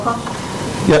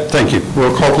Yeah, thank you.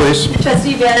 Roll call, please.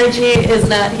 Trustee Banerjee is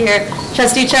not here.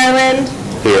 Trustee Charland?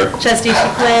 Here. Trustee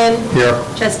Chapman? Here.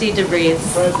 Trustee DeVries?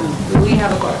 Present. We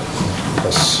have a quorum.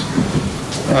 Yes.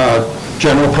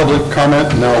 General public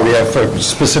comment? No, we have a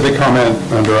specific comment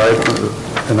under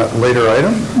in a later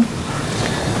item.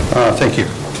 Thank you.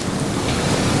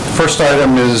 First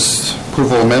item is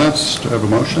approval of minutes. Do I have a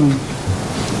motion?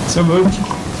 So moved.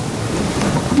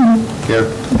 Here.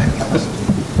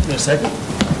 A second?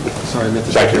 Sorry, I meant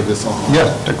to second this all.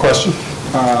 Yeah, a question?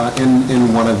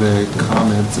 In one of the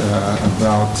comments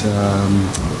about,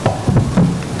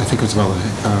 I think it was about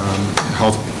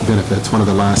health benefits, one of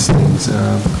the last things,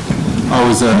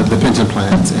 was the pension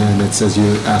plans, and it says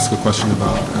you ask a question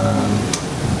about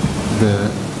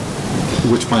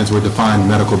which plans were defined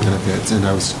medical benefits, and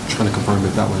I was trying to confirm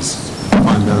if that was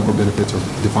defined medical benefits or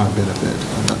defined benefit.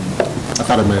 I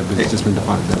thought it may have been just been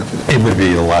defined benefit. It would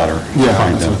be the latter. Yeah,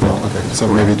 that's what I thought. Okay, so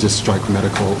maybe just strike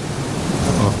medical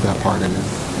off that part, and then,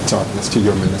 sorry, it's to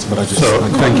your minutes, but I just... So,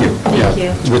 thank you. Thank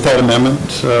you. With that amendment,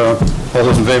 all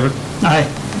those in favor? Aye.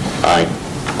 Aye.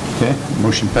 Okay,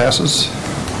 motion passes.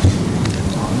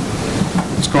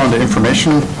 Let's go on to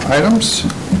information items.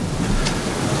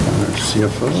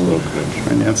 CFO,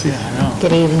 Nancy.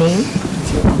 Good evening.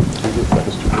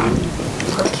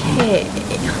 Okay,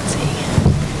 let's see.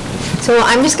 So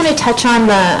I'm just going to touch on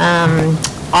the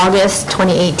August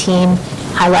 2018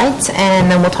 highlights, and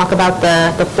then we'll talk about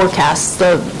the forecasts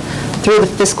through the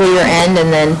fiscal year end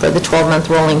and then for the 12-month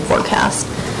rolling forecast.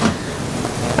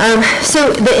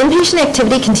 So the inpatient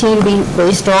activity continued to be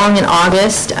really strong in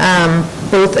August.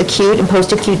 Both acute and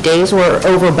post-acute days were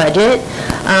over budget.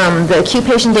 The acute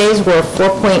patient days were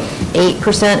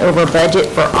 4.8% over budget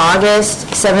for August,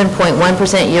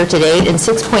 7.1% year-to-date, and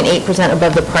 6.8%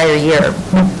 above the prior year.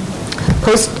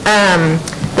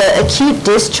 The acute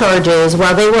discharges,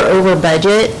 while they were over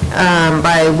budget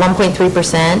by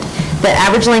 1.3%, the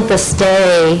average length of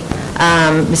stay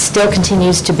still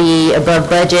continues to be above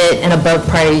budget and above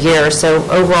prior year, so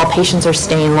overall patients are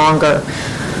staying longer.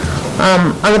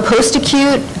 On the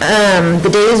post-acute, the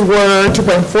days were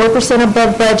 2.4%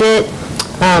 above budget.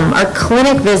 Our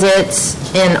clinic visits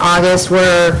in August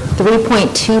were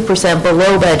 3.2%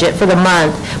 below budget for the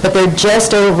month, but they're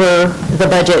just over the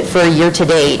budget for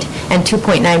year-to-date and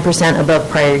 2.9% above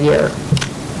prior year.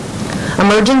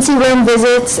 Emergency room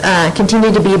visits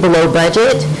continue to be below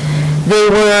budget. They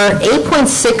were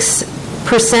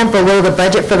 8.6% below the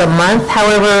budget for the month.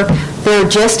 However, they're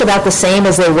just about the same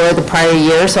as they were the prior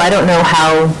year, so I don't know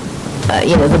how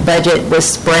the budget was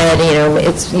spread.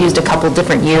 It's used a couple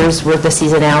different years worth of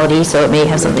seasonality, so it may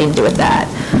have something to do with that.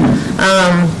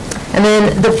 And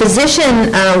then the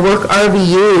physician work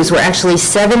RVUs were actually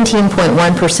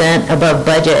 17.1% above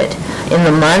budget in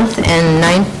the month and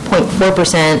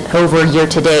 9.4% over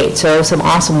year-to-date, so some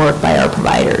awesome work by our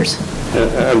providers.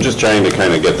 I'm just trying to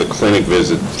kind of get the clinic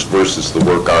visits versus the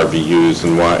work RVUs,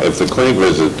 and why, if the clinic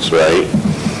visits, right,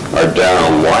 are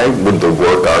down, why would the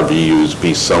work RVUs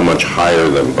be so much higher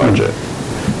than budget?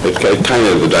 It kind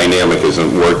of, the dynamic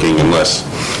isn't working unless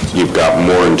you've got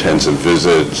more intensive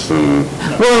visits.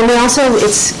 Well, and also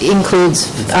it includes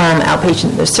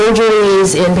outpatient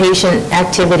surgeries, inpatient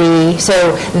activity,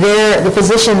 so the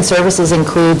physician services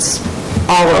includes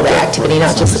all of the activity,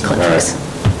 not just the clinics.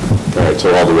 All right,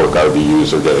 so all the work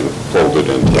RVUs are getting folded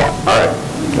into that. All right.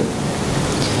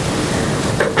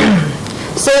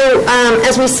 So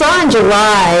as we saw in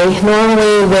July,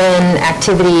 normally when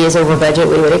activity is over budget,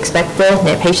 we would expect the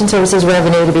net patient services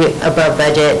revenue to be above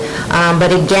budget.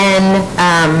 But again,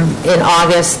 in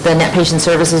August, the net patient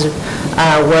services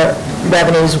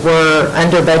revenues were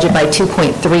under budget by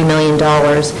 $2.3 million.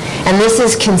 And this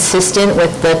is consistent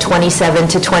with the $27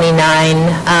 to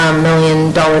 $29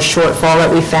 million shortfall that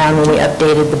we found when we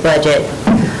updated the budget.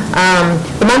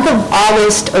 The month of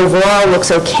August overall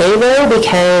looks okay though,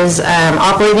 because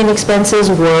operating expenses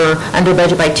were under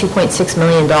budget by $2.6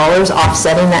 million,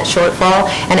 offsetting that shortfall,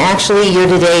 and actually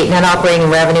year-to-date net operating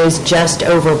revenues just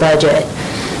over budget.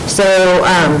 So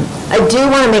I do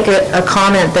want to make a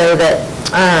comment though that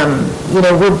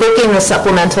we're booking the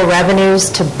supplemental revenues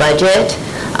to budget,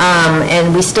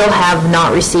 and we still have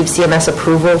not received CMS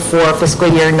approval for fiscal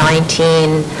year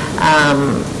 19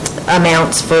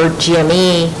 amounts for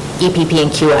GME, EPP,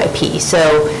 and QIP. So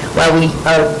while we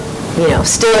are,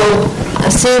 still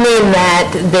assuming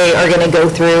that they are going to go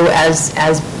through as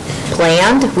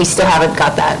planned, we still haven't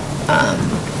got that.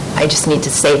 I just need to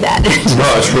say that. No,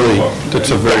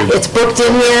 it's booked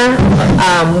in here.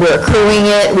 We're accruing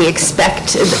it. We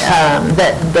expect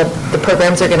that the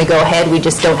programs are going to go ahead. We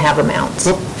just don't have amounts.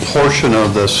 What portion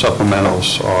of the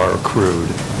supplementals are accrued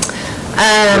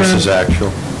versus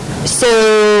actual?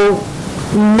 So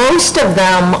most of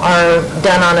them are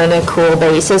done on an accrual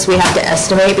basis. We have to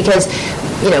estimate because,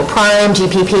 prime,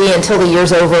 GPP, until the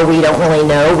year's over, we don't really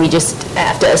know. We just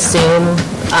have to assume,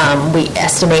 we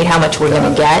estimate how much we're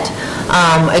going to get.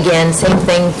 Again, same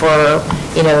thing for,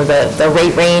 the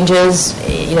rate ranges,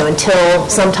 until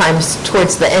sometimes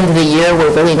towards the end of the year,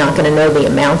 we're really not going to know the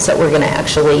amounts that we're going to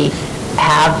actually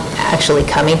have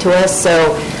coming to us.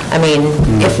 So, I mean,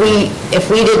 if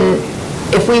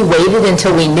we waited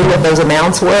until we knew what those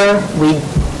amounts were, we'd,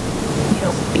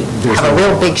 have a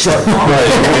real big shortfall.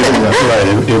 Right,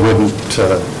 it wouldn't,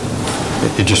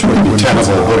 it just wouldn't be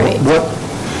tenable. Right.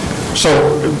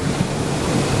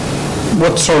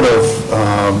 What sort of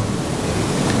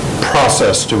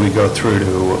process do we go through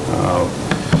to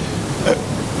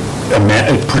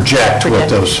project what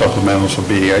those supplementals will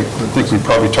be? I think we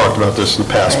probably talked about this in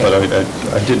the past, but I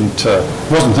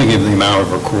wasn't thinking of the amount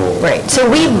of accrual. Right, so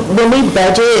when we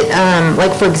budget,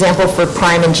 like for example, for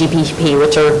prime and GPP,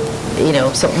 which are,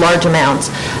 some large amounts,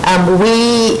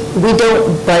 we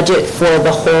don't budget for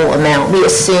the whole amount. We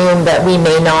assume that we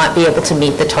may not be able to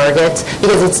meet the targets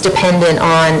because it's dependent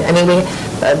on,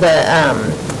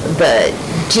 the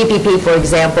GPP, for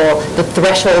example, the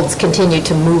thresholds continue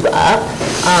to move up,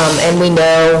 and we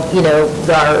know,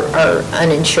 our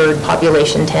uninsured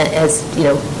population has,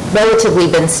 relatively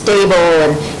been stable,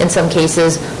 and in some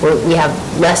cases, we have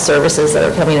less services that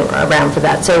are coming around for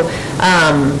that. So,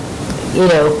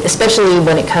 especially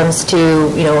when it comes to,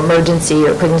 emergency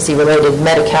or pregnancy-related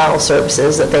Medi-Cal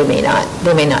services, that they may not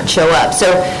show up.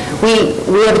 So we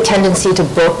have a tendency to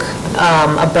book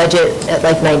a budget at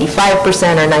like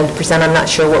 95% or 90%. I'm not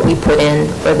sure what we put in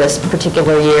for this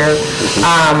particular year.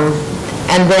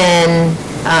 And then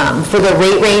for the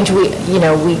rate range,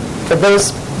 for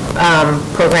those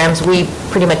programs, we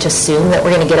pretty much assume that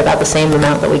we're going to get about the same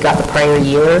amount that we got the prior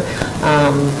year.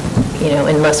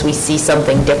 Unless we see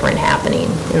something different happening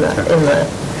in the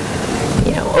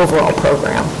overall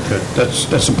program. Good.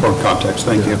 That's important context.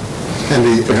 Thank you. And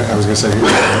I was going to say,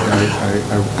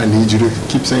 I need you to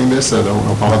keep saying this, I don't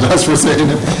apologize for saying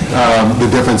it. The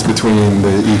difference between the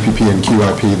EPP and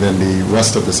QIP than the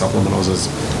rest of the supplementals is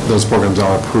those programs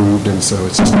are approved, and so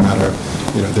it's just a matter of,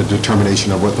 the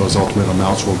determination of what those ultimate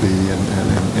amounts will be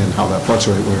and how that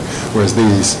fluctuates. Whereas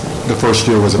these, the first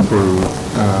year was approved,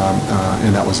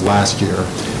 and that was last year.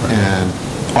 And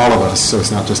all of us, so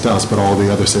it's not just us, but all the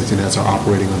other safety nets are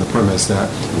operating on the premise that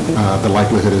the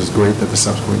likelihood is great that the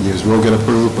subsequent years will get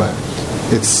approved, but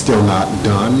it's still not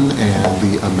done, and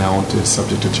the amount is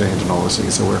subject to change and all those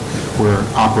things. So we're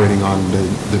operating on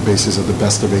the basis of the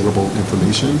best available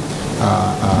information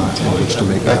on which to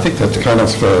make that. I think that's kind of,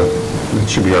 it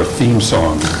should be our theme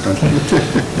song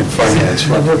in finance.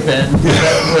 Rubber band.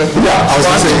 Yeah, I was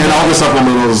going to say, in all the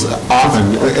supplementals,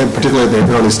 often, and particularly at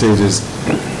the early stages,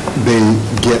 they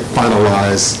get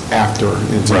finalized after,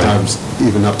 and sometimes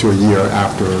even up to a year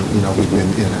after, we've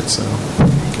been in it. So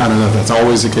I don't know if that's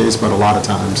always the case, but a lot of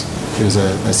times there's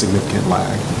a significant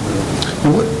lag.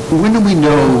 When do we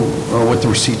know what the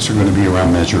receipts are going to be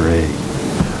around Measure A?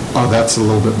 Oh, that's a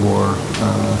little bit more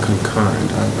concurrent.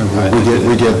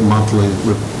 We get monthly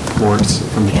reports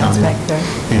from the county. Inspector.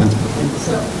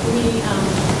 So we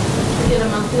get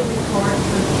a monthly report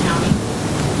from the county,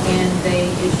 and they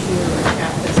issue a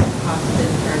check that's deposited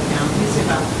in our account, usually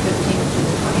about 15th to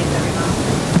the 20th every month.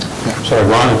 So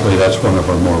ironically, that's one of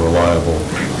our more reliable,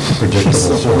 predictable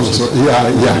sources. Yeah.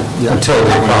 Until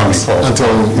the economy falls.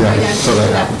 Until that So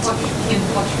that happens. can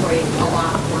fluctuate a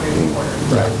lot quarter to quarter.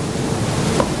 Right.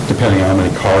 Depending on how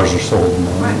many cars are sold in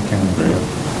the county.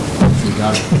 You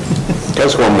got it.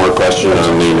 Just one more question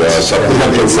on the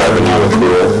supplemental revenue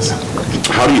accrual.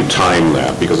 How do you time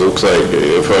that? Because it looks like,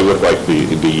 if I look like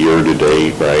the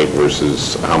year-to-date, right,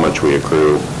 versus how much we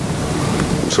accrue,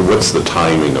 so what's the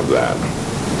timing of that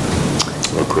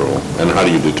accrual? And how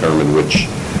do you determine which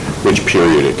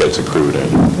period it gets accrued in?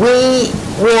 We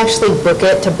actually book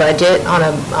it to budget on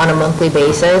a monthly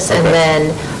basis, and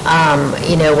then,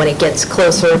 when it gets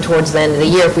closer towards the end of the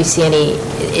year, if we see any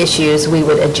issues, we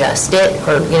would adjust it,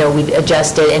 or, we'd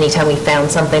adjust it anytime we found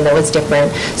something that was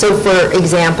different. So, for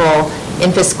example,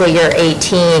 in fiscal year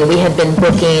 18, we had been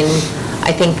booking,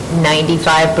 I think,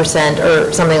 95%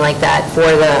 or something like that for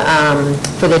the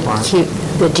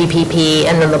GPP,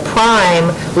 and then the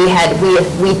prime, we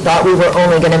thought we were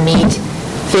only going to meet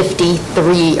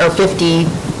 53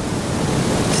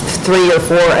 or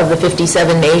 4 of the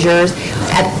 57 measures.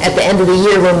 At the end of the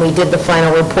year, when we did the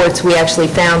final reports, we actually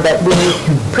found that we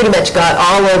pretty much got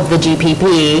all of the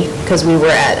GPP because we were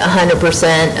at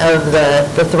 100% of the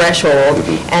threshold,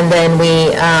 and then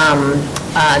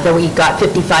then we got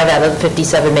 55 out of the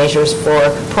 57 measures for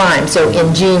Prime. So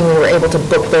in June, we were able to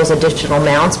book those additional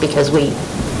amounts because we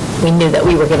knew that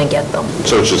we were going to get them.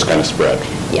 So it's just kind of spread?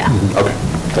 Yeah. Okay,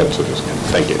 that's what it is.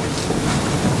 Thank you.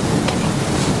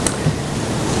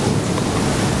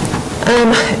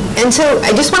 And so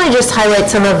I just want to highlight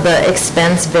some of the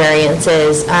expense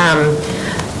variances.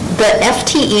 The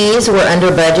FTEs were under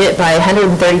budget by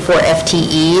 134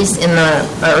 FTEs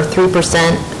or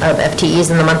 3% of FTEs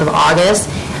in the month of August.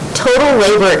 Total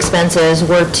labor expenses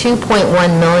were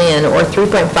 $2.1 million or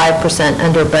 3.5%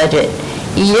 under budget.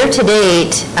 Year to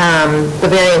date, the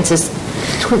variance is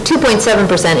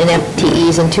 2.7% in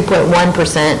FTEs and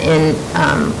 2.1%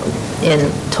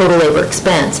 in total labor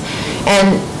expense.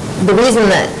 And the reason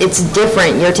that it's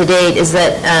different year to date is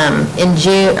that in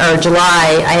June or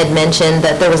July, I had mentioned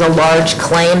that there was a large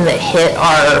claim that hit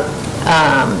our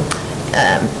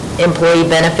employee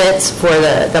benefits for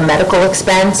the medical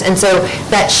expense, and so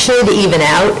that should even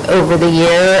out over the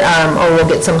year, or we'll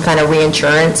get some kind of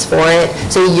reinsurance for it.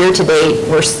 So year to date,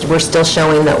 we're still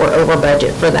showing that we're over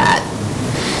budget for that.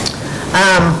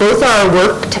 Both our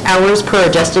worked hours per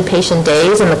adjusted patient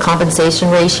days and the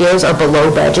compensation ratios are below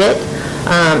budget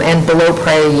and below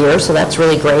prior year, so that's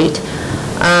really great.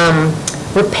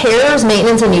 Repairs,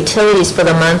 maintenance, and utilities for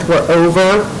the month were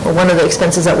over, or one of the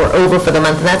expenses that were over for the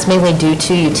month, and that's mainly due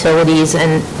to utilities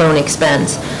and phone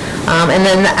expense. And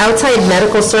then the outside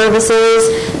medical services,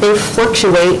 they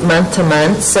fluctuate month to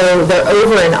month, so they're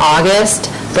over in August,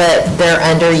 but they're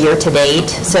under year to date,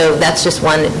 so that's just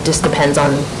one, it just depends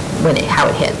on how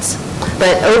it hits.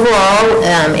 But overall,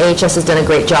 AHS has done a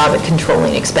great job at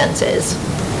controlling expenses.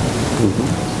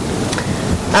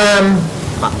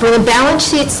 From the balance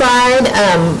sheet side,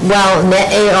 while net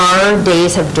AR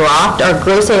days have dropped, our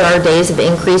gross AR days have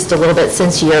increased a little bit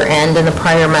since year end in the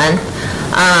prior month.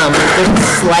 There's a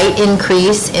slight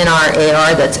increase in our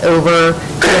AR that's over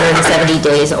 270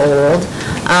 days old.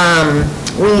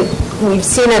 We've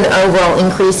seen an overall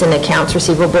increase in accounts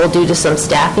receivable due to some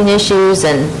staffing issues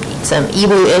and some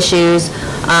EBU issues,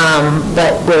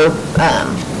 but we're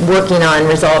working on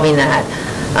resolving that.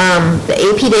 The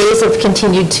AP days have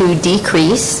continued to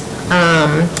decrease,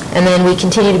 and then we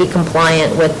continue to be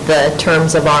compliant with the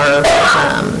terms of our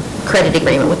credit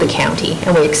agreement with the county,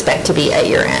 and we expect to be at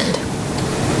year end.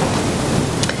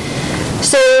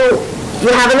 So you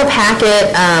have in the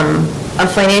packet a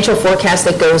financial forecast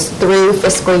that goes through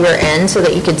fiscal year end so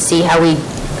that you could see how we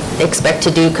expect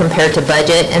to do compared to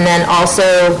budget, and then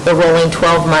also the rolling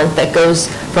 12-month that goes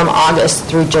from August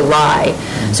through July.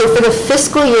 So for the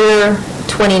fiscal year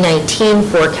 2019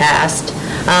 forecast,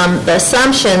 the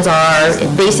assumptions are,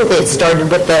 basically it started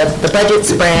with the budget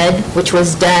spread, which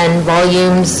was done,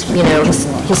 volumes,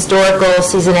 historical,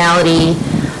 seasonality,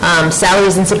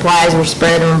 salaries and supplies were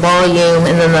spread on volume,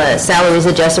 and then the salaries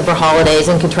adjusted for holidays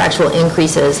and contractual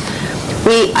increases.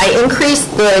 I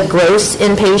increased the gross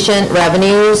inpatient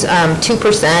revenues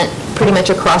 2%, pretty much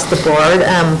across the board.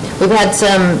 We've had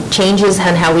some changes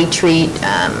on how we treat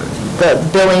the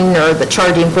billing or the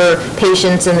charging for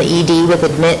patients in the ED with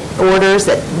admit orders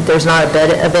that there's not a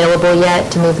bed available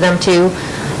yet to move them to.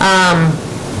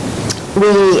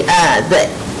 The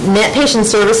net patient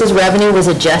services revenue was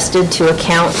adjusted to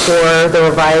account for the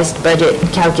revised budget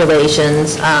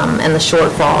calculations and the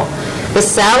shortfall. The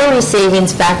salary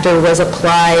savings factor was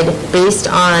applied based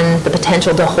on the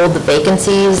potential to hold the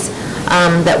vacancies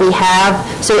that we have.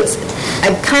 So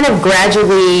I've kind of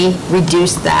gradually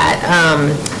reduced that,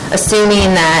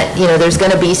 assuming that there's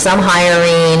going to be some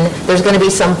hiring, there's going to be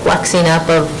some flexing up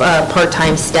of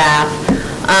part-time staff,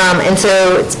 and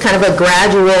so it's kind of a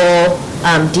gradual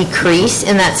decrease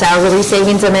in that salary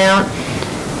savings amount.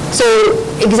 So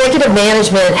executive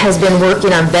management has been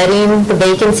working on vetting the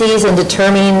vacancies and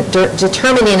determining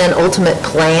an ultimate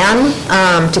plan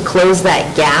to close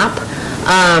that gap,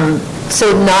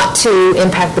 so not to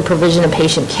impact the provision of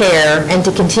patient care and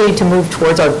to continue to move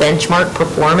towards our benchmark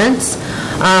performance.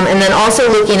 And then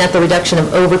also looking at the reduction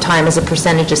of overtime as a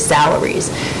percentage of salaries.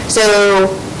 So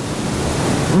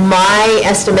my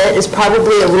estimate is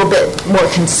probably a little bit more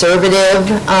conservative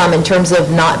in terms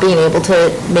of not being able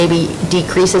to maybe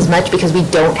decrease as much because we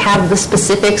don't have the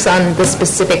specifics on the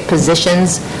specific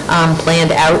positions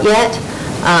planned out yet.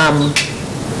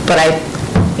 But I,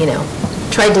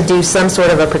 tried to do some sort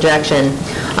of a projection.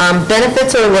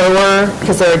 Benefits are lower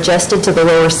because they're adjusted to the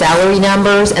lower salary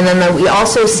numbers, and then we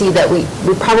also see that we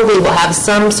probably will have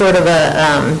some sort of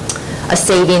a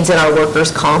savings in our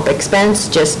workers' comp expense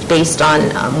just based on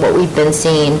what we've been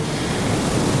seeing.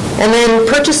 And then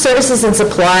purchase services and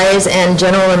supplies and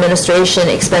general administration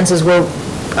expenses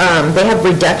they have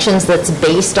reductions that's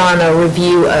based on a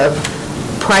review of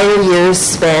prior year's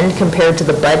spend compared to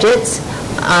the budgets.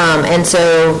 And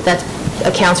so that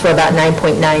accounts for about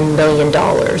 $9.9 million.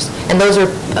 And those are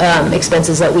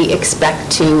expenses that we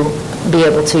expect to be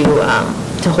able to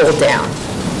hold down.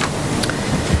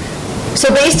 So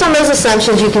based on those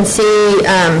assumptions, you can see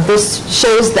this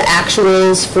shows the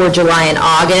actuals for July and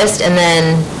August, and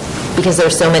then because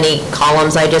there's so many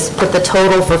columns, I just put the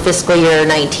total for fiscal year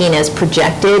 19 as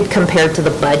projected compared to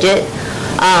the budget.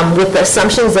 With the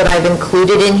assumptions that I've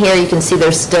included in here, you can see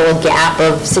there's still a gap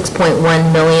of $6.1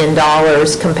 million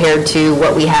compared to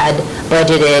what we had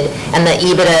budgeted, and the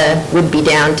EBITDA would be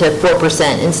down to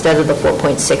 4% instead of the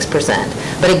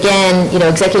 4.6%. But again,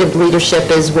 executive leadership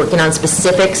is working on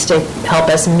specifics to help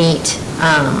us meet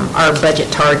our budget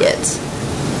targets.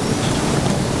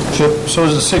 So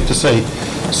is it safe to say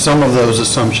some of those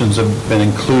assumptions have been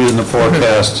included in the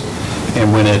forecast,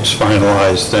 and when it's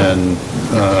finalized, then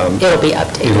It'll be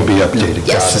updated. it'll be updated?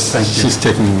 Yes. Got it. Thank you. She's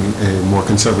taking a more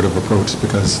conservative approach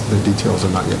because the details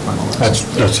are not yet finalized.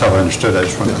 That's how I understood. I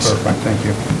just wanted to Yes. clarify. Thank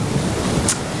you.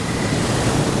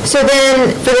 So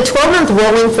then, for the 12-month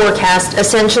rolling forecast,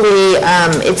 essentially,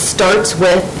 it starts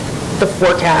with the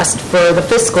forecast for the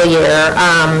fiscal year,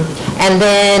 and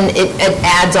then it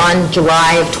adds on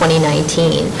July of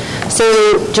 2019. So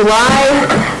July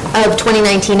of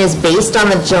 2019 is based on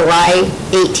the July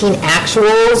 18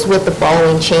 actuals with the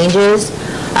following changes.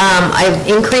 I've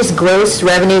increased gross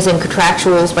revenues and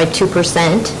contractuals by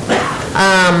 2%.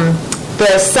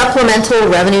 The supplemental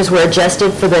revenues were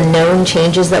adjusted for the known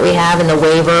changes that we have in the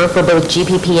waiver for both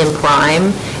GPP and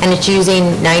Prime, and it's using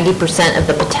 90% of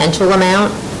the potential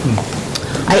amount.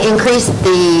 I increased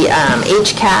the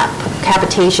HCAP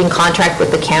capitation contract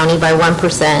with the county by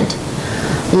 1%.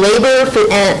 Labor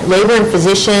and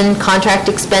physician contract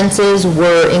expenses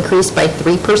were increased by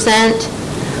 3%.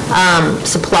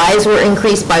 Supplies were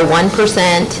increased by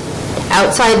 1%.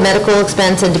 Outside medical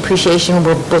expense and depreciation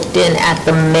were booked in at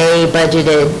the May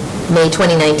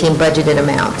 2019 budgeted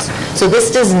amounts. So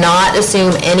this does not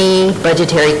assume any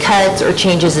budgetary cuts or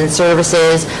changes in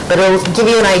services, but it'll give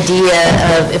you an idea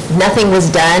of, if nothing was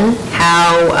done,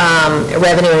 how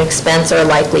revenue and expense are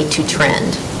likely to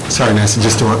trend. Sorry, Nancy,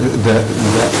 just that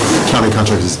county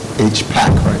contract is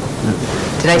HPAC, right?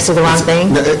 Did I say the wrong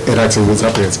thing? No, it actually was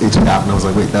up there, it's HPAC, and I was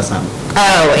like, wait, that's not.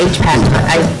 Oh, HPAC,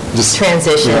 I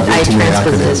transitioned, I too many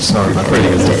transposed acronyms, it. sorry about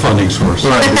Creating a new that. funding source.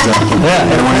 Right, exactly.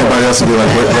 I don't want anybody else to be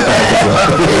like, what the heck is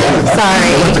that?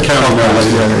 Sorry. The county knows,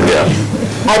 yeah.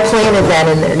 I planted that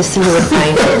in there to see who would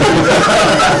find it.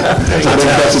 I didn't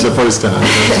catch it the first time.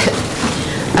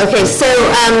 Okay, so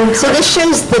this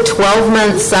shows the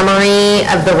 12-month summary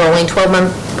of the rolling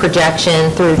 12-month projection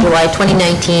through July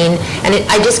 2019, and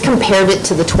I just compared it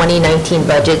to the 2019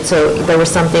 budget, so there was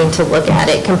something to look at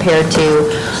it compared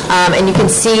to. And you can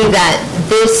see that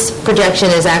this projection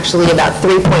is actually about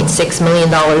 $3.6 million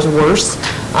worse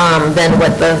than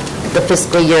what the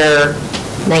fiscal year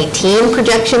 19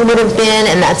 projection would have been,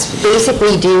 and that's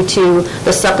basically due to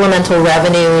the supplemental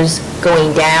revenues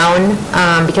going down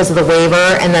because of the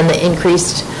waiver, and then the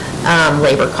increased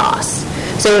labor costs.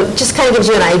 So it just kind of gives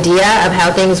you an idea of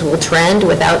how things will trend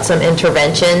without some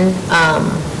intervention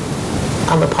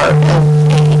on the part of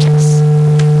AHS.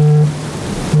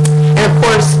 And of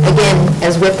course, again,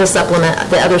 as with the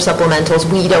other supplementals,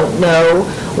 we don't know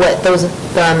what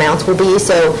the amounts will be.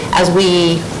 So as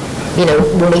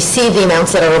when we see the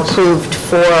amounts that are approved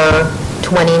for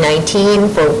 2019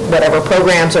 for whatever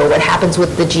programs or what happens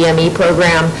with the GME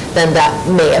program, then that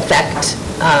may affect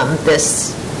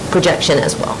this projection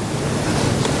as well.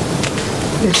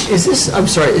 Is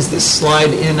this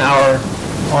slide in our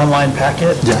online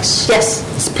packet? Yes. Yes.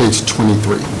 It's page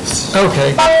 23.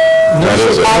 Okay. That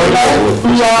is it.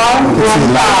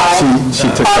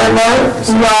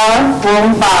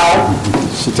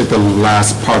 She took the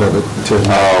last part of it to.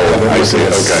 Oh, I see,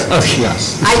 okay.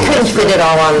 Yes. I couldn't fit it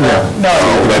all on the... No,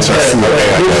 That's right,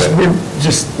 okay, I get it. We're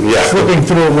just Yeah. flipping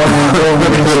through one more row. Why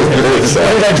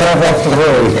did I drive off the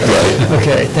road?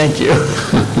 Okay, thank you.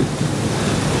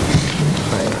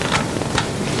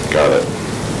 Got it.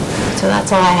 So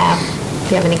that's all I have.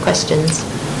 If you have any questions.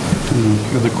 Any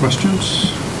other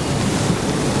questions?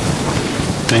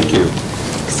 Thank you.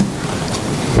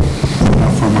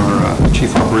 Now from our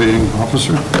Chief Operating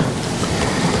Officer.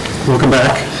 Welcome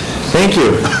back. Thank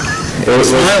you. It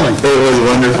was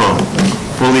wonderful.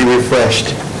 Fully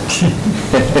refreshed.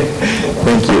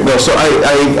 Thank you. No, so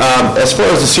as far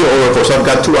as the COO report, so I've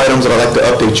got two items that I'd like to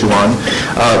update you on.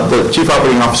 The Chief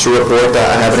Operating Officer report,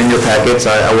 I have it in your packets.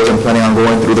 I wasn't planning on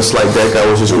going through the slide deck. I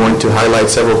was just going to highlight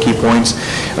several key points.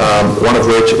 one of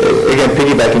which, again,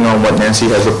 piggybacking on what Nancy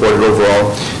has reported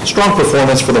overall, strong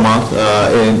performance for the month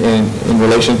in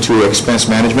relation to expense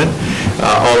management.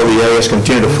 All of the areas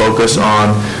continue to focus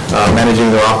on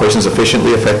managing their operations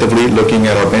efficiently, effectively, looking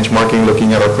at our benchmarking,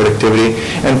 looking at our productivity,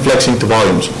 and flexing to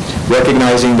volumes.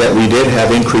 Recognizing that we did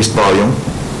have increased volume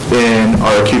in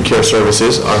our acute care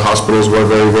services, our hospitals were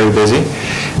very, very busy.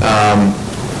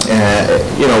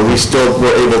 We still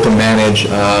were able to manage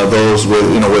those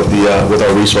with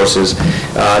our resources.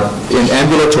 In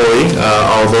ambulatory,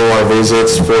 although our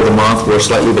visits for the month were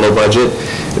slightly below budget,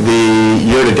 the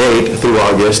year-to-date through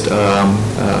August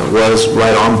was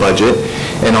right on budget,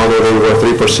 and although they were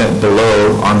 3%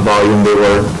 below on volume, they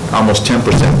were almost 10%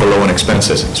 below in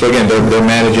expenses. So again, they're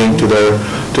managing to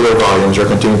their volumes. We're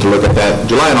continuing to look at that.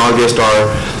 July and August are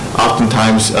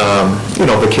oftentimes,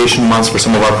 vacation months for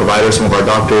some of our providers, some of our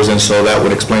doctors, and so that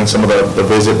would explain some of the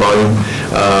visit volume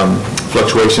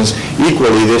fluctuations.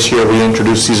 Equally, this year we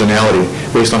introduced seasonality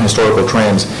based on historical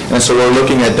trends, and so we're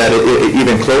looking at that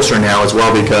even closer now as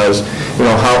well, because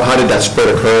how did that spread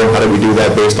occur? How did we do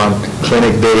that based on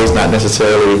clinic days, not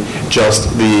necessarily just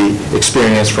the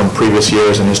experience from previous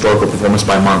years and historical performance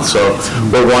by month? So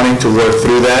we're wanting to work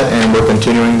through that, and we're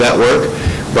continuing that work.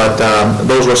 But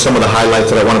those were some of the highlights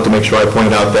that I wanted to make sure I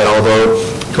pointed out, that although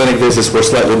clinic visits were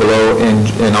slightly below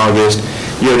in August,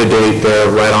 year-to-date, they're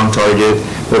right on target.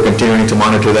 We're continuing to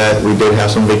monitor that. We did have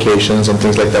some vacations and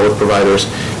things like that with providers,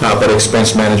 but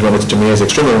expense management, which to me is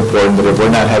extremely important, that if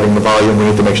we're not having the volume,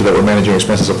 we need to make sure that we're managing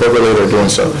expenses appropriately. They're doing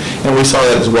so. And we saw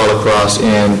that as well across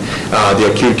in the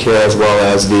acute care as well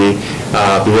as the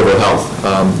behavioral health,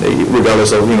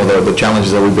 regardless of the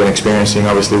challenges that we've been experiencing,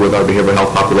 obviously, with our behavioral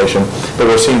health population.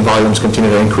 But we're seeing volumes continue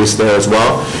to increase there as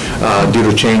well due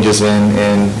to changes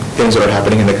in things that are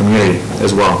happening in the community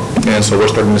as well. And so we're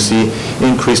starting to see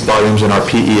increased volumes in our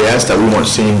PES that we weren't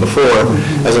seeing before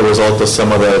as a result of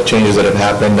some of the changes that have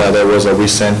happened. There was a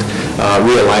recent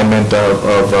realignment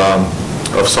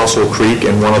of Salso Creek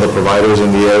and one of the providers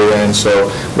in the area, and so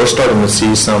we're starting to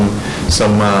see some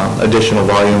additional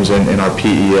volumes in our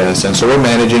PES, and so we're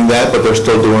managing that, but they're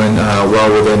still doing well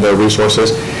within their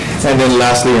resources. And then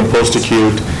lastly, in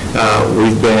post-acute,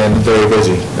 we've been very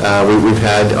busy. We've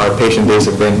had, our patient days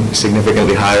have been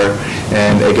significantly higher,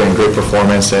 and again, great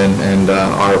performance, and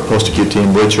our post-acute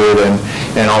team, Richard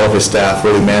and all of his staff,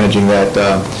 really managing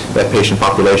that patient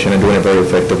population and doing it very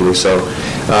effectively. So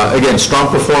again, strong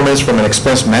performance from an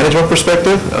expense management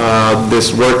perspective.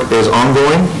 This work is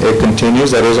ongoing. It continues.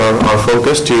 That is our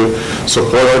focus, to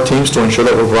support our teams to ensure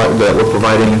that we're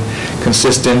providing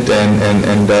consistent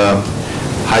and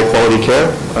high-quality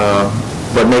care,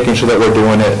 but making sure that we're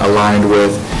doing it aligned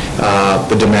with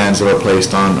the demands that are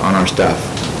placed on our staff.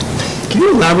 Can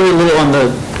you elaborate a little on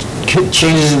the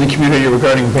changes in the community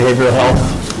regarding behavioral health?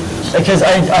 Because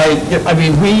I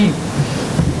mean,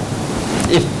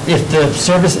 if the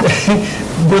service,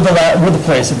 we're the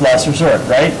place of last resort,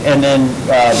 right? And then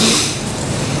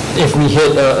if we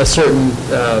hit a certain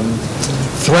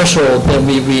threshold, then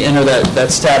we enter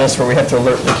that status where we have to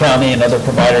alert the county and other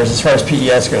providers as far as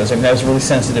PES goes. I mean, that was a really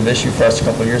sensitive issue for us a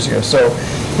couple of years ago. So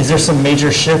is there some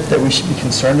major shift that we should be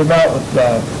concerned about with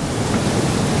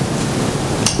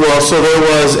Well, so there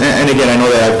was, and again, I know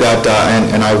that I've got,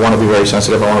 and I want to be very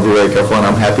sensitive, I want to be very careful, and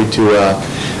I'm happy to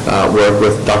work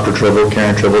with Dr. Tribble,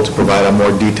 Karen Tribble, to provide a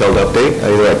more detailed update,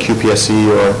 either at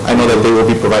QPSC or, I know that they will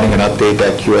be providing an update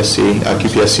at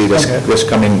QPSC this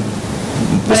coming,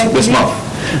 this month.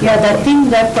 Yeah,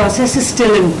 that process is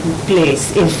still in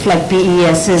place. If like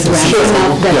PES is ramping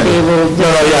up, that they will.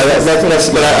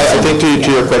 But I think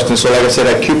to your question, so like I said,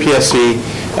 at QPSC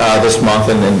this month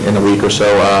and in a week or so,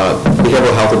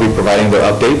 Behavioral Health will be providing their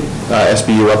update,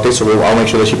 SBU update, so I'll make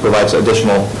sure that she provides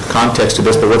additional context to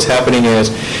this. But what's happening is,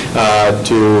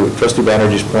 to Trustee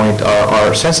Banerjee's point,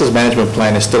 our census management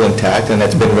plan is still intact, and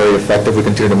that's been very effective. We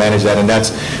continue to manage that, and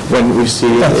that's when we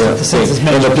see the census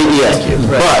management in the PES.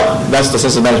 Right. But that's the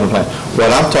census management plan.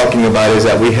 What I'm talking about is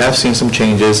that we have seen some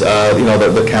changes.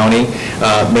 The county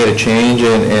made a change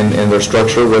in their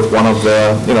structure with one of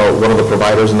the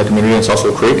providers in the community in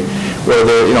Salso Creek, where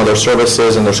their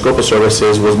services and their scope of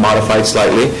services was modified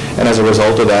slightly, and as a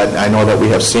result of that, I know that we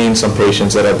have seen some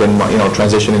patients that have been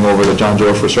transitioning over to John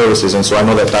Joe for services, and so I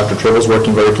know that Dr. Tribble is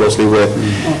working very closely with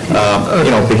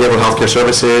behavioral health care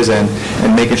services and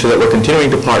making sure that we're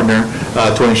continuing to partner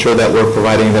to ensure that we're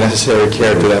providing the necessary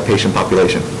care to that patient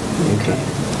population. Okay.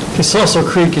 Because Salso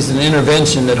Creek is an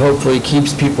intervention that hopefully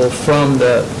keeps people from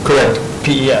the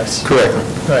PES. Correct.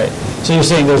 Right. So you're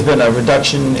saying there's been a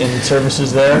reduction in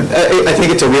services there? I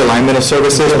think it's a realignment of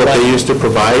services, what they used to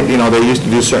provide. They used to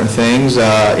do certain things,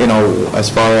 as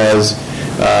far as,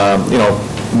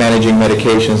 managing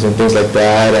medications and things like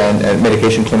that, and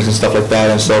medication clinics and stuff like that.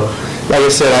 And so, like I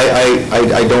said,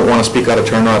 I don't want to speak out of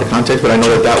turn or out of context, but I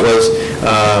know that was,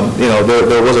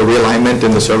 there was a realignment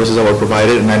in the services that were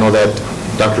provided, and I know that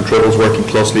Dr. Tribble's working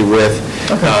closely with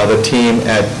the team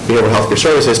at Behavioral Healthcare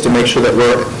Services to make sure that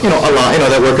we're,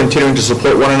 that we're continuing to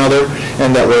support one another,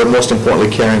 and that we're most importantly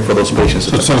caring for those patients.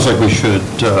 So it sounds like we should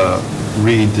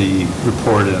read the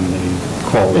report and the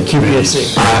quality The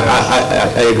QPSC. committees.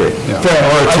 I agree. Yeah. Fair.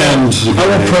 Or attend. I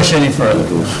won't push any further.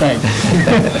 Thanks.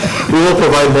 We will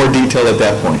provide more detail at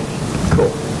that point.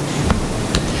 Cool.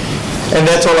 And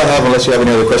that's all I have, unless you have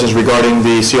any other questions regarding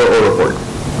the COO report.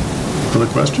 Other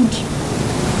questions?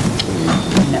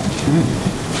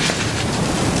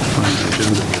 Find the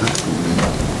agenda here.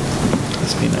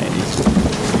 SB 90.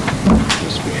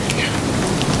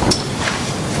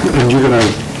 And you're going to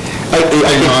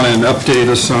hang on and update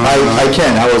us on... I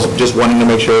can. I was just wanting to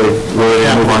make sure we're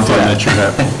ready to move on to that. that you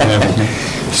have everything.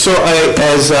 So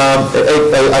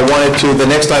I wanted to, the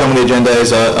next item on the agenda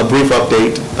is a brief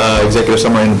update, executive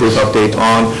summary and a brief update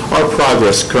on our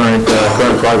progress, current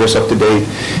progress up to date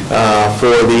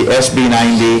for the SB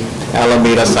 90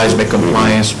 Alameda Seismic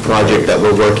Compliance Project that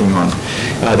we're working on.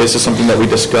 This is something that we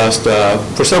discussed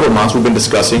for several months. We've been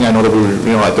discussing. I know that we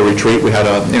were, at the retreat, we had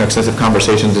extensive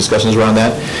conversations, discussions around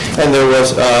that, and there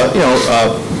was,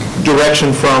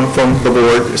 direction from the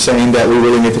board saying that we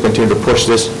really need to continue to push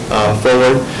this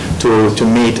forward to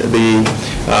meet the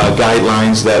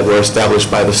guidelines that were established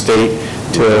by the state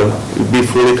to be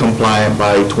fully compliant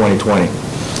by 2020.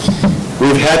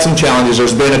 We've had some challenges.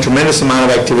 There's been a tremendous amount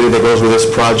of activity that goes with this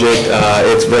project.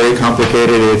 It's very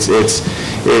complicated. It's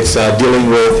dealing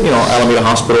with Alameda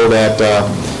Hospital that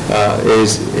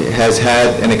has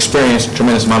had and experienced a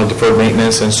tremendous amount of deferred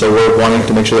maintenance, and so we're wanting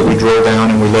to make sure that we drill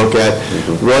down and we look at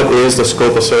what is the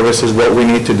scope of services, what we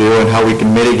need to do, and how we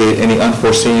can mitigate any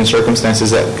unforeseen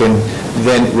circumstances that can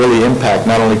then really impact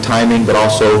not only timing but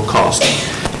also cost.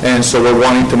 And so we're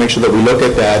wanting to make sure that we look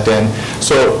at that. And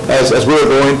so as we were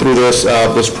going through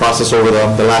this process over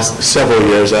the last several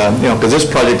years, because this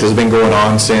project has been going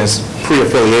on since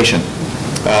pre-affiliation,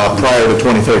 prior to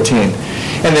 2013.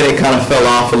 And then it kind of fell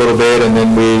off a little bit, and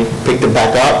then we picked it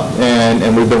back up,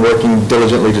 and we've been working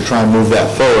diligently to try and move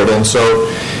that forward. And so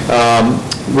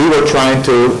we were trying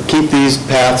to keep these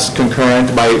paths concurrent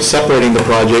by separating the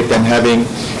project and having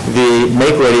the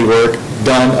make-ready work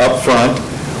done up front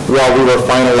while we were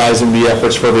finalizing the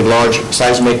efforts for the large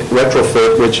seismic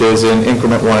retrofit, which is in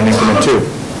increment 1 and increment 2.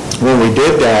 When we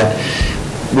did that,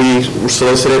 we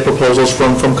solicited proposals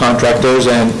from contractors,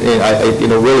 and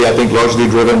really I think largely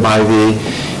driven by the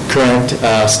current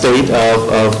state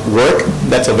of work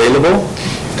that's available.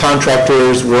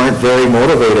 Contractors weren't very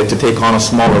motivated to take on a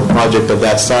smaller project of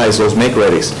that size, those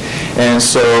make-readies. And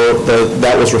so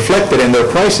that was reflected in their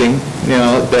pricing,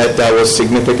 that was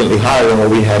significantly higher than what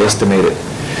we had estimated.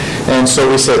 And so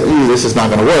we said, this is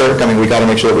not going to work. I mean, we got to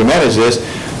make sure that we manage this.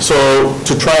 So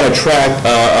to try and attract,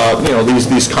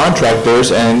 these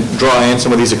contractors and draw in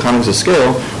some of these economies of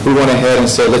scale, we went ahead and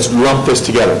said, let's lump this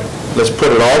together. Let's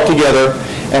put it all together,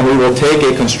 and we will take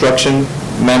a construction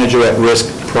manager at risk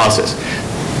process,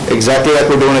 exactly like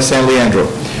we're doing at San Leandro.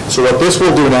 So what this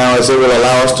will do now is it will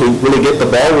allow us to really get the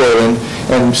ball rolling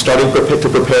and starting to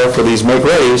prepare for these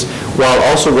make-readies, while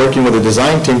also working with the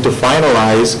design team to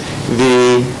finalize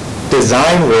the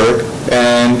design work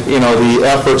and the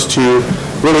efforts to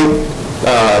really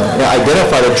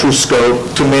identify the true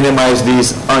scope to minimize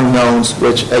these unknowns,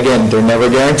 which again, they're never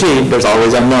guaranteed. There's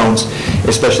always unknowns,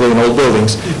 especially in old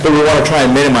buildings. But we want to try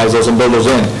and minimize those and build those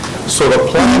in. So the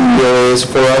plan here is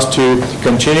for us to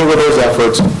continue with those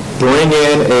efforts, bring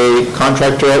in a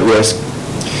contractor at risk,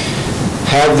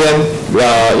 have them,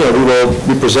 we will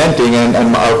be presenting,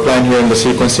 and our plan here in the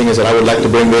sequencing is that I would like to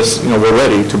bring this, we're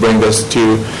ready to bring this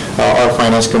to our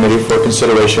finance committee for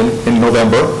consideration in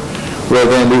November, where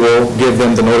then we will give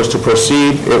them the notice to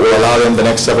proceed. It will allow them the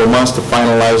next several months to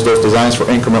finalize those designs for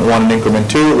increment 1 and increment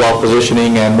 2 while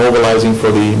positioning and mobilizing for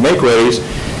the make-readies.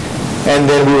 And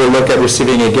then we will look at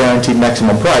receiving a guaranteed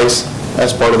maximum price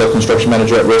as part of the construction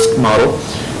manager at risk model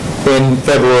in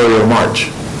February or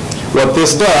March. What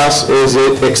this does is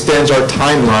it extends our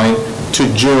timeline to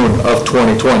June of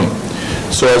 2020.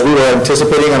 So as we were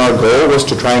anticipating, and our goal was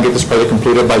to try and get this project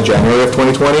completed by January of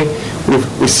 2020,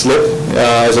 we slipped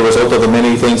as a result of the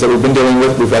many things that we've been dealing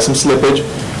with. We've had some slippage.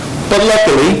 But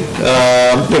luckily,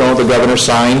 the governor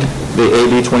signed the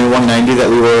AB 2190 that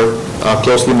we were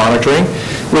closely monitoring,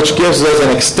 which gives us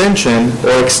an extension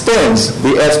or extends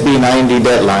the SB 90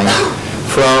 deadline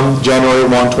from January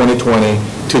 1, 2020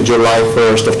 to July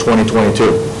 1st of 2022.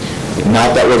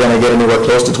 Not that we're going to get anywhere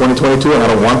close to 2022, and I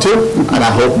don't want to, and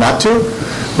I hope not to,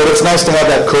 but it's nice to have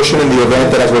that cushion in the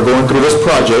event that as we're going through this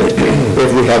project,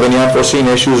 if we have any unforeseen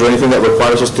issues or anything that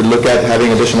requires us to look at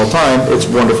having additional time, it's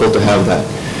wonderful to have that.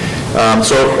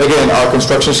 So again, our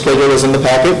construction schedule is in the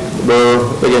packet. We're,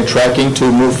 again, tracking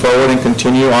to move forward and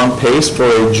continue on pace for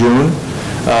a June,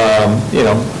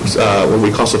 what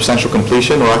we call substantial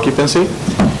completion or occupancy.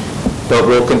 But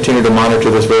we'll continue to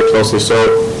monitor this very closely. So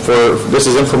this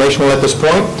is informational at this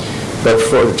point, but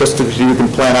just so you can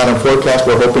plan out and forecast,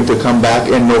 we're hoping to come back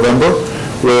in November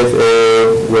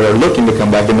we're looking to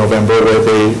come back in November with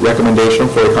a recommendation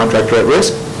for a contractor at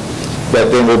risk that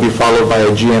then will be followed by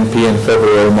a GMP in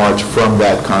February or March from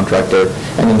that contractor,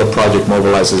 and then the project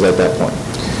mobilizes at that point.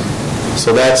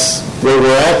 So that's where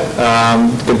we're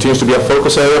at. Continues to be a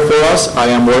focus area for us. I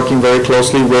am working very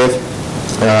closely with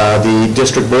the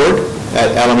district board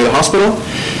at Alameda Hospital.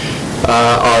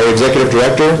 Our executive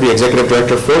director, the executive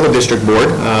director for the district board,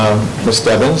 Ms.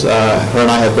 Stebbins, her and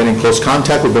I have been in close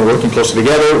contact. We've been working closely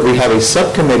together. We have a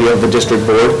subcommittee of the district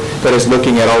board that is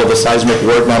looking at all of the seismic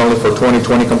work, not only for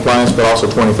 2020 compliance, but also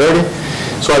 2030.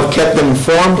 So I've kept them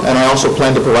informed, and I also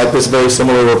plan to provide this very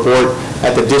similar report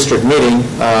at the district meeting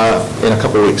in a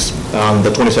couple of weeks, on the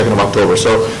 22nd of October.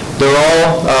 So they're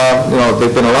all,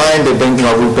 they've been aligned, we've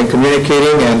been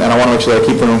communicating, and I want to make sure that I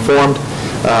keep them informed.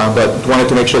 But wanted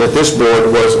to make sure that this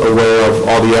board was aware of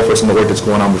all the efforts and the work that's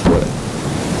going on before them.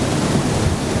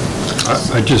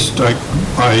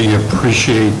 I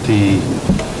appreciate the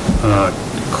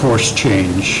course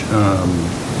change,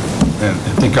 and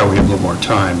I think we have a little more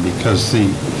time, because the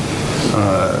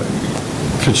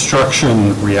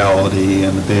construction reality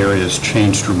in the Bay Area has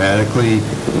changed dramatically,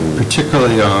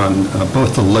 particularly on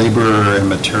both the labor and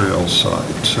materials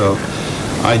side. So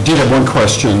I did have one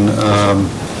question.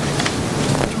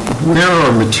 Where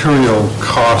are material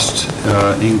cost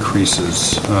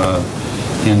increases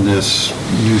in this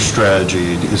new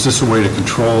strategy? Is this a way to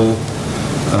control?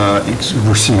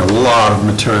 We're seeing a lot of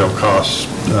material cost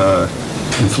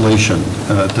inflation.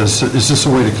 Is this a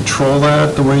way to control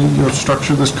that, the way you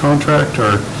structure this contract,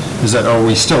 or are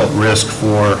we still at risk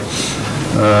for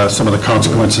some of the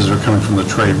consequences that are coming from the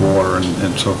trade war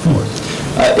and so forth?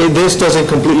 This doesn't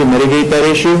completely mitigate that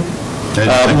issue. More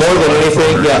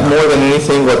than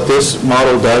anything, what this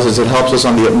model does is it helps us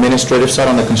on the administrative side,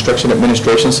 on the construction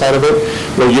administration side of it,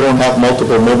 where you don't have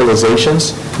multiple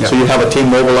mobilizations. Yeah. So you have a team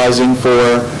mobilizing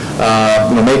for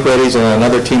make-readies and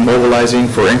another team mobilizing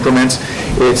for increments.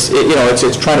 It's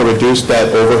trying to reduce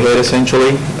that overhead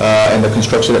essentially in the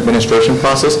construction administration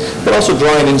process, but also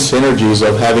drawing in synergies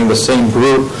of having the same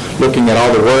group looking at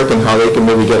all the work and how they can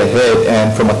maybe get ahead.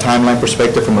 And from a timeline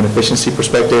perspective, from an efficiency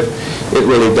perspective, it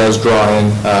really does draw in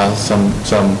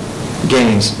some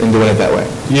gains in doing it that way.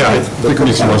 Yeah, I think it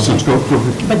makes a lot of sense. Go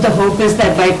ahead. But the hope is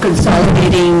that by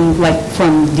consolidating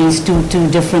from these two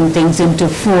different things into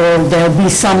four, there'll be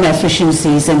some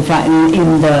efficiencies in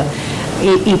the,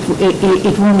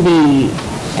 it won't be,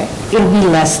 it'll be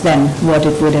less than what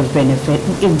it would have been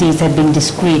if these had been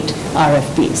discrete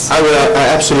RFPs.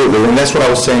 Absolutely, and that's what I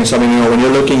was saying. So when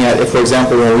you're looking at, for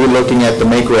example, when we're looking at the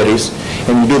make-readies,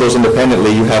 and you do those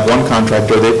independently, you have one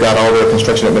contractor, they've got all their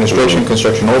construction administration,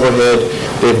 construction overhead,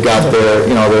 they've got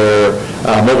their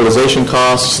mobilization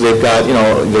costs, they've got,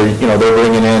 they're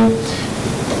bringing in,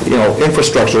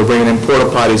 infrastructure, they're bringing in porta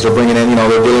potties, they're bringing in,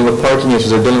 they're dealing with parking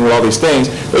issues, they're dealing with all these things.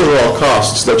 Those are all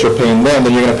costs that you're paying them,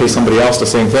 then you're going to pay somebody else the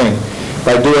same thing.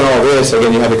 By doing all this,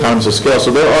 again, you have economies of scale. So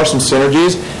there are some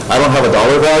synergies. I don't have a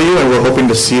dollar value, and we're hoping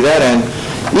to see that. And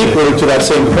equally to that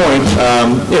same point,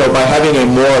 by having a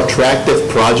more attractive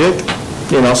project,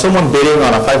 someone bidding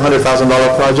on a $500,000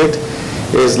 project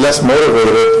is less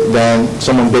motivated than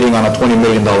someone bidding on a $20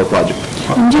 million project.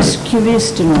 I'm just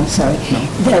curious to know,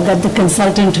 that the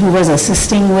consultant who was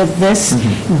assisting with this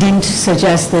didn't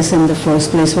suggest this in the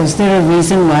first place. Was there a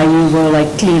reason why you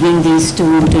were cleaving these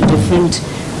two into different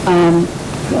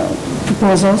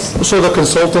proposals? So the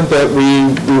consultant that we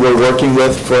were working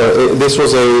with this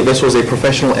was a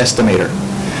professional estimator.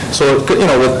 So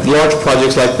with large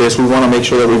projects like this, we want to make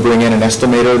sure that we bring in an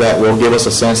estimator that will give us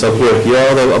a sense of here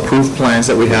are the approved plans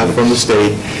that we have from the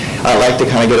state. I'd like to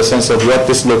kind of get a sense of what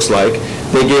this looks like.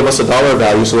 They gave us a dollar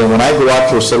value, so then when I go out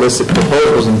to solicit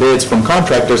proposals and bids from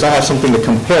contractors, I have something to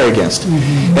compare against.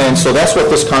 And so that's what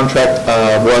this contract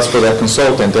was for that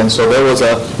consultant. And so there was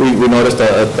we noticed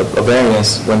a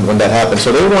variance when that happened.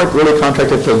 So they weren't really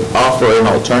contracted to offer an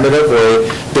alternative or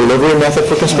a delivery method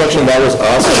for construction. That was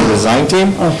us as a design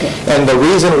team. Okay. And the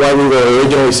reason why we were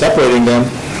originally separating them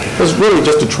was really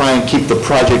just to try and keep the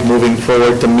project moving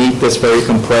forward to meet this very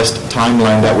compressed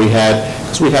timeline that we had,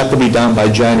 because we had to be done by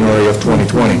January of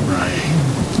 2020.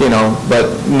 You know, but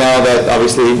now that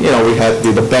obviously, you know, we had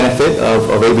the benefit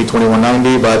of AB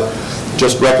 2190, but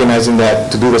just recognizing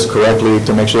that to do this correctly,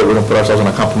 to make sure that we don't put ourselves in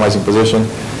a compromising position,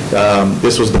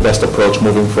 this was the best approach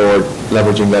moving forward,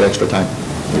 leveraging that extra time.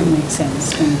 That makes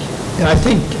sense, thank you.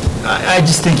 I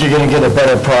just think you're going to get a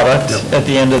better product at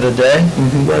the end of the day.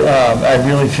 I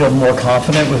really feel more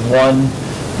confident with one,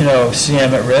 you know,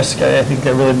 CM at risk. I think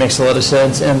that really makes a lot of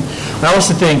sense. And I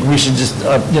also think we should just,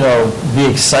 you know, be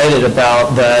excited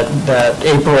about that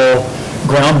April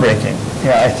groundbreaking.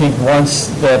 Yeah, I think once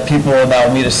the people in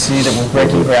Alameda see that we're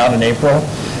breaking ground in April,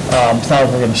 it's not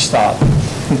like we're going to stop.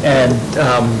 And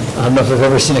I don't know if I've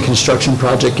ever seen a construction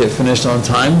project get finished on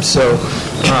time, so,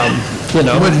 you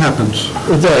know. What happens?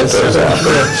 It does.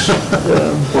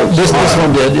 This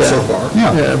one did, yeah. So far.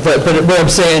 Yeah. But what I'm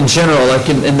saying in general, like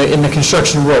in the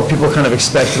construction world, people kind of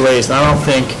expect delays, and I don't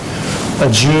think a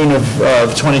June of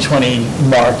 2020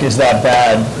 mark is that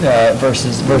bad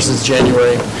versus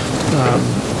January.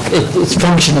 It's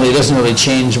functionally, it doesn't really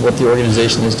change what the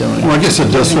organization is doing. Well, I guess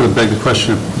it does sort of beg the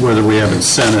question of whether we have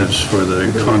incentives for the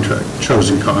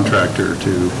chosen contractor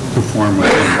to perform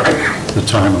within the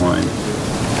timeline.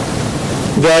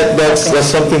 That's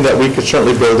something that we could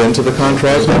certainly build into the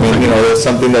contract. I mean, you know, that's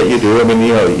something that you do. I mean,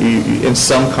 you know, in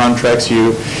some contracts,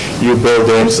 you build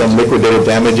in some liquidated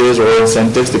damages or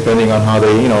incentives depending on how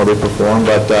they perform.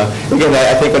 But again,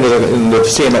 I think in the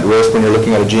CM at risk, when you're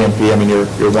looking at a GMP, I mean,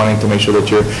 you're wanting to make sure that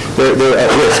they're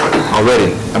at risk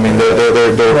already. I mean,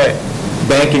 they're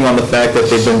banking on the fact that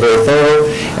they've been very thorough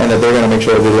and that they're going to make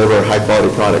sure they deliver a high quality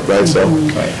product, right? So.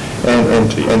 And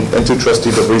to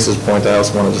Trustee DeVries' point, I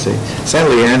also wanted to say, San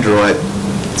Leandro at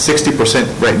 60%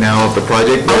 right now of the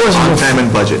project, on time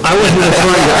and budget. I wasn't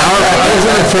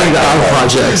referring to our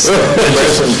projects.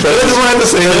 I just wanted to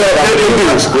say that.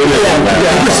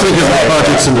 I'm just thinking of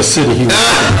projects in the city.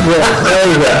 There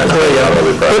you go.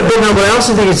 But I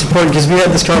also think it's important, because we had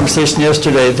this conversation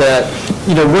yesterday, that,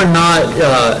 you know, we're not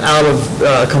out of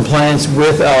compliance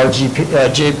with our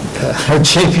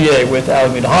JPA with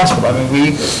Alameda Hospital. I mean,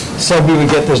 we said we would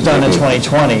get this done in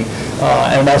 2020,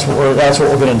 and that's what we're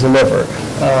going to deliver.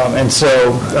 And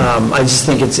so I just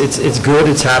think it's good,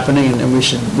 it's happening, and we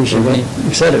should be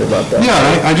excited about that.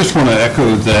 Yeah, I just want to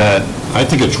echo that. I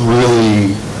think it's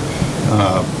really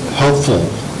helpful,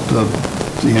 the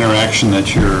interaction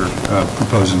that you're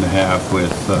proposing to have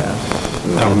with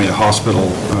Alameda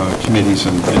Hospital committees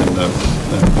and the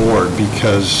board,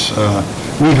 because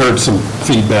we heard some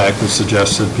feedback that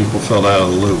suggested people felt out of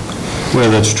the loop.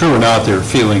 Whether that's true or not, they're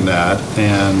feeling that,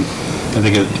 and I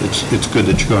think it's good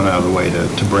that you're going out of the way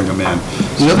to bring them in.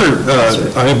 The other,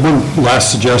 I have one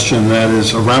last suggestion, that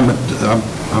is around,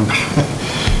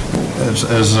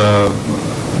 as an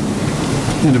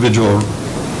individual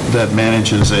that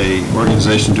manages a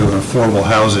organization doing affordable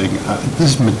housing,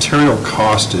 this material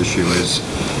cost issue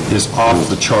is off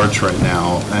the charts right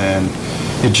now, and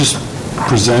it just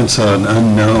presents an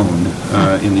unknown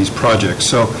in these projects.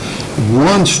 So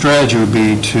one strategy would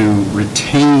be to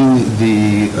retain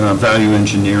the value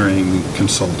engineering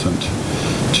consultant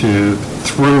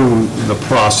through the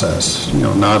process, you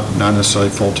know, not necessarily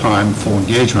full-time, full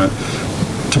engagement,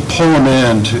 to pull them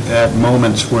in at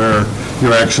moments where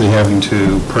you're actually having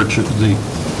to purchase, the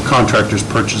contractor's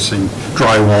purchasing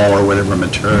drywall or whatever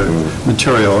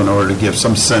material in order to give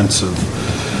some sense of,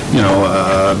 you know,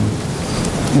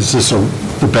 is this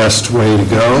the best way to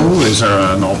go? Is there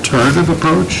an alternative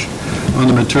approach on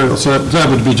the material? So that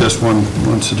would be just one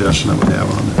suggestion I would have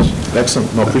on this.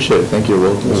 Excellent. No, appreciate it. Thank you.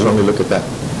 We'll certainly look at that.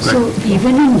 So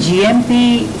even in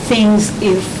GMP things,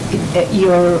 if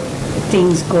your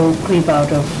things creep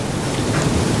out of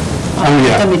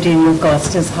the material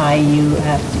cost is high, you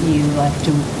have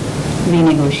to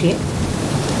renegotiate?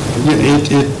 Yeah,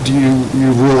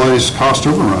 you realize cost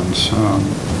overruns.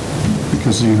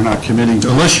 Because you're not committing,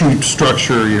 unless you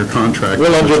structure your contract.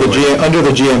 Well, under the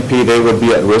GMP, they would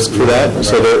be at risk for that.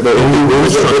 So they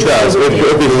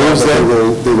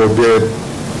will bid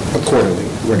accordingly.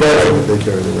 But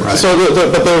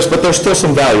there's still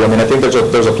some value. I mean, I think there's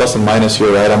a plus and minus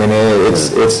here, right? I mean,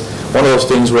 it's one of those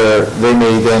things where they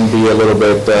may then be a little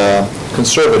bit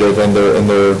conservative in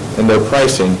their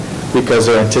pricing, because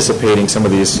they're anticipating some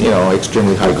of these, you know,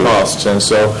 extremely high costs. And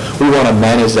so we want to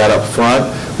manage that up front,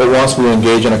 but once we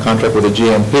engage in a contract with a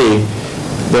GMP,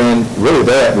 then really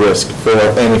they're at risk for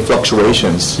any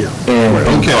fluctuations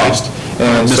in cost.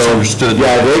 And so,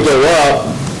 they go up,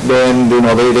 then, you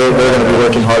know, they're going to be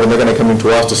working hard, and they're going to come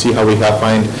into us to see how we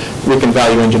can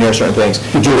value engineer certain things.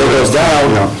 If it goes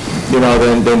down,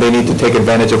 then they need to take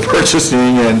advantage of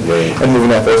purchasing and moving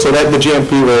that forward. So that the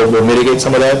GMP will mitigate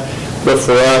some of that. But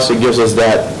for us, it gives us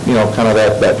that, kind of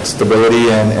that stability,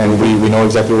 and we know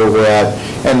exactly where we're at,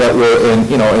 and that we're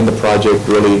in the project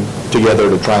really together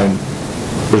to try and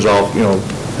resolve,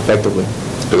 effectively.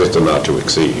 Because it's a not to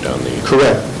exceed on the...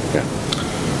 Correct. Yeah.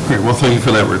 Great, well, thank you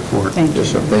for that report. Thank you.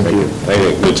 Yes, sir. Thank you. I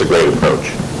think it's a great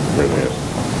approach. Really is.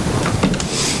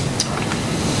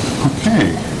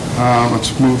 Okay,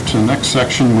 let's move to the next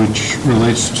section, which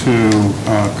relates to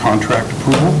contract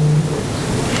approval.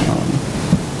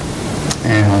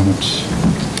 And,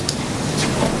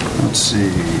 let's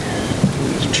see,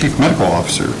 Chief Medical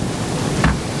Officer.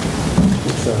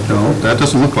 No, that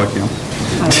doesn't look like him.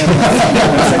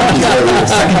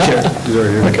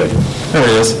 Okay. There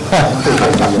he is.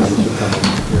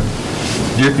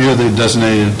 You're the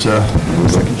designated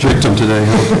victim today.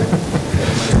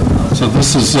 So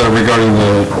this is regarding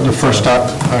the first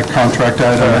contract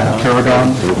item,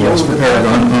 Paragon? Yes, for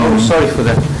Paragon. Sorry for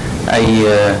that.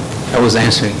 I was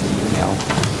answering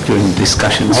during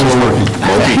discussions. I was working.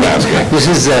 Multitasking. This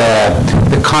is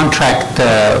the contract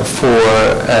for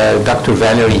Dr.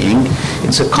 Valerie Ng.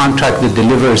 It's a contract that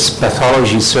delivers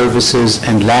pathology services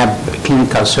and lab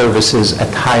clinical services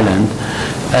at Highland.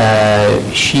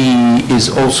 She is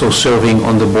also serving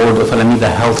on the board of Alameda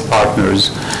Health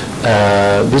Partners.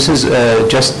 This is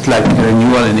just like a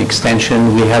renewal and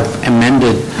extension. We have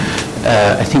amended,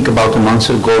 I think about a month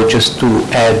ago, just to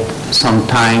add some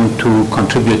time to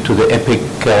contribute to the EPIC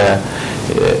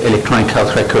electronic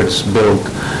health records build.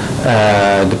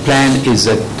 The plan is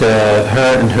that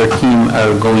her and her team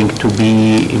are going to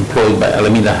be employed by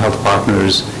Alameda Health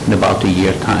Partners in about a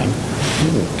year time.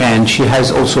 And she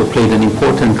has also played an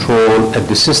important role at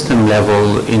the system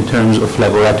level in terms of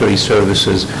laboratory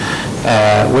services.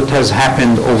 What has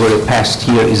happened over the past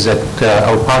year is that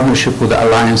our partnership with the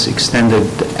Alliance extended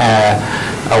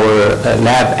our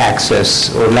lab access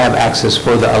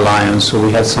for the Alliance, so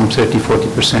we had some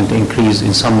 30-40% increase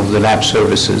in some of the lab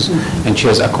services, and she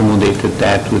has accommodated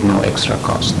that with no extra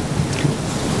cost.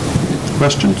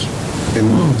 Questions?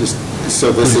 And just,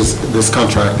 so this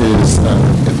contract is,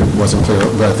 if it wasn't clear,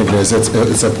 but I think it is,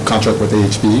 it's a contract with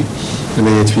AHP, and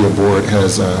the AHP board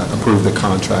has approved the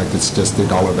contract. It's just the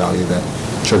dollar value that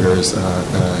triggers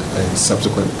a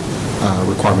subsequent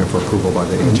requirement for approval by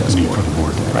the AHS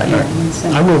board. Right.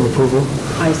 I move approval.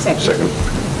 I second.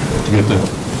 To get that.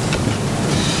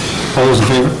 All those in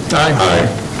favor? Aye.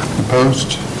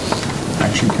 Opposed?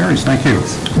 Action carries. Thank you.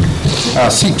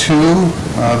 C2,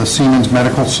 the Siemens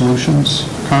Medical Solutions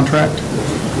contract.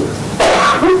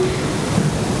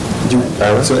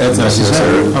 So Ed's not here,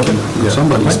 so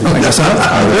Somebody. There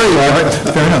you are.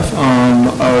 Fair enough.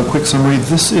 A quick summary.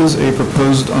 This is a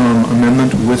proposed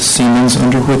amendment with Siemens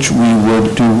under which we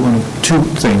would do two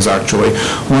things, actually.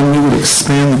 One, we would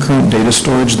expand the current data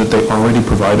storage that they already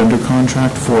provide under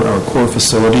contract for our core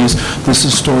facilities. This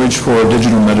is storage for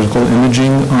digital medical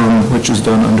imaging, which is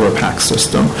done under a PACS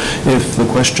system. If the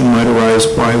question might arise,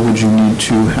 why would you need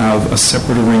to have a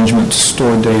separate arrangement to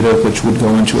store data which would go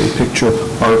into a picture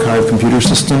archive computer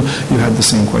system? You had the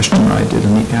same question I did,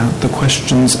 and the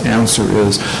question's answer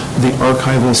is the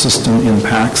archival system in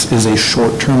PACS is a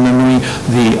short-term memory.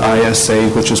 The ISA,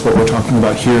 which is what we're talking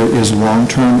about here, is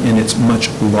long-term, and it's much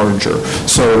larger.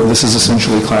 So this is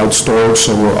essentially cloud storage,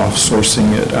 so we're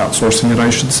outsourcing it, I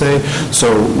should say. So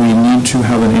we need to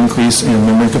have an increase in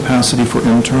memory capacity for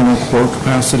internal core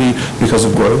capacity because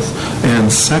of growth.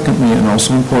 And secondly, and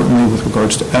also importantly with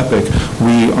regards to EPIC,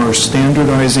 we are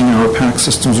standardizing our PACS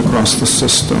systems across the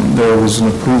system. There was an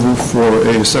approval for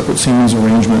a separate Siemens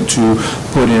arrangement to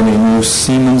put in a new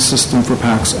Siemens system for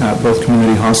PACS at both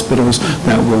community hospitals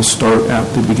that will start at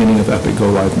the beginning of EPIC Go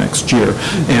Live next year.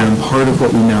 And part of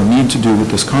what we now need to do with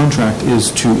this contract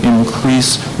is to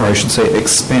increase, or I should say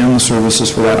expand the services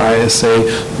for that ISA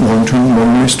long-term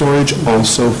memory storage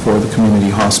also for the community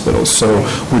hospitals. So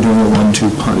we're doing a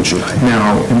 1-2 punch.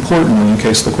 Now, importantly, in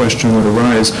case the question would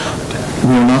arise,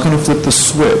 we are not going to flip the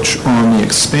switch on the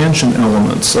expansion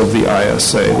elements of the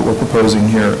ISA that we're proposing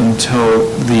here until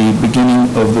the beginning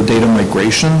of the data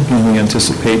migration, when we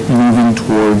anticipate moving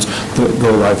towards the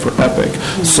Go Live for EPIC.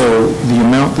 So the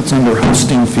amount that's under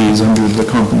hosting fees under the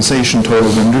compensation total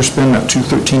vendor spend, that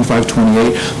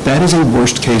 $213,528, that is a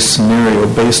worst-case scenario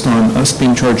based on us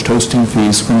being charged hosting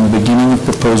fees from the beginning of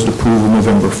proposed approval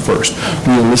November 1st.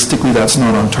 Realistically, that's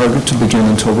not on target to begin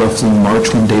until roughly March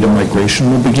when data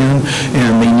migration will begin.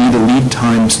 and they need a lead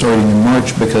time starting in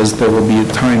March because there will be a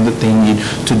time that they need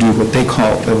to do what they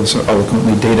call, so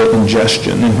eloquently, data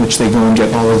ingestion, in which they go and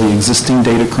get all of the existing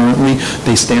data currently,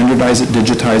 they standardize it,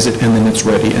 digitize it, and then it's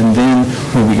ready. And then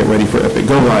when we get ready for Epic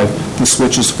Go Live, the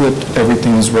switch is flipped,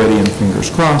 everything is ready, and fingers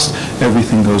crossed,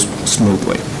 everything goes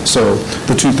smoothly. So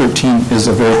the 213 is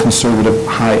a very conservative,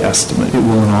 high estimate. It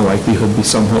will in all likelihood be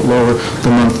somewhat lower. The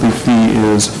monthly fee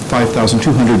is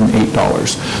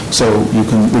 $5,208. So you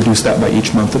can reduce that by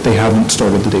each month that they haven't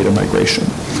started the data migration.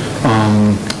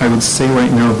 I would say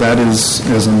right now that is,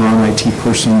 as a non-IT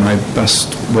person, my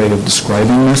best way of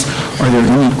describing this. Are there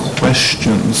any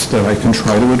questions that I can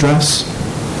try to address?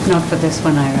 Not for this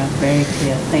one, Ira. Very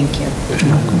clear. Thank you.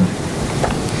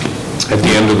 At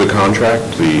the end of the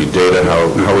contract, the data,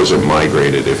 how is it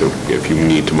migrated if you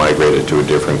need to migrate it to a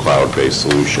different cloud-based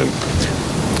solution?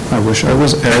 I wish I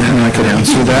was Ed and I could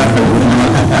answer that.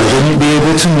 I wouldn't be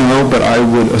able to know, but I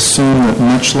would assume that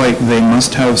much like they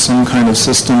must have some kind of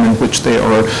system in which they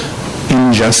are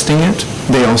ingesting it,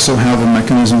 they also have a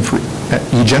mechanism for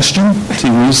egestion,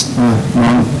 to use a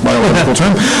non-biological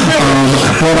term.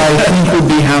 What I think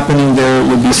would be happening there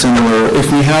would be similar.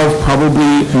 If we have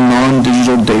probably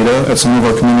non-digital data at some of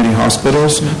our community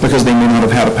hospitals, because they may not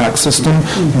have had a PACS system,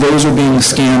 those are being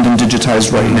scanned and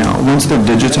digitized right now. Once they're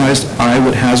digitized, I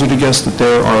would hazard a guess that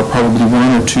there are probably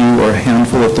one or two or a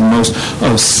handful at the most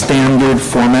of standard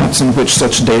formats in which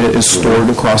such data is stored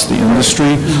across the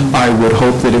industry. I would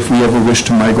hope that if we ever wish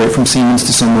to migrate from Siemens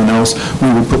to someone else,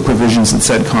 we would put provisions in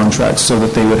said contracts so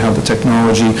that they would have the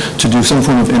technology to do some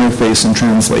form of interface and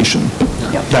translation.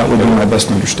 That would be my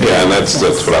best understanding. Yeah, and that's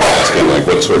what I'm asking, like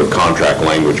what sort of contract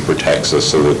language protects us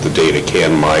so that the data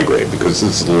can migrate, because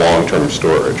it's long-term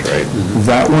storage, right?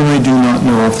 That one I do not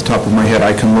know off the top of my head.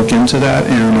 I can look into that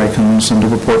and I can send a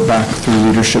report back through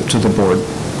leadership to the board,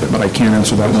 but I can't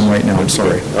answer that one right now, I'm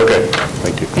sorry. Okay,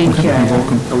 thank you. Thank you, You're Ira.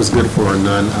 welcome. That was good for a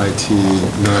non-IT,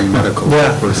 non-medical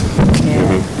person.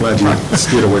 Yeah. Glad you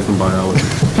steered away from biology.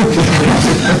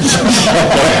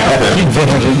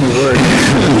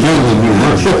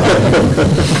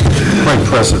 Quite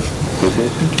impressive.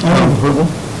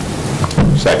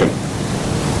 Second.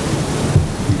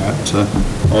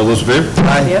 All those in favor?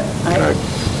 Yep.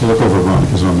 We'll look over Ron,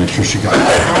 because I want to make sure she got it. I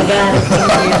got it,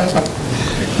 thank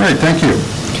you. All right, thank you.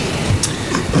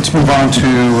 Let's move on to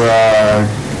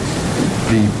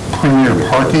the Premier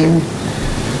Parking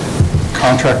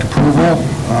contract approval.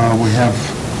 We have a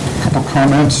couple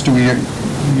comments. Do we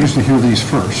usually hear these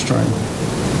first, right?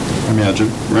 I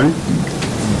imagine, right?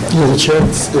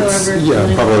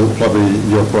 Yeah, probably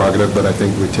your prerogative, but I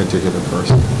think we tend to hit it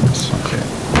first. Okay.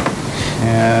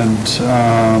 And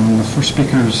the first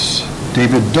speaker is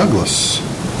David Douglas.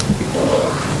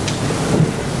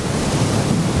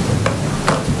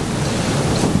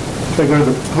 Should I go to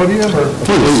the podium or?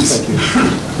 Please. Thank you.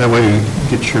 That way you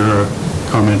get your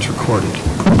comments recorded.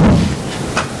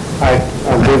 Hi,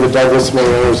 I'm David Douglas,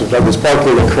 mayor of Douglas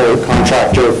Parking, the current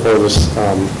contractor for this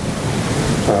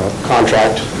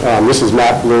contract. This is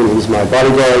Matt Bloom, he's my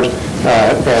bodyguard,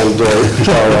 and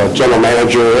our general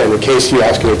manager, and in case you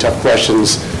ask any tough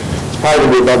questions, it's probably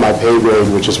going to be above my pay grade,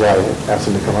 which is why I asked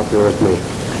him to come up here with me.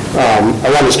 I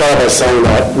want to start by saying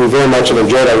that we very much have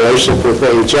enjoyed our relationship with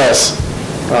AHS,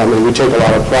 and we take a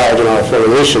lot of pride in our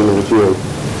affiliation with you.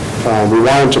 We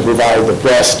wanted to provide the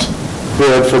best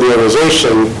bid for the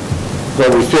organization, but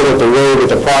we feel that the way that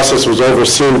the process was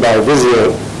overseen by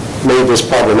Vizient made this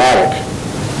problematic.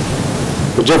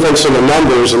 The difference in the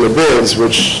numbers and the bids,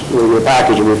 which in the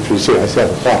package, which we see, I said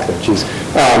the clock there, geez,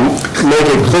 make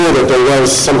it clear that there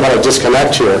was some kind of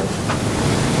disconnect here.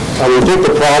 And we think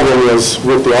the problem is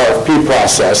with the RFP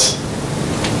process,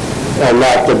 and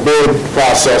that the bid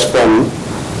process from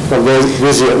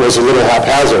Vizient was a little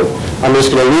haphazard. I'm just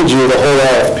going to read you the whole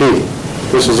RFP.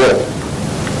 This is it.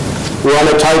 We're on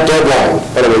a tight deadline.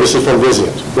 Anyway, this is from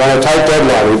Vizient. We're on a tight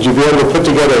deadline. Would you be able to put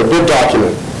together a bid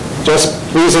document? Just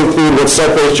please include what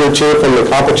separates your team from the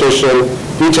competition,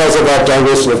 details about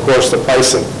Douglas, and of course the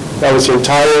pricing. That was the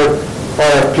entire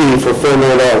RFP for $4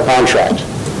 million contract.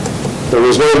 There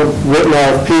was no written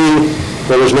RFP.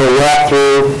 There was no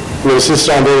walkthrough. We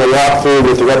insisted on doing a walkthrough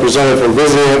with the representative from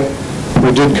Vizient. We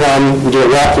did a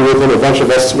walkthrough with him. A bunch of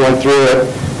us went through it.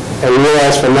 And we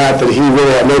realized from that he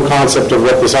really had no concept of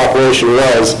what this operation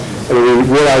was, and we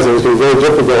realized it was going to be very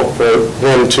difficult for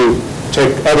him to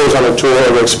take others on a tour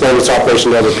and explain this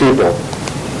operation to other people.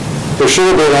 There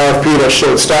should have been an RFP that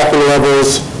showed staffing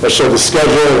levels, that showed the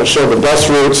schedule, that showed the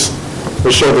bus routes, that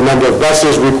showed the number of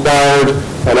buses required,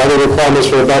 and other requirements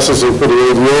for the buses, including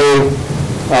ADA.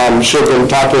 Should have been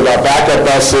talking about backup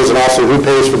buses, and also who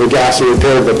pays for the gas and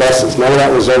repair of the buses. None of that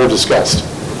was ever discussed.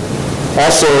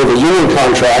 Also, the union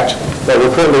contract that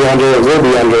we're currently under and will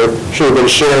be under should have been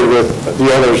shared with the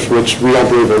others, which we don't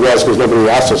believe it was because nobody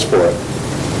asked us for it.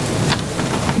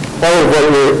 Part of what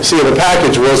we see in the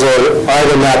package was an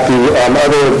item that the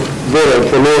other bidder,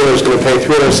 Premier, is going to pay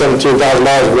 $317,000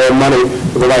 more money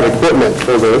to provide equipment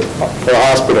for the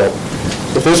hospital.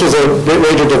 If this was a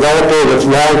major developer with a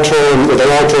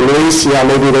long-term lease, yeah,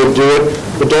 maybe they'd do it,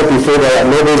 but don't be fooled by that.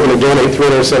 Nobody's going to donate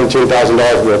 $317,000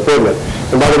 for equipment.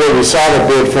 And by the way, we saw the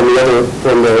bid from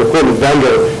the equipment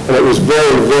vendor, and it was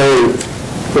very, very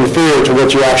inferior to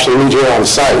what you actually need here on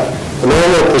site. The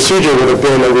normal procedure would have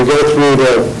been that we go through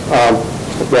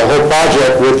the whole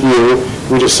project with you,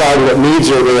 we decide what needs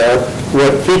are there,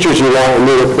 what features you want in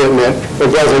new equipment,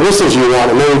 what bells and whistles you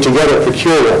want, and then we together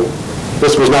procure them.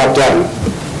 This was not done.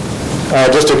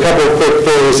 Just a couple of quick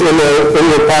things. In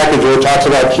your package where it talks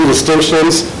about key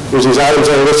distinctions, there's these items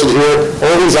that are listed here.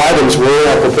 All these items were in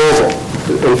our proposal.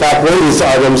 In fact, one of these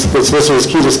items that's listed as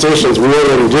key distinctions, we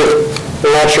already do.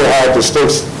 We're not sure how it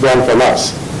distincts them from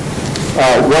us.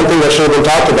 One thing that should have been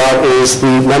talked about is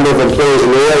the number of employees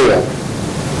in the area.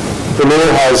 Premier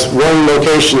has one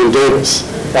location in Davis,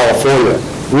 California.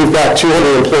 We've got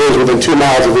 200 employees within 2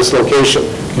 miles of this location.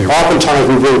 Oftentimes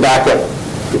we bring backup.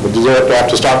 People do they have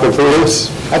to stop completely?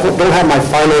 I don't have my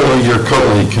final... Well, your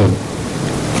colleague can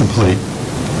complete.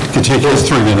 You can take his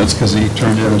 3 minutes because he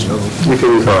turned in his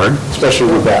card.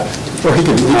 Especially with that. Or he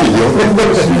can yield.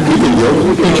 He can yield.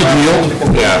 He can yield?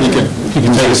 Yeah. He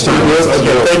can take his 3 minutes.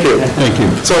 Okay, thank you. Thank you.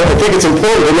 So I think it's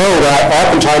important to know that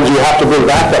oftentimes you have to bring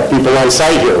backup people on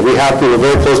site here. We have people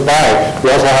very close by.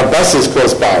 We also have buses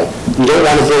close by. You don't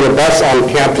want to bring a bus on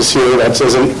campus here that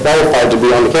isn't qualified to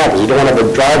be on the campus. You don't want to have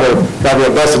a driver driving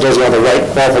a bus that doesn't have the right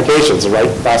qualifications, the right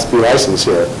Class B license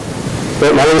here.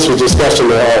 But none of this was discussed in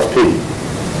the RFP.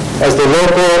 As the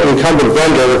local incumbent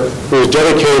vendor who has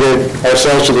dedicated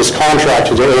ourselves to this contract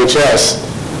to the AHS,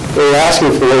 what we're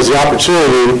asking for is the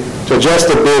opportunity to adjust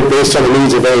the bid based on the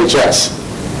needs of AHS.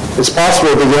 It's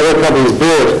possible that the other company's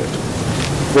bid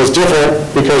was different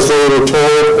because they were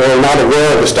told or not aware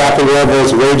of the staffing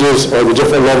levels, wages, or the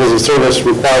different levels of service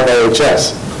required by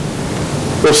AHS.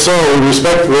 If so, we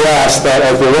respectfully ask that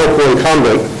as the local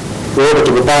incumbent, we're able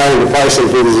to provide the pricing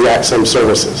for these exact same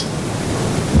services.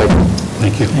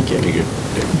 Thank you. Thank you. Thank you.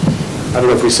 I don't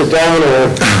know if we sit down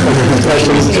or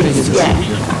questions.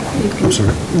 I'm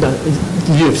sorry?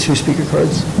 Do you have 2 speaker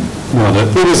cards? No,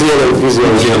 Who was the other?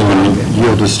 the other one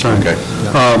yield his time. Okay.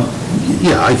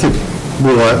 Yeah, I think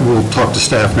we'll talk to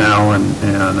staff now, and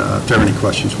if there are any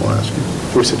questions, we'll ask you.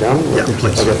 Can we sit down? Yeah,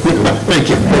 please. Okay. Thank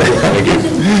you. Thank you.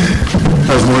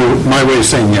 That was my way of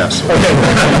saying yes. Okay.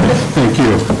 Thank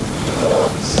you.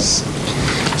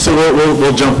 So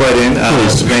we'll jump right in.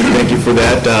 Thank you for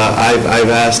that. I've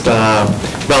asked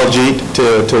Baljeet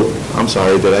to, I'm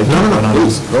sorry, did I? No,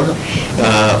 please, go ahead.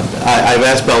 I've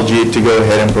asked Baljeet to go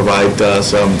ahead and provide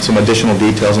some additional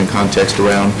details and context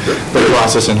around the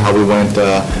process and how we went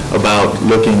about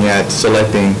looking at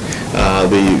selecting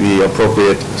the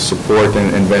appropriate support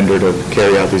and vendor to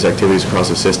carry out these activities across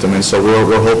the system. And so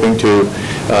we're hoping to,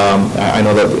 I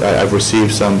know that I've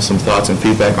received some thoughts and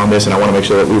feedback on this, and I want to make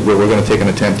sure that we're going to take an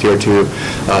attempt here to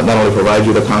not only provide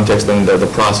you the context and the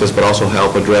process, but also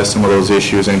help address some of those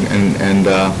issues and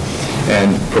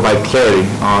provide clarity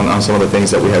on some of the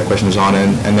things that we have questions on.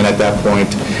 And then at that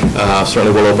point,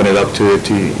 certainly we'll open it up to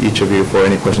each of you for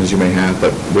any questions you may have,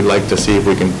 but we'd like to see if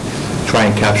we can try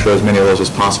and capture as many of those as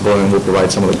possible, and we'll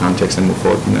provide some of the context and move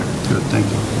forward from there. Good, thank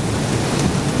you.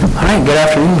 All right, good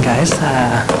afternoon, guys,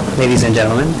 ladies and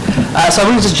gentlemen. So I'm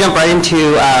going to just jump right into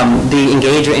the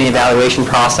engagement and evaluation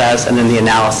process and then the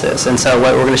analysis. And so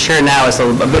what we're going to share now is a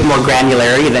bit more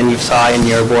granularity than you saw in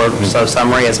your board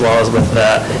summary as well as with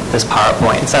this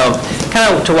PowerPoint. So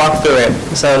kind of to walk through it,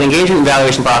 so the engagement and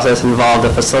evaluation process involved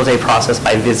a facilitated process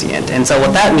by Vizient. And so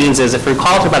what that means is, if you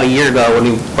recall to about a year ago when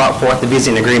we brought forth the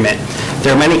Vizient agreement,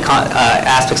 there are many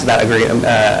aspects of that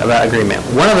agreement.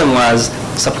 One of them was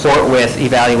support with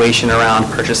evaluation around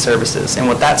purchase services. And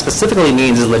what that specifically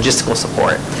means is logistical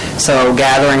support. So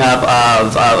gathering up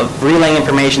of relaying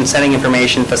information, sending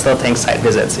information, facilitating site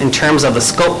visits. In terms of the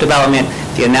scope development,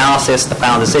 the analysis, the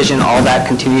final decision, all that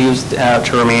continues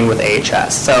to remain with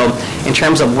AHS. So in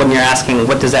terms of when you're asking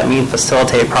what does that mean,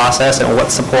 facilitate process, and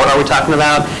what support are we talking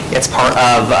about, it's part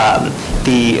of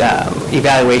the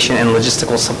evaluation and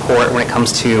logistical support when it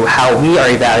comes to how we are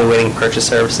evaluating purchase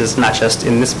services, not just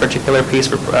in this particular piece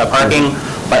for parking,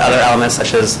 but other elements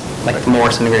such as like the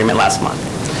Morrison agreement last month.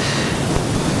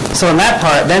 So in that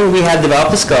part, then we had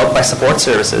developed the scope by support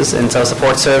services, and so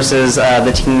support services,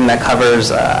 the team that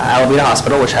covers Alameda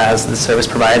Hospital, which has the service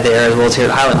provided there, as well as here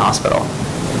at Highland Hospital.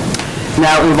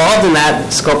 Now, involved in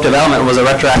that scope development was a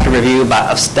retroactive review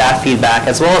of staff feedback,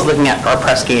 as well as looking at our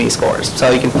Press Ganey scores. So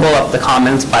you can pull up the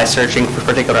comments by searching for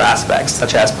particular aspects,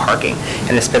 such as parking,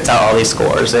 and it spits out all these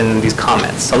scores and these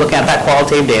comments. So looking at that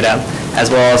qualitative data, as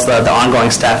well as the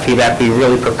ongoing staff feedback we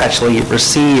really perpetually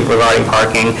receive regarding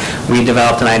parking, we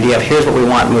developed an idea of here's what we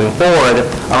want moving forward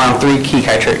around 3 key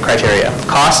criteria: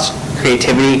 cost,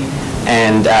 creativity,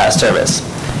 and service.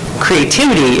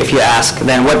 Creativity, if you ask,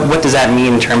 then what does that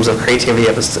mean in terms of creativity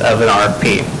of an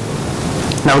RFP?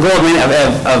 Now, the goal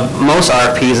of most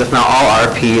RFPs, if not all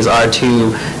RFPs,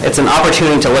 it's an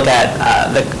opportunity to look at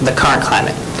the current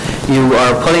climate. You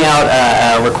are putting out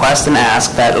a request and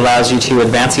ask that allows you to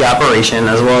advance the operation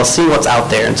as well as see what's out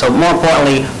there. And so more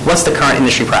importantly, what's the current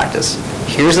industry practice?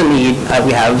 Here's the need,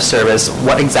 we have service,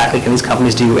 what exactly can these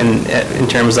companies do in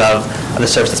terms of the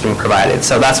service that's being provided?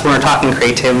 So that's when we're talking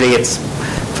creativity. It's,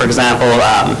 for example,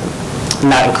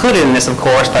 not included in this, of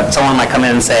course, but someone might come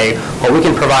in and say, well, we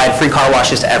can provide free car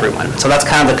washes to everyone. So that's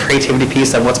kind of the creativity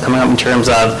piece of what's coming up in terms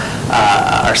of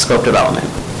our scope development.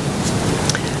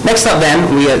 Next up then,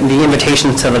 the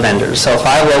invitations to the vendors. So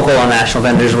 5 local and national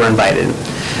vendors were invited.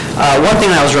 One thing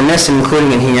that I was remiss in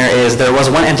including in here is there was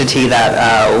one entity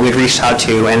that we'd reached out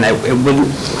to, and it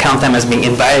wouldn't count them as being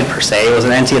invited per se. It was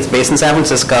an entity that's based in San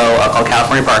Francisco called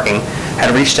California Parking, had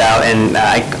reached out, and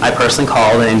I personally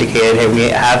called and indicated, hey,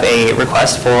 we have a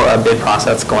request for a bid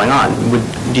process going on.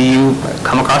 Do you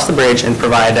come across the bridge and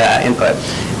provide input?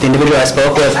 The individual I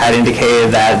spoke with had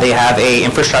indicated that they have a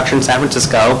infrastructure in San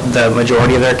Francisco. The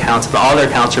majority of their accounts, but all their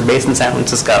accounts are based in San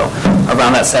Francisco,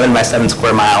 around that 7 by 7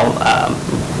 square mile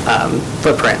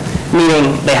footprint,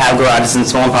 meaning they have garages in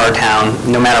small and power town.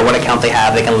 No matter what account they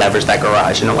have, they can leverage that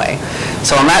garage in a way.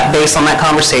 So based on that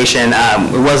conversation,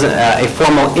 it wasn't a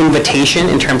formal invitation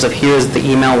in terms of here's the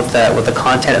email with the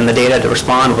content and the data to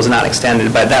respond was not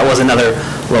extended, but that was another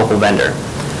local vendor.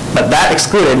 But that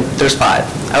excluded, there's 5.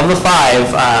 Of the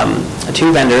 5,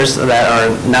 2 vendors that are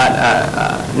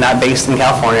not based in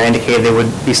California indicated they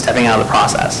would be stepping out of the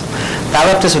process. That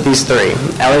left us with these 3.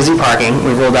 LAZ Parking,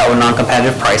 we ruled out with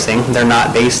non-competitive pricing. They're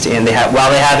not based in, while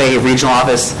they have a regional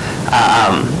office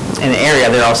in the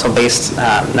area, they're also based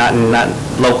not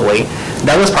locally.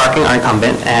 Douglas Parking, our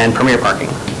incumbent, and Premier Parking.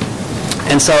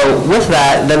 And so with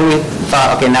that, then we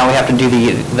thought, okay, now we have to do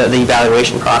the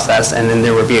evaluation process and then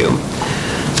the review.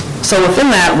 So within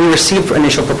that, we received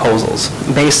initial proposals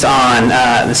based on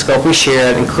the scope we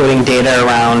shared, including data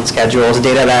around schedules,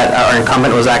 data that our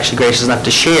incumbent was actually gracious enough to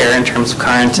share in terms of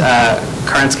current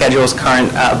schedules,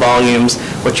 current volumes,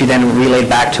 which you then relayed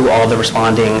back to all the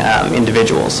responding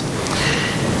individuals.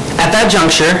 At that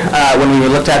juncture, when we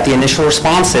looked at the initial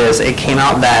responses, it came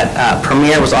out that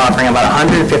Premier was offering about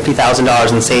 $150,000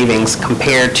 in savings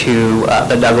compared to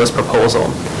the Douglas proposal.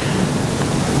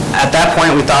 At that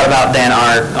point, we thought about then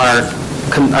our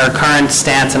current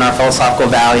stance and our philosophical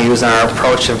values and our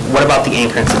approach of what about the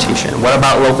anchor institution? What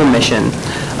about local mission?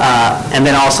 And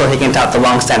then also taking into account the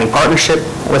long-standing partnership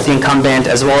with the incumbent,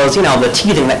 as well as, the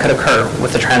teething that could occur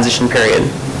with the transition period.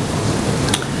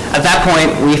 At that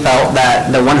point, we felt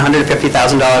that the $150,000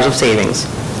 of savings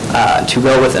to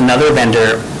go with another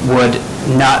vendor would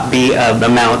not be an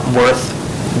amount worth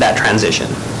that transition.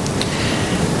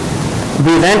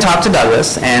 We then talked to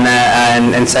Douglas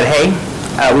and said, hey,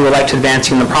 we would like to advance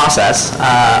you in the process,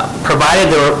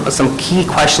 provided there were some key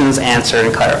questions answered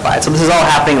and clarified. So this is all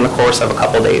happening in the course of a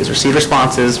couple of days. Received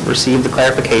responses, received the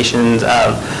clarifications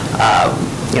of,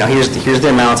 here's the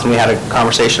amounts, and we had a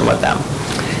conversation with them.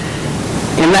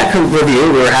 In that review,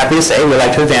 we were happy to say we'd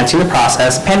like to advance you in the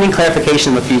process, pending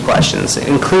clarification of a few questions,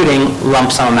 including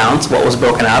lump sum amounts, what was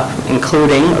broken up,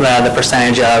 including the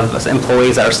percentage of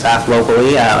employees that are staffed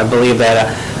locally. I believe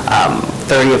that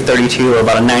 30 of 32, or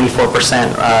about a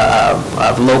 94%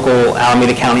 of local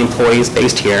Alameda County employees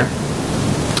based here.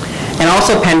 And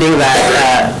also pending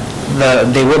that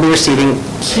they will be receiving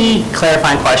key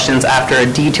clarifying questions after a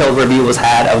detailed review was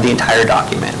had of the entire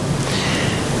document.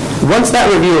 Once that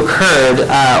review occurred,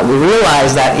 we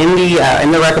realized that in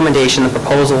the recommendation, the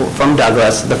proposal from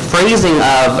Douglas, the phrasing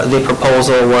of the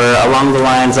proposal were along the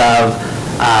lines of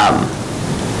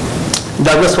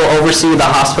Douglas will oversee the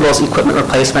hospital's equipment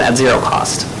replacement at zero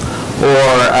cost, or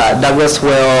Douglas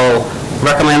will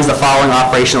recommends the following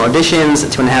operational additions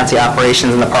to enhance the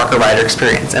operations and the Parker rider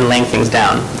experience, and laying things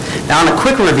down. Now, on a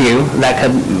quick review, that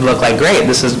could look like, great,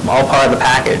 this is all part of the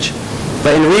package.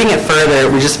 But in reading it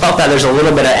further, we just felt that there's a little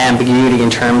bit of ambiguity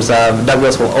in terms of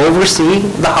Douglas will oversee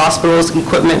the hospital's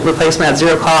equipment replacement at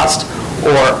zero cost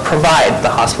or provide the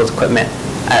hospital's equipment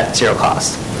at zero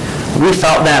cost. We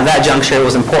felt that at that juncture it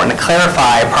was important to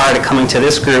clarify prior to coming to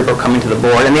this group or coming to the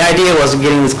board. And the idea was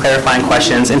getting these clarifying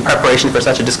questions in preparation for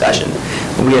such a discussion.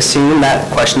 We assumed that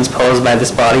questions posed by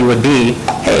this body would be,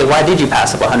 hey, why did you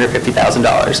pass up $150,000,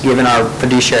 given our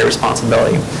fiduciary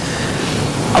responsibility?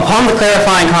 Upon the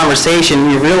clarifying conversation,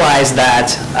 we realized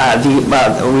that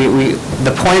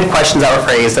the pointed questions that were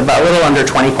phrased, about a little under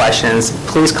 20 questions,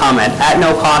 please comment at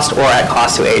no cost or at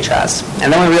cost to AHS.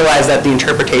 And then we realized that the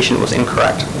interpretation was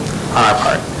incorrect on our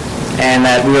part, and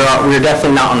that we were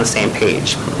definitely not on the same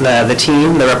page. The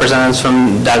team, the representatives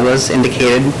from Douglas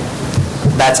indicated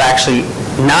that's actually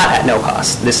not at no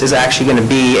cost. This is actually going to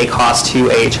be a cost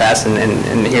to AHS,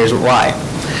 and here's why.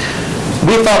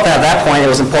 We felt that at that point it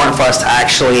was important for us to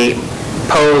actually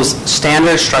pose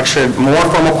standard, structured, more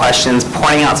formal questions,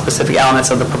 pointing out specific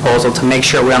elements of the proposal to make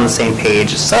sure we're on the same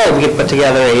page, so we could put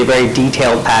together a very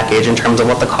detailed package in terms of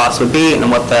what the cost would be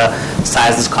and what the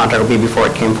size of this contract would be before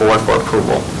it came forward for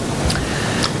approval.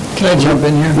 Can I jump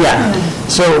in here? Yeah.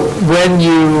 So when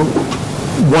you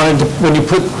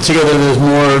put together those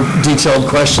more detailed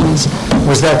questions,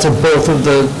 was that to both of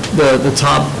the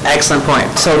top? Excellent point.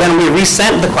 So then we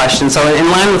resent the question. So in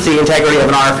line with the integrity of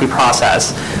an RFP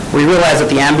process, we realized that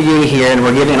the ambiguity here, and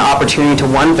we're giving an opportunity to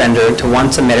one vendor, to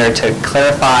one submitter, to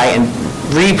clarify and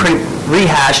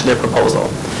rehash their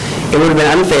proposal. It would have been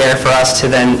unfair for us to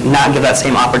then not give that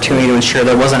same opportunity to ensure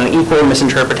there wasn't an equal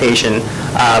misinterpretation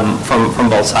from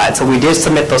both sides. So we did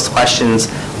submit those questions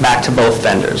back to both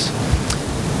vendors.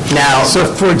 Now, so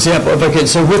for example,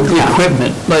 so with the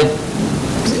equipment, like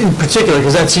in particular,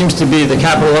 because that seems to be the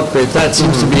capital upgrade, that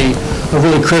seems to be a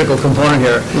really critical component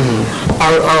here.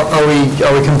 Are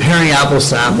we comparing apples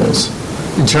to apples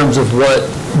in terms of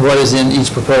what is in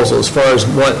each proposal as far as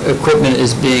what equipment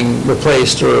is being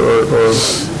replaced or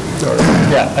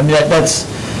yeah? I mean that's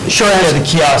short answer. The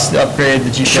kiosk, the upgrade,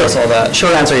 the GPS, all that.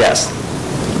 Short answer, yes.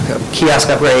 Okay. Kiosk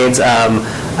upgrades,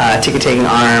 ticket-taking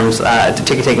arms,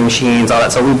 ticket-taking machines, all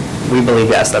that. So we believe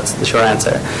yes. That's the short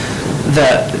answer.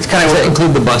 Does that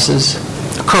include the buses?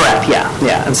 Correct.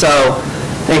 Yeah. And so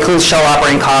it includes shuttle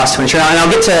operating costs to ensure. And I'll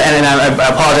get to. And I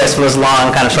apologize for this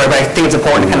long kind of story, but I think it's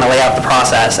important to kind of lay out the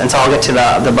process. And so I'll get to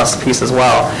the bus piece as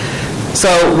well. So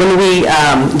when we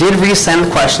did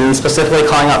resend questions, specifically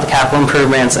calling out the capital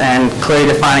improvements and clearly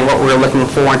defining what we were looking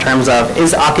for in terms of,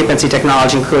 is occupancy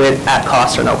technology included at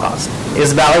cost or no cost?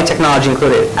 Is valet technology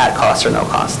included at cost or no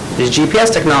cost? Is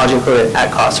GPS technology included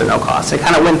at cost or no cost? It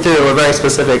kind of went through a very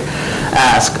specific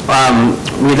ask.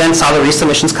 We then saw the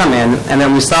resubmissions come in, and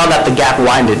then we saw that the gap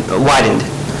widened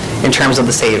in terms of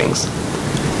the savings.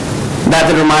 That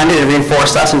then reminded and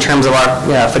reinforced us in terms of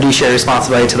our fiduciary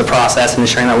responsibility to the process and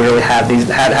ensuring that we really had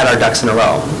our ducks in a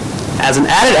row. As an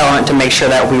added element to make sure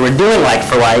that we were doing like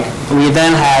for like, we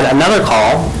then had another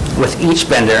call with each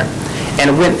vendor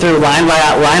and went through line by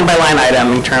line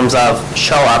item in terms of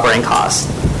shuttle operating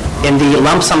costs. In the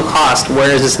lump sum cost,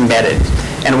 where is this embedded?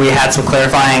 And we had some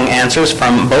clarifying answers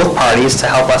from both parties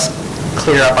to help us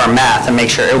clear up our math and make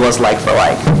sure it was like for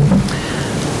like.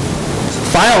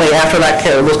 Finally, after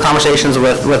those conversations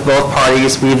with both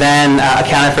parties, we then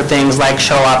accounted for things like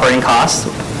shuttle operating costs.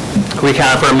 We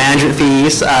accounted for management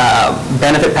fees,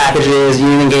 benefit packages,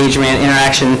 union engagement,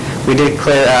 interaction. We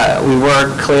were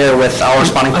clear with all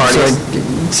responding parties.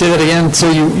 Say that again.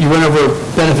 So you went over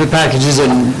benefit packages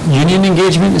and union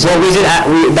engagement? Well, we did.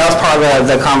 That was part of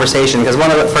the conversation because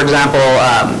for example,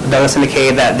 Douglas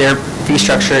indicated that their fee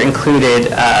structure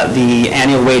included the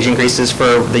annual wage increases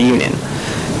for the union.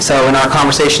 So in our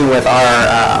conversation with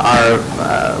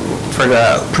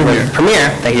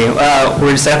Premier, thank you, we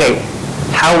were just saying, okay,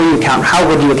 how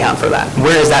would you account for that?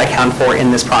 Where is that accounted for in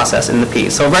this process in the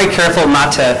piece? So very careful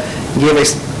not to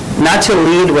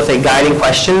lead with a guiding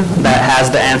question that has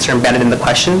the answer embedded in the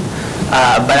question,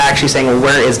 but actually saying, well,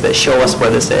 where is this? Show us where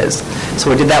this is. So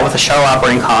we did that with the shuttle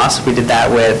operating costs. We did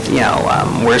that with,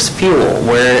 where's fuel?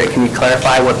 Where can you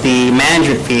clarify what the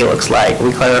management fee looks like?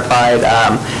 We clarified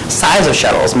size of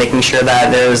shuttles, making sure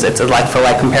that it's a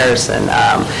like-for-like comparison,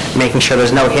 making sure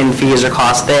there's no hidden fees or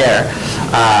costs there.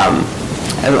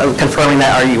 Confirming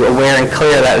that, are you aware and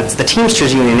clear that it's the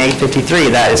Teamsters Union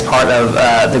 853 that is part of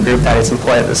the group that is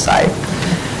employed at the site.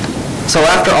 So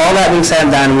after all that being said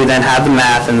and done, we then have the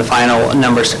math and the final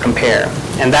numbers to compare.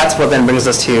 And that's what then brings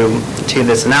us to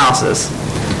this analysis.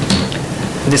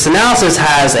 This analysis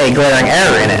has a glaring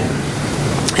error in it,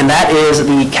 and that is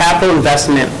the capital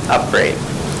investment upgrade.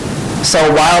 So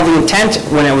while the intent,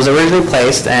 when it was originally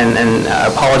placed, and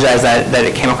I apologize that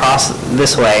it came across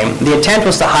this way, the intent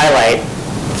was to highlight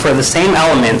for the same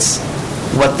elements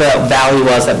what the value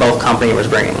was that both companies was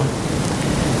bringing.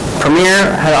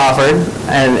 Premier had offered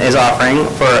and is offering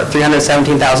for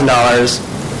 $317,000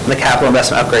 the capital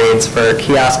investment upgrades for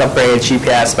kiosk upgrades,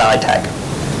 GPS, Valley Tech.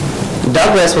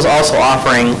 Douglas was also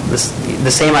offering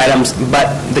the same items, but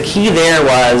the key there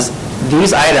was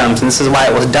these items, and this is why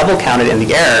it was double counted in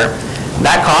the error,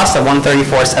 that cost of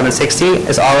 $134,760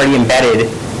 is already embedded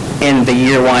in the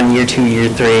year 1, year 2, year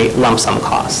 3 lump sum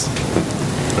costs.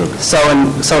 So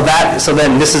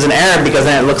then this is an error because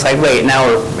then it looks like, wait, now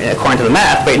we're, according to the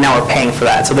math, wait, now we're paying for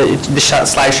that. So the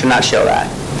slide should not show that.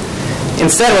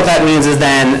 Instead, what that means is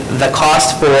then the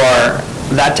cost for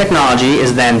that technology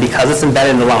is then, because it's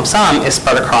embedded in the lump sum, is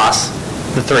spread across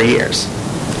the 3 years,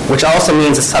 which also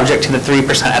means it's subject to the 3%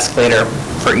 escalator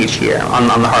for each year on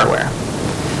the hardware.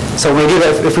 So when we do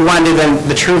that, if we want to do then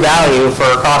the true value for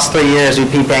across 3 years,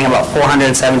 we'd be paying about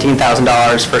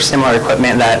 $417,000 for similar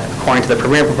equipment that, according to the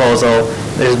Premier proposal,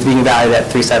 is being valued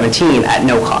at $317,000 at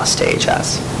no cost to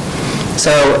HS.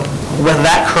 So with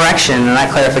that correction and that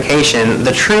clarification,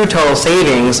 the true total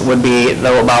savings would be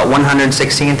though about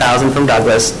 $116,000 from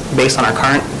Douglas based on our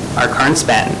current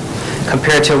spend,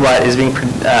 compared to what is being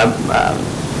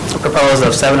proposed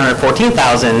of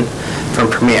 $714,000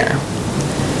 from Premier.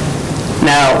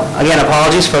 Now, again,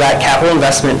 apologies for that capital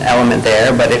investment element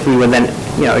there, but if we would then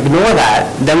ignore that,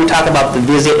 then we talk about the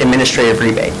Vizient administrative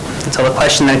rebate. And so the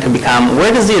question then could become,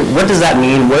 what does that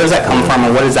mean? Where does that come from,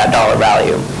 and what is that dollar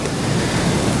value?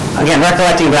 Again,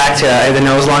 recollecting back to, I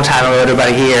know it was a long time ago,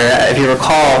 everybody here, if you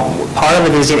recall, part of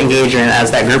the Vizient engagement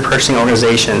as that group purchasing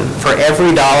organization, for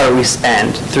every dollar we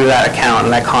spend through that account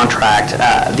and that contract,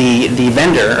 the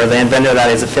vendor, or the vendor that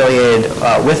is affiliated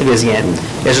with Vizient,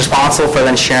 is responsible for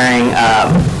then sharing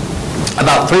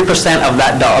about 3% of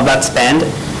that spend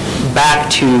back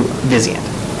to Vizient.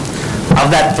 Of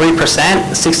that 3%,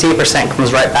 68%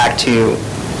 comes right back to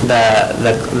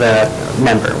the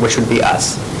member, which would be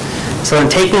us. So in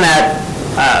taking that,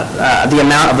 the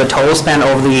amount of the total spend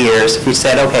over the years, if we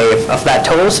said, okay, if of that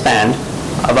total spend,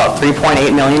 about $3.8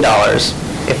 million,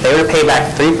 if they were to pay back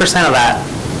 3% of that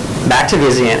back to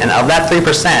Vizient, and of that 3%,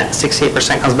 68%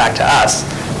 comes back to us,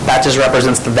 that just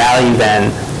represents the value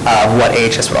then of what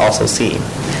AHS would also see.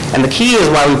 And the key is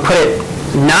why we put it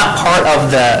not part of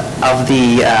the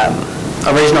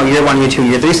original year 1, year 2,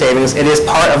 year 3 savings. It is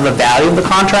part of the value of the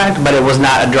contract, but it was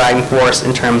not a driving force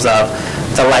in terms of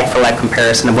the like-for-like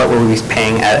comparison of what we're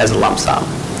paying as a lump sum.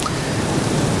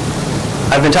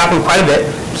 I've been talking quite a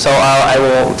bit, so I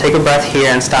will take a breath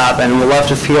here and stop, and we'll love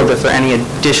to field if there are any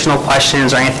additional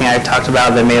questions or anything I've talked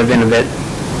about that may have been a bit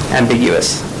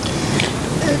ambiguous.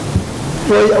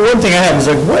 Well, one thing I have is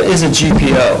what is a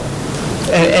GPO?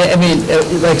 I mean,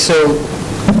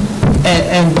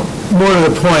 and more to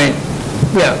the point,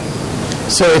 yeah.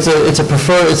 So it's a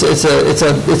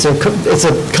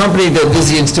company that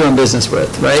Vizient's doing business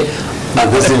with, right?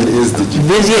 Vizient is the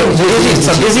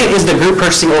Vizient is the group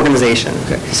purchasing organization.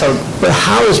 Okay. So, but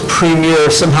how is Premier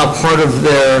somehow part of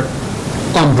their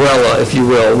umbrella, if you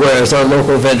will, whereas our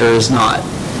local vendor is not?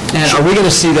 And are we going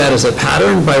to see that as a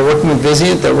pattern by working with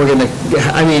Vizient that we're going to,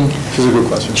 I mean... It's a good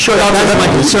question. Sure, that's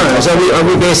my concern. Is are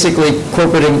we basically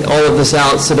corporating all of this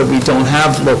out so that we don't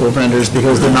have local vendors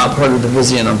because they're not part of the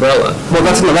Vizient umbrella? Well,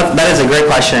 that is a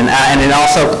great question, and it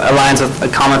also aligns with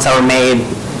the comments that were made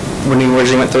when we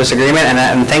originally went through this agreement,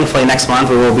 and thankfully next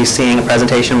month we will be seeing a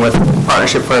presentation with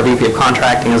Partnership for a VP of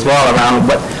Contracting as well around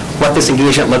what this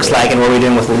engagement looks like and what we're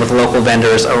doing with local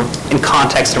vendors in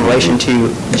context in relation to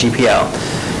GPO.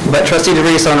 But Trustee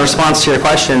DeVries, so in response to your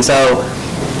question, so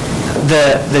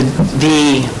the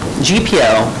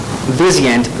GPO,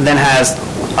 Vizient, then has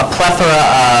a plethora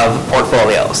of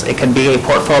portfolios. It could be a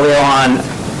portfolio on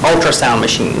ultrasound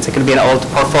machines. It could be a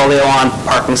portfolio on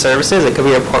parking services. It could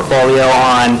be a portfolio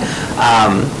on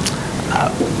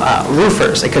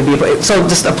roofers. It could be, so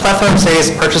just a plethora of,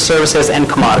 say, purchase services and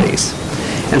commodities.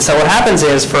 And so what happens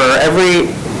is for every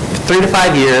 3 to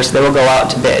 5 years, they will go out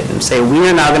to bid and say, we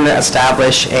are now going to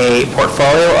establish a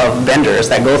portfolio of vendors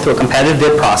that go through a competitive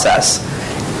bid process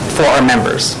for our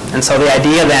members. And so the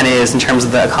idea then is, in terms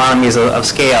of the economies of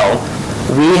scale,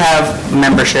 we have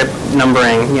membership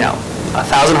numbering,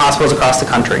 1,000 hospitals across the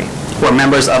country who are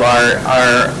members of our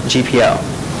GPO.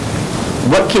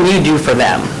 What can you do for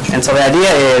them? And so the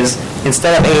idea is,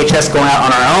 instead of AHS going out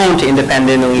on our own to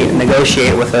independently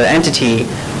negotiate with an entity,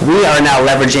 we are now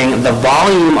leveraging the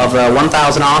volume of the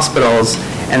 1,000 hospitals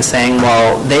and saying,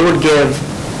 well, they would give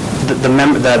the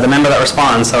member that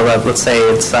responds. So let's say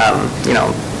it's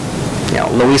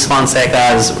Luis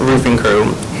Fonseca's roofing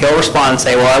crew. He'll respond and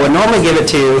say, well, I would normally give it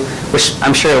to, which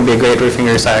I'm sure it would be a great roofing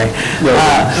crew. Sorry,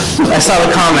 I saw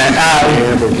the comment.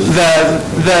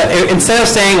 Instead of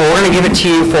saying, well, we're going to give it to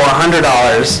you for $100.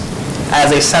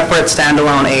 as a separate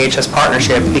standalone AHS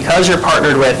partnership, because you're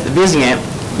partnered with Vizient,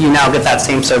 you now get that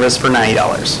same service for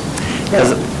 $90.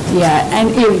 Yeah, and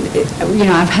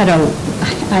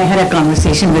I had a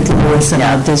conversation with Louis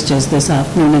about this just this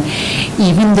afternoon, and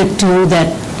even the two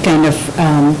that kind of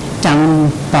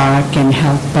Town Park and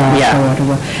Health Park or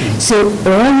whatever. So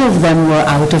all of them were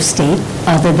out of state,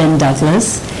 other than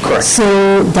Douglas. Correct.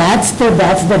 So that's the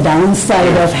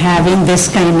downside of having this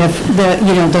kind of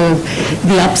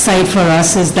the upside for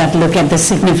us is that look at the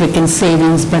significant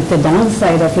savings, but the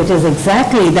downside of it is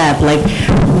exactly that. Like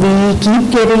we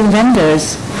keep getting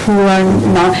vendors who are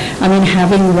not. I mean,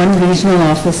 having one regional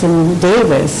office in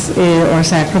Davis or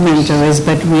Sacramento is,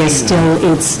 but we are still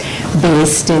it's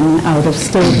based in out of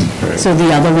state. So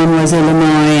the other one was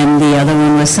Illinois, and the other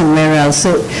one was somewhere else.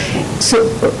 So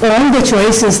all the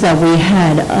choices that we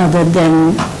had, other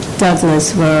than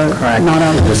Douglas, were not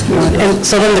out of state. And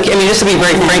so then, just to be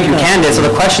very frank and candid, so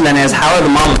the question then is, how are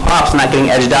the mom and pops not getting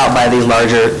edged out by these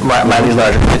larger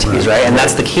entities, right? And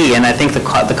that's the key. And I think the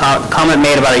comment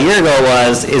made about a year ago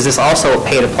was, is this also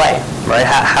pay to play, right?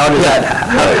 How does that?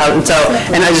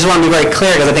 And I just want to be very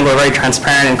clear because I think we're very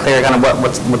transparent and clear kind of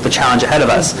what the challenge ahead of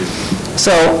us.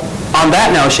 So on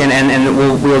that notion, and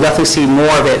we'll definitely see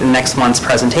more of it in next month's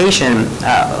presentation.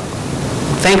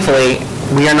 Thankfully,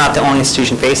 we are not the only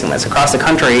institution facing this. Across the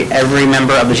country, every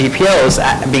member of the GPO is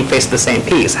being faced with the same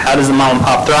piece. How does the mom and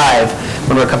pop thrive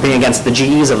when we're competing against the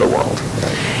GEs of the world?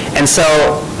 And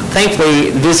so,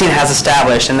 thankfully, Vizient has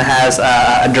established and has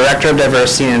a director of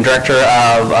diversity and a director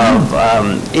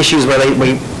of issues where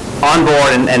we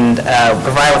onboard and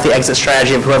provide with the exit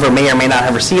strategy of whoever may or may not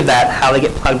have received that, how they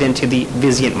get plugged into the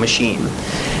Vizient machine.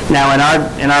 Now,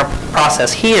 in our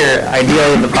process here,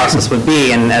 ideally the process would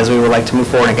be, and as we would like to move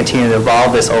forward and continue to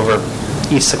evolve this over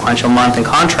each sequential month and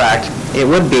contract, it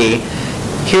would be,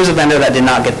 here's a vendor that did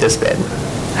not get this bid.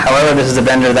 However, this is a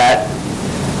vendor that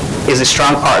is a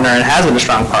strong partner and has been a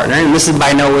strong partner, and this is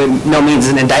by no means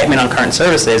an indictment on current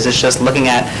services, it's just looking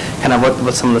at kind of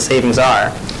what some of the savings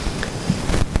are.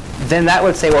 Then that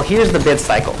would say, well, here's the bid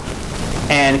cycle.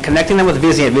 And connecting them with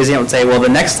Vizient would say, well, the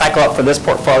next cycle up for this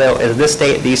portfolio is this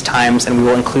date, these times, and we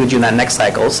will include you in that next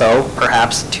cycle. So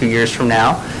perhaps 2 years from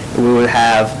now, we would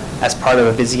have, as part of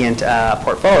a Vizient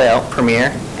portfolio,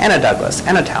 Premier and a Douglas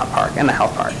and a Town Park and a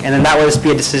Health Park. And then that would just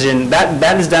be a decision.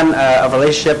 That is done a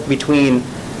relationship between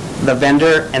the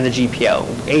vendor and the GPO.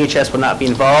 AHS would not be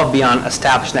involved beyond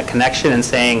establishing that connection and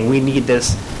saying, we need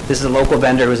this. This is a local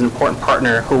vendor who is an important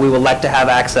partner who we would like to have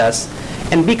access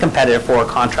and be competitive for a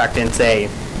contract in, say,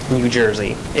 New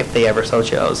Jersey, if they ever so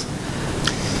chose.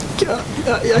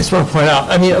 I just want to point out,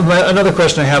 another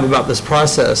question I have about this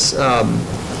process,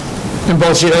 and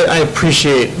Baljeet, I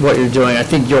appreciate what you're doing. I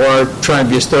think you are trying to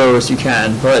be as thorough as you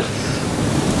can, but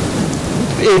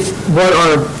if what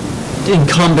our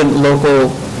incumbent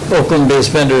local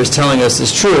Oakland-based vendor is telling us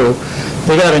is true,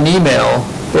 they got an email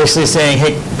basically saying,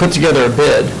 hey, put together a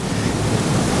bid.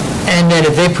 And then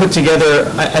if they put together,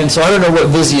 and so I don't know what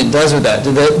Vizient does with that.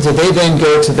 Do they then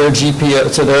go to their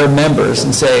GPO, to their members,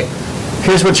 and say,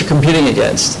 here's what you're competing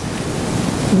against?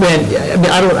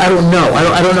 I don't know.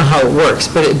 I don't know how it works,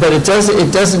 but it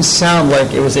doesn't sound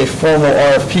like it was a formal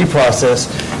RFP process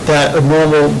that a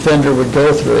normal vendor would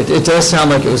go through. It does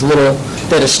sound like it was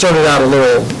that it started out a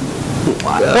little.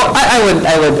 Well, I would,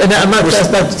 and I'm not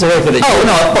directed at you. Oh,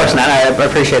 no, of course not. I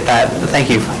appreciate that. Thank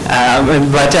you. I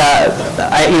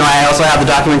also have the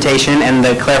documentation and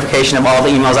the clarification of all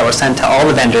the emails that were sent to all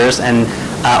the vendors. And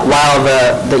while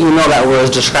the email that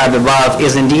was described above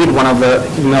is indeed one of the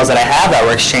emails that I have that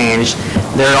were exchanged,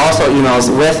 there are also emails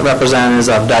with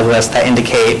representatives of Douglas that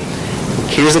indicate,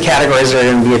 here's the categories that are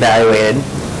going to be evaluated: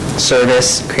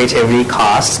 service, creativity,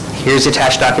 cost. Here's the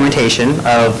attached documentation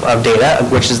of data,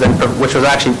 which was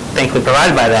actually thankfully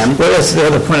provided by them. Well, that's the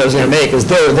other point I was going to make, is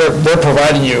they're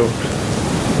providing you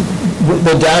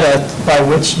the data by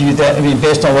which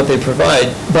based on what they provide,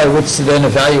 by which to then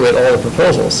evaluate all the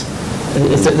proposals.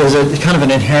 There's a kind of an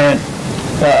inherent.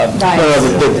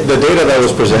 The data that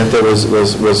was presented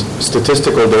was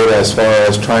statistical data as far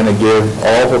as trying to give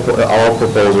all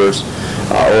proposers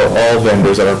or all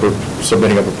vendors that are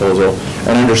submitting a proposal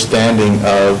an understanding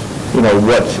of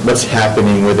what's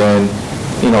happening within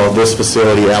this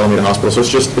facility, Alameda Hospital. So it's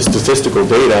just statistical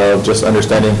data of just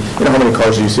understanding how many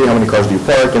cars do you see, how many cars do you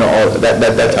park, all that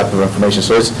type of information.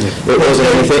 So it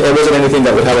wasn't anything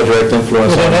that would have a direct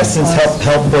influence. But in essence,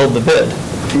 help build the bid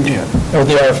or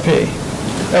the RFP.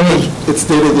 It's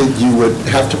data that you would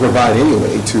have to provide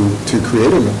anyway to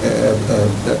create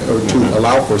or to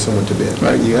allow for someone to bid,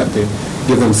 right? You have to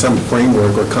give them some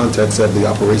framework or context of the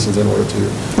operations in order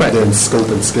to then scope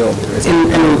and scale it.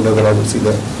 I don't know that I would see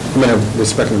that. I mean, I'm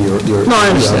respecting your No, I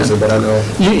understand. answer, but I know.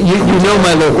 You know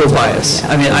my local bias.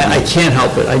 I mean, I can't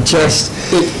help it. I just,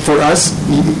 For us,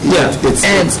 Yeah.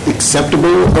 it's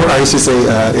acceptable, or I should say,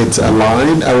 it's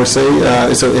aligned, I would say,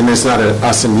 so, and it's not a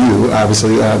us and you,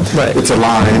 obviously. Right. It's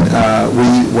aligned.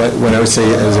 What I would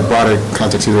say as a broader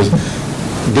context here is,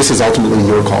 this is ultimately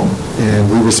your call, and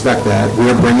we respect that.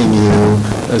 We're bringing you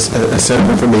a set of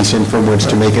information from which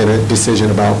to make a decision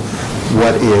about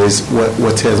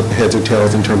what's heads or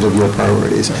tails in terms of your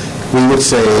priorities. We would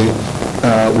say,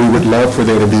 we would love for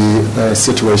there to be a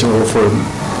situation, or for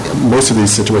most of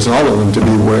these situations, all of them, to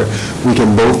be where we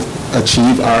can both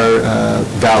achieve our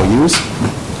values,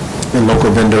 and local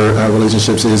vendor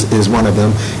relationships is one of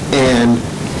them, and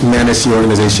manage the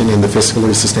organization in the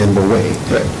fiscally sustainable way.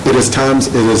 Right. It is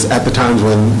at the times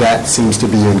when that seems to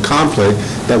be in conflict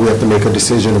that we have to make a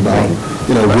decision about,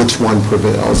 which one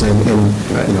prevails. And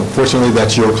fortunately,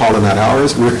 that's your call and not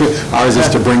ours. Ours is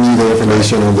to bring you the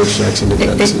information on which action to make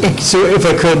that decision. so if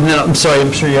I could, no, I'm sorry,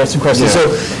 I'm sure you had some questions. Yeah.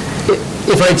 So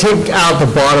if I take out the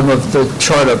bottom of the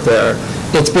chart up there,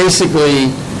 it's basically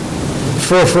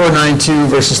 4492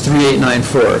 versus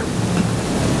 3894.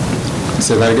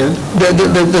 Say that again?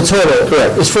 The total.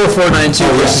 Correct. Is 4492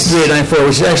 versus 3894,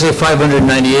 which is actually a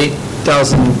 $598,000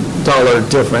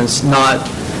 difference, not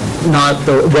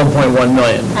the 1.1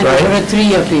 million, And right? over a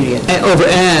 3-year period.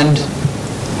 And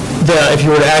if you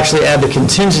were to actually add the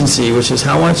contingency, which is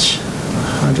how much?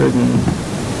 100 and,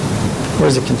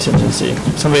 where's the contingency?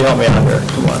 Somebody help me out here,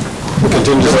 come on. The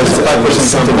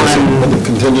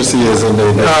contingency is in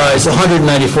the... It's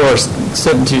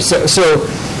 194.72.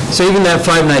 So even that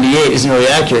 598 isn't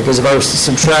really accurate, because if I was to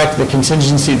subtract the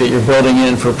contingency that you're building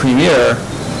in for Premier,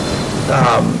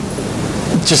 I'm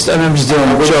just doing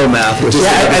Joe math.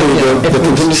 The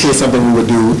contingency is something we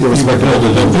would do irrespective of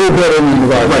the...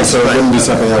 Right, so it wouldn't be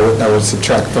something I would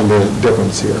subtract from the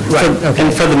difference here. Right.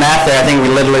 And for the math there, I think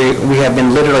we have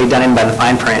been literally done in by the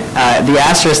fine print. The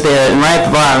asterisk there, and right at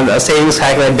the bottom, the savings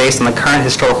calculated based on the current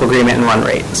historical agreement and run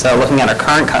rate. So looking at our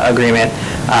current agreement,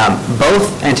 both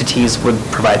entities would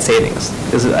provide savings.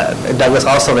 Douglas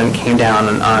also then came down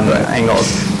on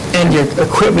angles. And your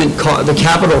equipment, the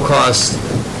capital cost,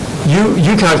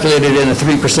 you calculated in a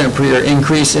 3% per year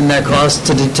increase in that cost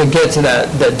to get to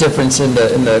that difference in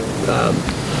the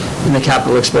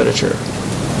capital expenditure.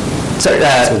 So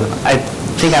I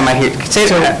think I might hear. I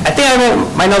think I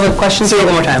might know the question. Say it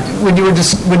one more time. When you were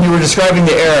describing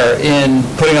the error in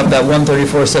putting up that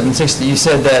 134,760, you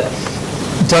said that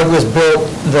Douglas built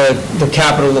the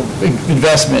capital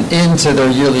investment into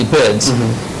their yearly bids.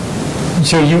 Mm-hmm.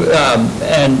 So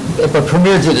but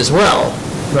Premier did as well,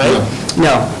 right?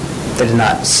 No, they did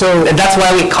not. So that's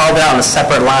why we called it out on a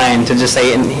separate line to just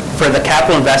say, for the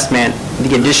capital investment,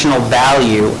 the additional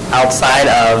value outside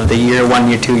of the year 1,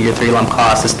 year 2, year 3 lump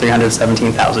cost is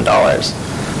 $317,000.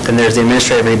 Then there's the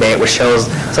administrative rebate, which shows.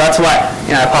 So that's why,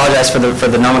 I apologize for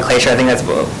the nomenclature. I think that's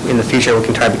in the future we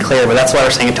can try to be clear, but that's why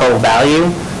we're saying a total value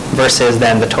versus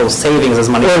then the total savings as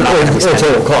money. Or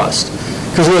total cost.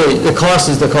 Because really, the cost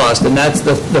is the cost, and that's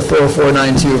the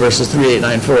 4492 versus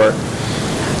 3894.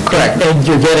 Correct. And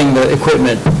you're getting the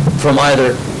equipment from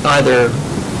either.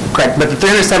 Correct, but the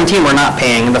 317 we're not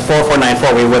paying, and the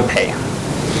 4494 we would pay.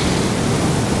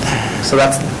 So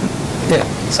that's,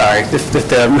 sorry, if I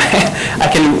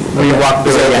can walk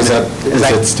through it again. Is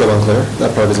that still unclear?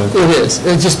 That part is unclear? It is.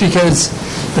 It's just because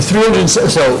the 300,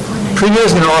 so Premier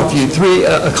is going to offer you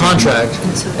a contract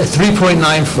at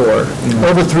 3.94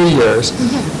 over 3 years,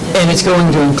 and it's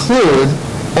going to include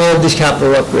all of these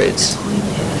capital upgrades.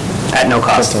 At no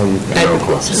cost.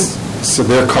 So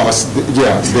their cost,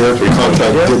 their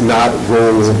contract did not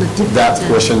roll that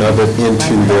portion of it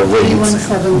into their rates.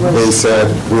 They said,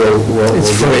 we'll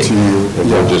give it to you.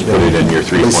 We'll just put it in your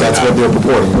 3.9. At least that's what they're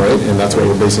purporting, right? And that's what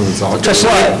we're basing this on.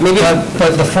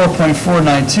 But the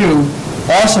 4.492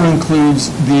 also includes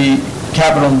the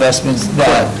capital investments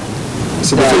that...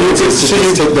 So just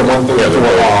take the 134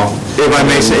 off. If I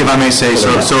may say,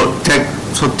 so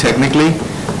technically,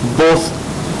 both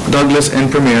Douglas and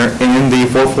Premier in the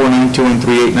 4492 and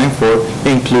 3894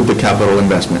 include the capital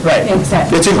investment. Right.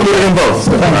 Exactly. It's included in both.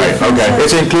 Right, okay.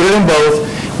 It's included in both.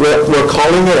 We're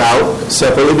calling it out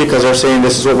separately because they're saying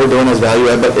this is what we're doing as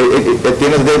value add, but at the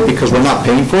end of the day, because we're not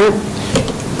paying for it,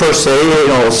 per se,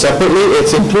 separately,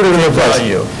 it's included in the price.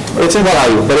 It's in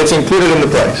value, but it's included in the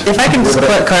price. If I can just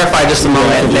clarify just a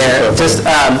moment there,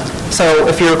 so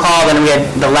if you recall, then we had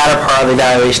the latter part of the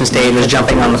evaluation stage was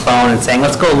jumping on the phone and saying,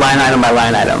 let's go line item by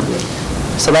line item.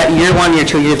 So that year 1, year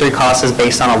 2, year 3 cost is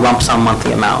based on a lump sum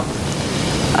monthly amount.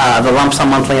 The lump sum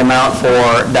monthly amount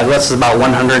for Douglas is about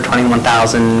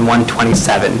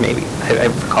 $121,127, maybe, I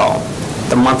recall.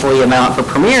 The monthly amount for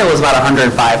Premier was about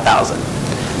 $105,000.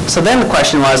 So then the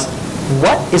question was,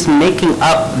 what is making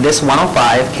up this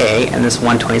 $105K and this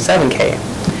 $127K?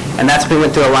 And that's when we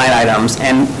went through the line items.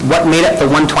 And what made up the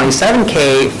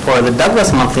 $127K for the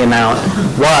Douglas monthly amount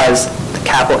was the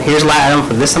capital. Here's a line item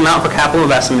for this amount for capital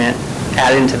investment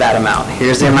added into that amount.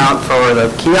 Here's the amount for the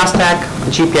kiosk tech,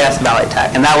 GPS, Valley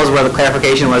Tech. And that was where the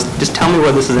clarification was, just tell me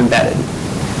where this is embedded.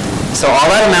 So all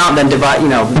that amount then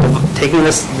taking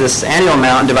this annual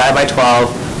amount divided by 12,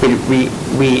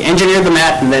 we engineered the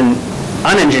math and then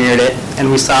unengineered it, and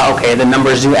we saw, okay, the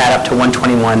numbers do add up to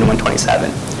 121 and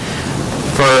 127.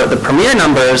 For the Premier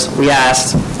numbers, we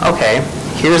asked, okay,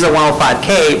 here's the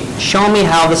 105K, show me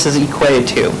how this is equated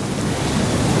to.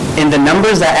 In the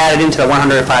numbers that added into the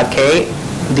 105K,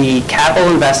 the capital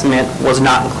investment was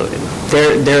not included.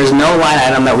 There is no line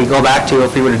item that we go back to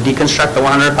if we were to deconstruct the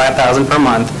 105,000 per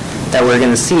month that we're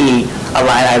going to see a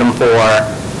line item for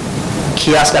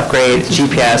kiosk upgrade,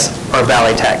 GPS, or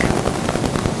Valley Tech.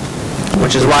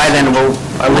 Which is why then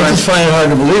I just find it hard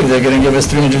to believe they're going to give us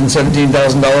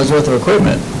 $317,000 worth of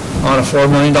equipment on a $4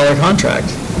 million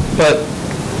contract. But,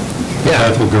 yeah.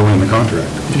 That will go in the contract.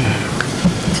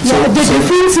 Yeah, the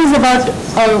difference is about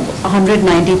 $190,000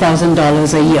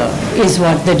 a year is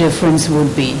what the difference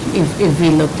would be if we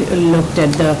looked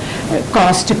at the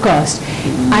cost to cost.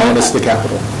 Minus the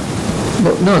capital.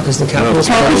 No, because the capital is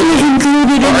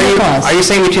included in the cost. Are you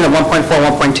saying between the 1.4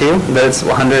 and 1.2, that it's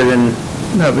 100 and...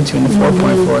 No, between the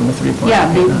 4.4 and the 3.8.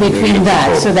 Yeah, between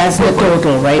that, so that's the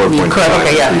total, right? Correct,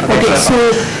 okay, yeah. Okay, so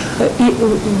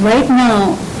right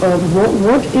now,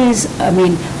 what is, I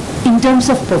mean, in terms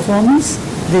of performance,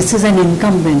 this is an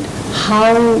incumbent.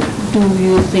 How do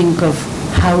you think of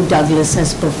how Douglas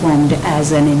has performed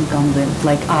as an incumbent?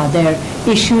 Like, are there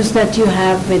issues that you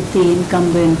have with the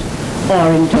incumbent,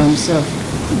 or in terms of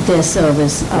their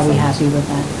service, are we happy with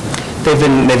that? They've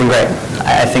been great.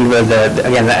 I think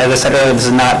again, as I said earlier, this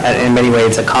is not in many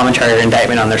ways a commentary or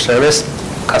indictment on their service.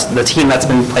 The team that's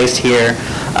been placed here,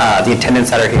 the attendants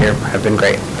that are here have been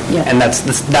great. Yeah. And that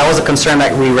was a concern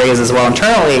that we raised as well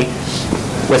internally.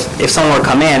 With if someone were to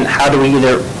come in, how do we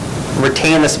either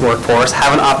retain this workforce,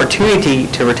 have an opportunity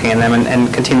to retain them,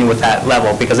 and continue with that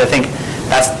level? Because I think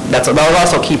that was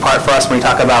also a key part for us when we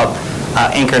talk about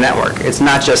Anchor Network. It's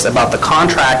not just about the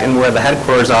contract and where the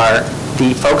headquarters are.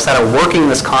 The folks that are working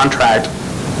this contract,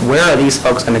 where are these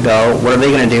folks going to go? What are they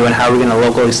going to do? And how are we going to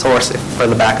locally source it for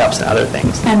the backups and other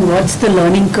things? And what's the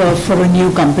learning curve for a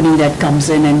new company that comes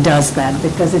in and does that?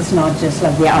 Because it's not just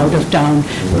like they're out of town.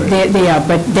 Right. They are,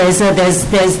 but there's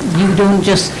you don't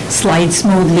just slide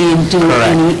smoothly into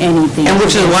anything. And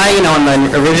which is why, in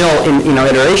the original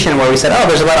iteration where we said, oh,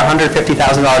 there's about $150,000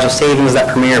 of savings that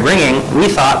Premier are bringing, we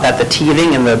thought that the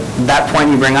teething and that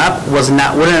point you bring up wouldn't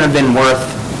have been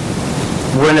worth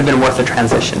the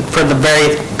transition for the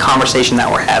very conversation that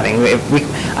we're having. We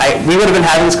would have been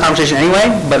having this conversation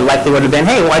anyway, but likely would have been,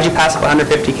 hey, why'd you pass up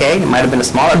 $150K? It might have been a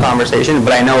smaller conversation,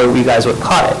 but I know you guys would have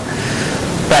caught it.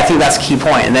 But I think that's a key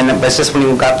point. And then it's just when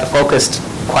you got the focused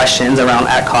questions around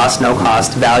at cost, no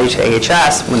cost, value to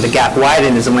AHS, when the gap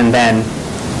widened is when then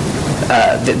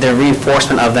the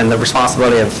reinforcement of then the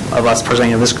responsibility of us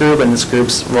presenting this group and this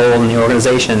group's role in the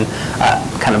organization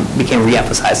kind of became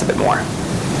reemphasized a bit more.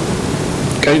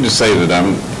 Can I just say that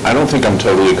I don't think I'm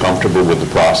totally comfortable with the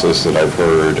process that I've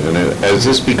heard, and as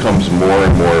this becomes more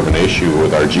and more of an issue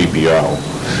with our GPO,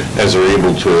 as they're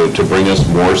able to bring us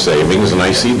more savings, and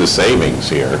I see the savings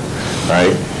here,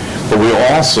 right? But we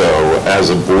also, as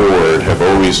a board, have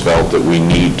always felt that we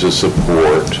need to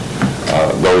support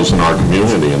those in our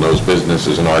community and those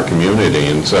businesses in our community.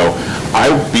 And so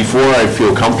before I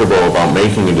feel comfortable about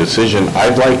making a decision,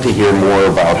 I'd like to hear more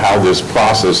about how this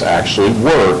process actually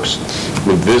works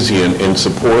with Vizient in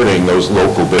supporting those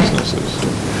local businesses.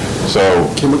 So,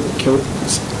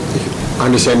 I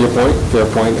understand your point, fair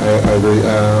point, I agree.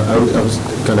 I was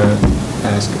going to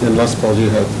ask, unless Paul,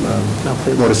 you had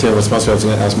more to say in response, I was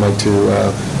going to ask Mike to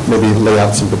maybe lay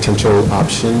out some potential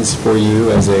options for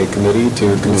you as a committee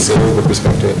to consider with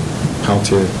respect to how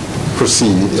to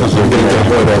proceed. About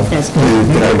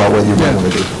what you want to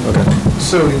do. Okay.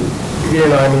 So,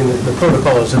 the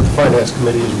protocol is that the Finance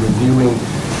Committee is reviewing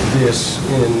this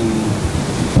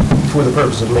for the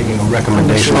purpose of making a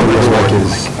recommendation. No,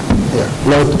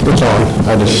 it's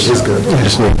on. It's good. I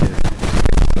just need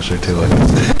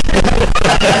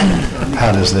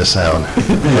How does this sound?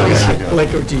 Like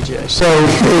a DJ. So,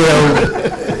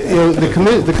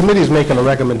 the committee is making a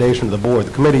recommendation to the board.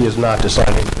 The committee is not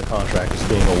deciding if the contract is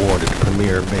being awarded to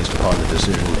Premier based upon the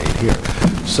decision made here.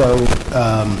 So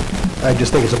I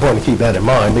just think it's important to keep that in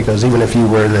mind, because even if you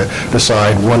were to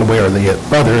decide one way or the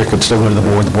other, it could still go to the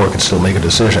board could still make a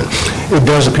decision. It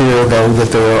does appear, though, that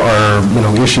there are,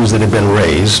 issues that have been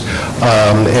raised,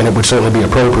 and it would certainly be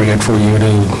appropriate for you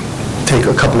to take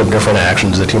a couple of different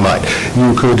actions that you might.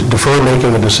 You could defer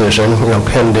making a decision,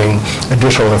 pending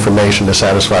additional information to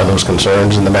satisfy those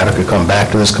concerns, and the matter could come back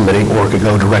to this committee, or it could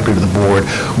go directly to the board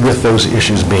with those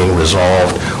issues being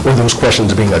resolved, or those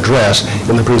questions being addressed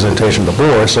in the presentation to the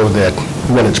board, so that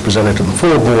when it's presented to the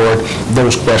full board,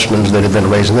 those questions that have been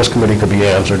raised in this committee could be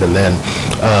answered, and then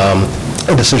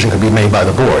a decision could be made by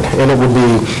the board. And it would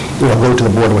be, go to the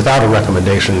board without a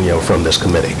recommendation, from this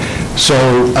committee. So,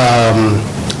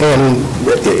 and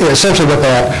essentially what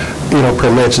that,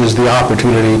 permits is the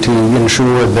opportunity to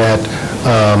ensure that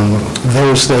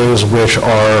those things which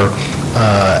are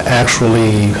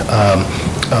actually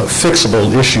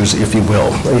fixable issues, if you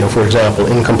will. For example,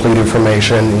 incomplete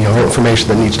information, information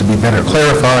that needs to be better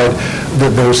clarified,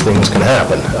 that those things can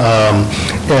happen.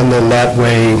 And then that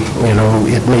way,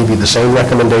 it may be the same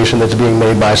recommendation that's being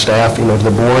made by staff, to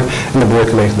the board, and the board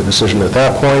can make the decision at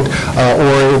that point,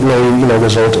 or it may,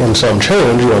 result in some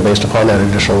change, based upon that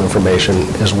additional information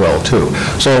as well, too.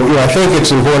 So, I think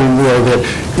it's important, that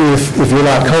if you're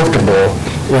not comfortable,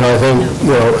 I think,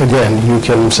 again, you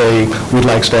can say, we'd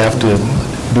like staff to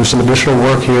do some additional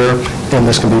work here, and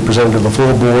this can be presented to the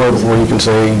full board, or you can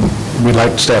say, we'd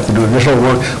like staff to do additional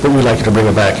work, but we'd like you to bring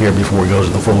it back here before it goes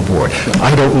to the full board.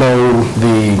 I don't know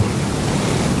the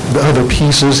other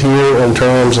pieces here in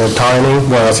terms of timing.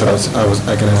 Well, that's what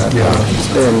I can add. Yeah.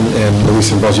 And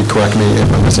Luis and Buzzy, correct me if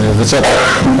I'm missing anything.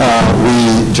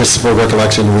 We, just for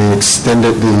recollection, we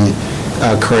extended the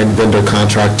current vendor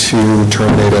contract to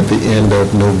terminate at the end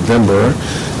of November,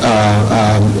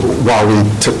 while we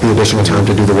took the additional time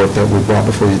to do the work that we brought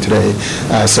before you today.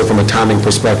 So from a timing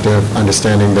perspective,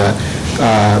 understanding that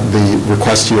the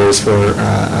request here is for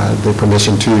the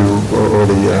permission to, or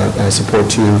the support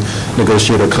to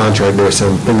negotiate a contract, there are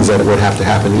some things that would have to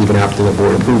happen even after the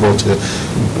board approval to,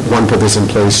 one, put this in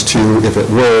place, two, if it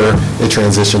were a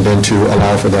transition, then to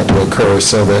allow for that to occur,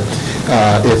 so that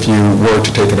if you were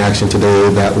to take an action today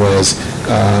that was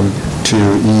to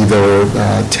either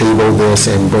table this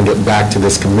and bring it back to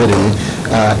this committee,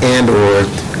 and or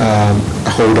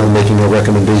hold on making a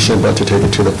recommendation, but to take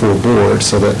it to the full board,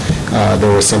 so that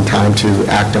there was some time to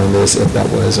act on this if that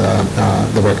was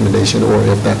the recommendation, or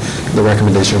if the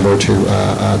recommendation were to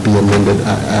be amended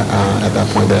at that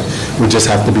point. That we just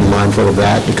have to be mindful of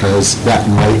that, because that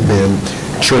might then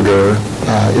trigger,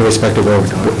 irrespective of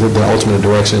the ultimate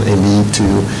direction, a need to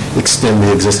extend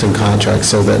the existing contract,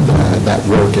 so that that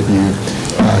work, if you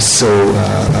so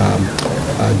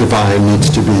divine, needs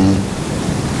to be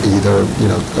either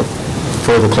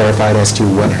further clarified as to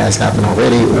what has happened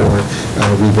already, or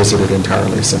revisited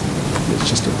entirely. So it's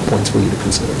just points for you to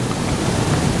consider.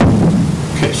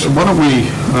 Okay, so why don't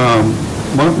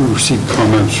we receive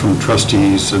comments from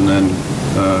trustees and then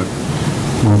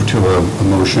move to a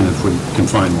motion if we can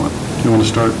find one. Do you want to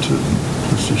start,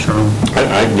 Trustee Charlin?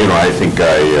 I think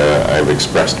I've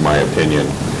expressed my opinion.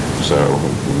 So,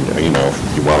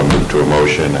 if you want to move to a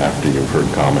motion after you've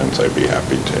heard comments, I'd be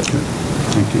happy to. Okay.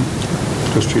 Thank you.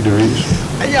 Trustee Darius?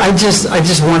 I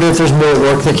just wonder if there's more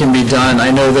work that can be done. I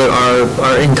know that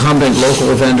our incumbent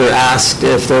local vendor asked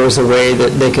if there was a way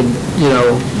that they could,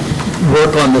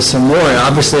 work on this some more. And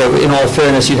obviously, in all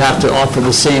fairness, you'd have to offer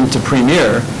the same to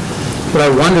Premier. But I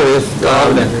wonder if...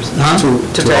 all vendors.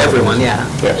 To everyone, yeah.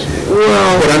 Yes.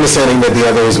 Well, but understanding that the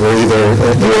others were either...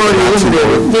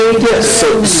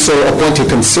 So a point to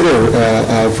consider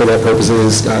for that purpose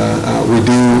is we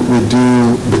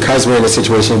do, because we're in a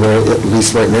situation where, at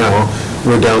least right now,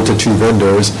 we're down to 2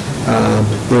 vendors,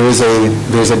 there's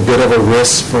a bit of a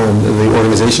risk from the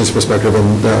organization's perspective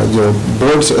and your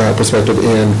board's perspective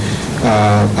in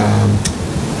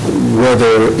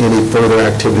whether any further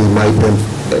activity might then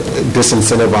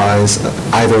disincentivize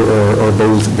either or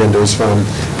both vendors from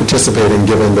participating,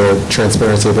 given the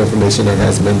transparency of information that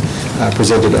has been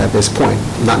presented at this point.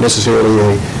 Not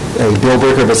necessarily a deal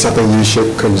breaker, but something you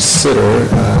should consider,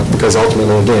 because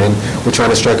ultimately, again, we're trying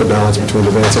to strike a balance between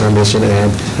advancing our mission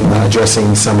and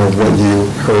addressing some of what you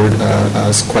heard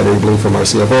quite ably from our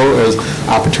CFO as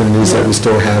opportunities that we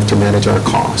still have to manage our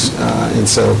costs. And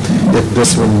so if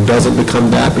this one doesn't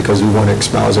become that because we want to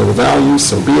espouse other values,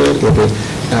 so be it. If it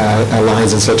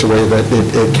aligns in such a way that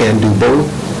it can do both,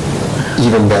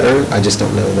 even better. I just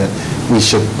don't know that we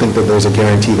should think that there's a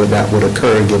guarantee that that would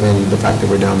occur, given the fact that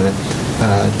we're down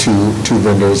to two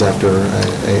vendors after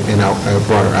a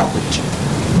broader outreach.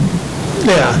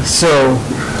 Yeah, so...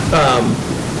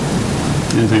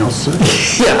 Anything else to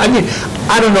say? Yeah,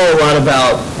 I don't know a lot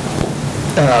about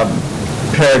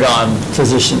Paragon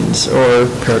Physicians or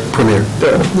Premier.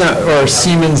 Or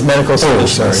Siemens Medical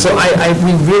Solutions. So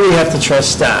we really have to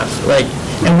trust staff,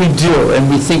 and we do, and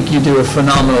we think you do a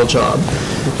phenomenal job.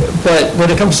 But when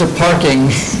it comes to parking,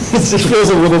 it feels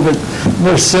a little bit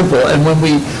more simple. And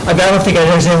I don't think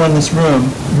there's anyone in this room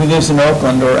who lives in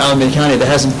Oakland or Alameda County that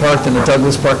hasn't parked in the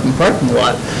Douglas parking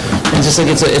lot. And just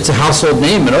it's a household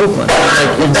name in Oakland.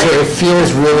 And so it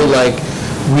feels really like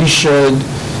we should,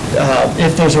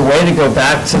 if there's a way to go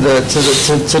back to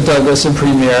Douglas and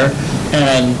Premier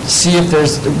and see if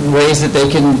there's ways that they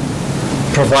can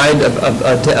provide a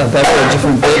better, a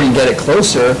different bid and get it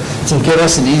closer to give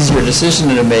us an easier decision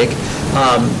to make,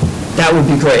 that would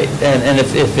be great. And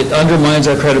if it undermines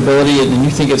our credibility and you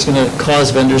think it's going to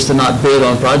cause vendors to not bid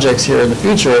on projects here in the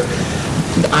future,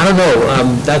 I don't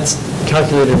know. That's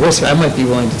calculated risk I might be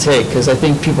willing to take, because I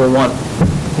think people want,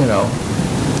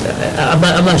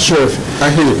 I'm not sure if... I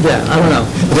hear you. Yeah, I don't know.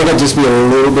 I think I'd just be a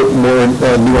little bit more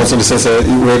nuanced in the sense that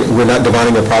we're not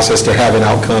dividing the process to have an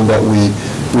outcome that we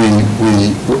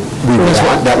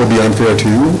want. That would be unfair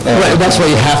too. Right, that's why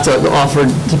you have to offer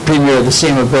the Premier the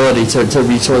same ability to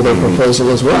retool their proposal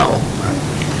as well.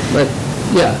 But,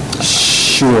 yeah.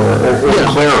 Sure. Or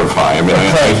clarify. I mean,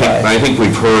 I think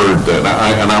we've heard that,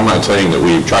 and I'm not saying that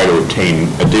we've tried to obtain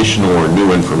additional or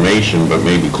new information, but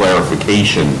maybe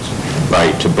clarifications,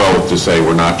 right, to both, to say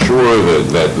we're not sure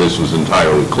that this was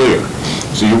entirely clear.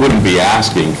 So you wouldn't be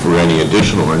asking for any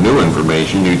additional or new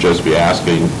information, you'd just be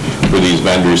asking for these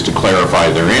vendors to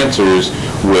clarify their answers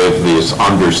with this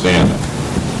understanding.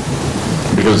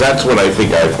 Because that's what I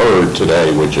think I've heard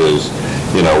today, which is,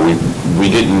 we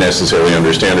didn't necessarily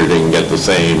understand or didn't get the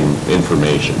same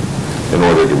information in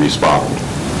order to respond.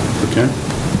 Okay.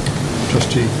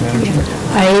 Trustee Manager?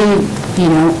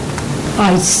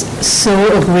 I so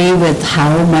agree with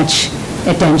how much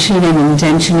attention and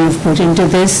intention you've put into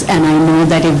this, and I know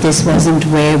that if this wasn't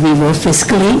where we were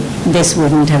fiscally, this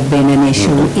wouldn't have been an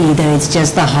issue either. It's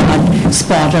just the hard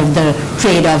spot of the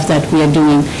trade-off that we are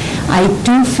doing. I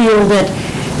do feel that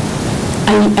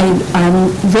I'm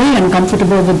very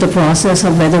uncomfortable with the process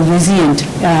of whether Vizient,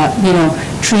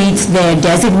 treats their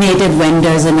designated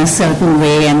vendors in a certain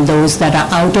way and those that are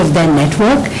out of their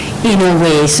network in a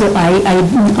way. So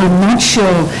I'm not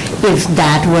sure if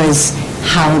that was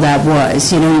how that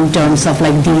was, in terms of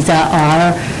these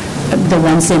are the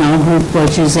ones in our group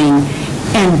purchasing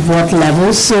and what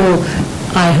levels. So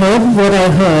I heard what I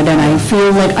heard, and I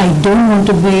feel like I don't want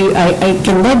to be,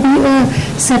 can there be a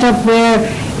setup where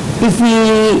if we,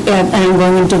 and I'm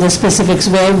going into the specifics,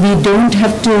 where we don't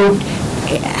have to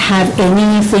have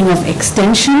anything of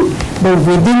extension, but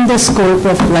within the scope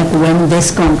of when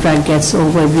this contract gets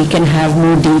over, we can have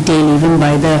more detail even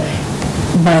by the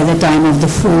time of the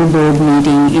full board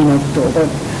meeting in October.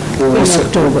 We'll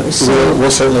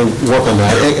certainly work on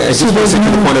that. Just to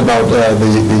the point about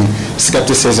the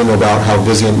skepticism about how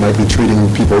Vizient might be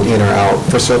treating people in or out.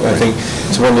 First of all, I think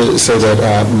it's one to say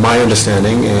that my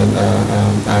understanding, and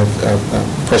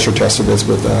I've pressure tested this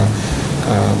with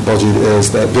Baljeet, is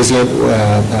that Vizient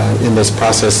in this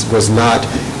process was not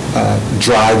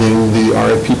driving the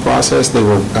RFP process. They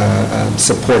were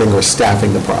supporting or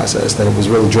staffing the process. That it was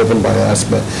really driven by us,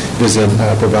 but Vizient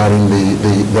providing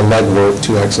the legwork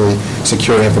to actually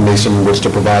secure information which to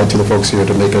provide to the folks here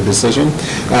to make a decision.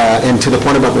 And to the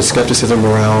point about the skepticism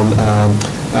around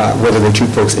whether they treat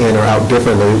folks in or out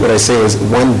differently, what I say is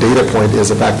one data point is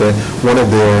the fact that one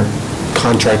of their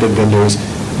contracted vendors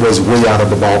was way out of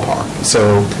the ballpark.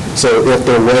 So if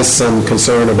there was some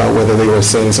concern about whether they were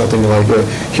saying something like,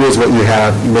 here's what you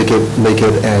have, make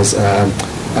it as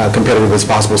competitive as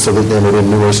possible so that then it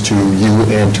inures to you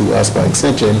and to us by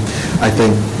extension, I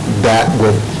think that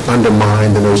would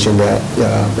undermine the notion that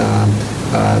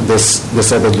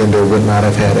this other vendor would not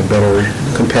have had a better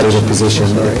competitive position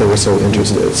if they were so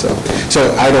interested. So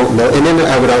I don't know. And then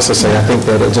I would also say, I think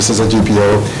that just as a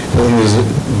GPO,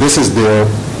 this is the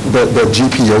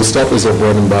GPO stuff is their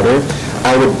bread and butter.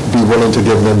 I would be willing to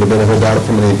give them the benefit of the doubt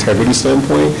from an integrity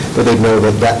standpoint, but they know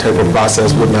that type of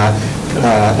process would not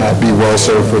be well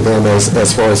served for them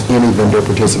as far as any vendor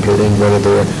participating, whether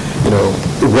they're,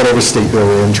 whatever state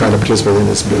they're in, trying to participate in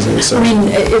this business. So. I mean,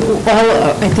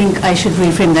 I think I should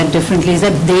reframe that differently, is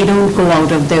that they don't go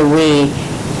out of their way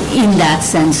in that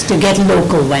sense to get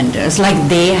local vendors. Like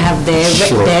they have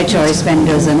their choice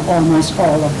vendors, and almost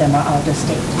all of them are out of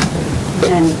state.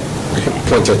 And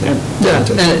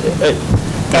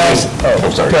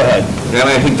sorry. Go ahead. And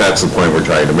I think that's the point we're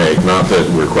trying to make, not that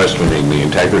we're questioning the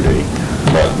integrity,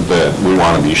 but that we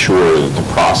want to be sure that the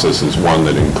process is one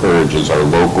that encourages our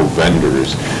local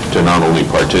vendors to not only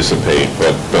participate,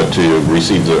 but to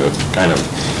receive the kind of,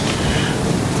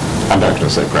 I'm not going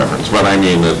to say preference, but I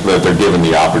mean that they're given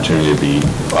the opportunity to be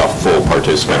a full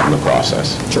participant in the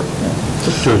process. Sure.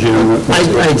 Georgina?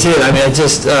 I did. I mean,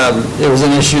 it was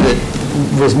an issue that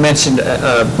was mentioned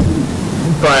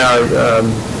by our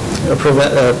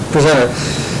presenter.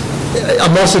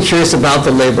 I'm also curious about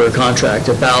the labor contract,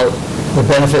 about the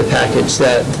benefit package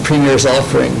that the Premier is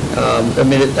offering. I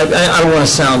mean, I don't want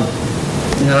to sound, I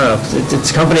don't know,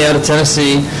 it's a company out of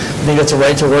Tennessee. I think that's a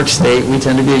right-to-work state. We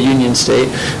tend to be a union state.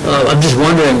 I'm just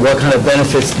wondering what kind of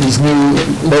benefits these new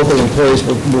local employees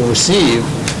will receive.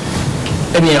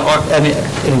 I mean, and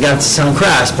it got to sound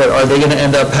crass, but are they going to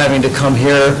end up having to come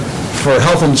here for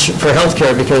health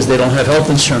care because they don't have health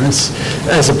insurance,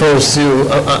 as opposed to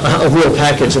a real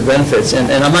package of benefits?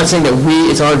 And I'm not saying that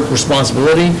it's our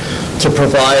responsibility to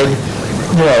provide,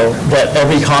 that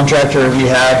every contractor we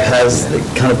have has the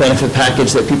kind of benefit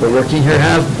package that people working here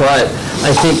have, but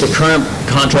I think the current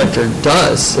contractor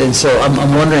does. And so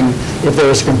I'm wondering if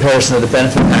there was a comparison of the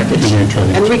benefit package.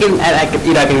 And we can, I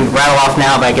can rattle off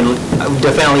now, but I can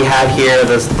definitely have here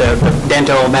the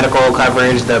dental, medical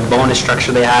coverage, the bonus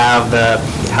structure they have,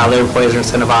 how their employees are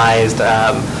incentivized,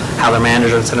 how their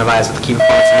managers are incentivized with the key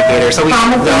performance indicators. So we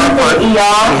have the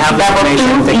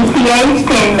information. ETA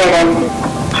 10 minutes.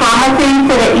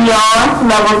 Promising to the ER,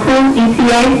 level 2,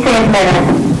 ETA 10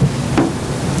 minutes.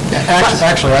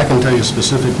 Actually, I can tell you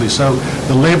specifically. So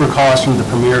the labor cost from the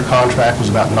Premier contract was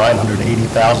about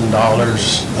 $980,000.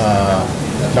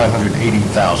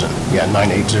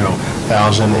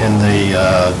 $980,000, and the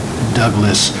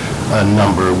Douglas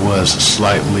number was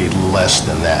slightly less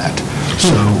than that.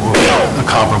 So a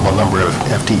comparable number of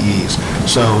FTEs.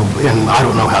 So, and I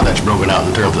don't know how that's broken out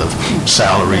in terms of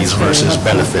salaries versus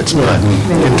benefits, but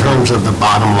in terms of the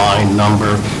bottom line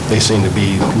number, they seem to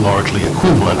be largely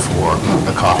equivalent for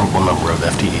a comparable number of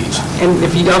FTEs. And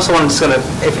if you also want to sort of,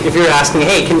 if you're asking,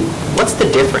 hey, what's the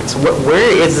difference?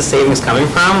 Where is the savings coming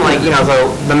from? Like,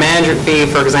 the management fee,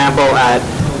 for example, at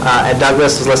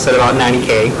Douglas was listed about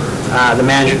 $90K. The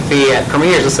management fee at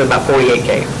Premier is listed about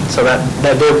 $48K. So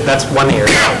that's one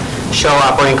area. Show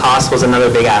operating costs was another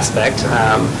big aspect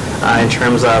in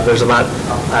terms of there's about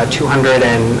about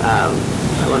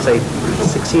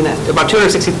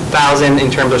 $260,000 in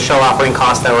terms of show operating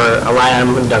costs that were a line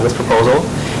item in Douglas' proposal.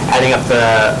 Adding up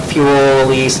the fuel,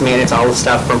 lease, maintenance, all the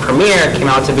stuff from Premier, it came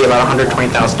out to be about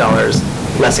 $120,000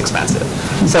 less expensive.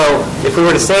 So if we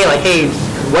were to say, like, hey,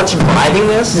 what's driving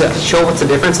this? Show what's the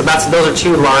difference. So those are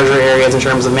two larger areas in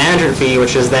terms of management fee,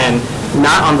 which is then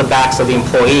not on the backs of the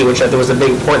employee, which was a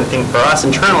big important thing for us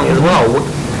internally as well.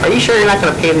 Are you sure you're not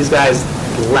going to pay these guys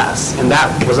less? And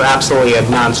that was absolutely a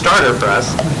non-starter for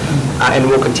us, and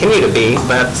will continue to be.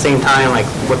 But at the same time, like,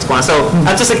 what's going on? So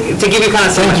that's just to give you kind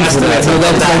of some estimates.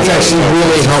 That's actually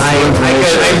really helpful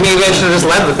information. Maybe I should have just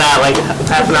led with that like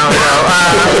half an hour ago.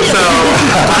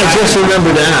 I just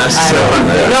remembered to ask.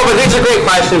 No, but these are great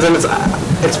questions, and it's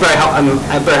very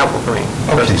helpful for me.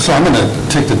 Okay, so I'm going to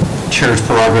take the chair's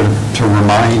prerogative to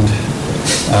remind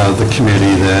the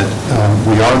committee that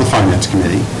we are the Finance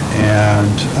Committee, and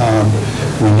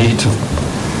we need to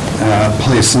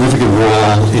play a significant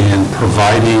role in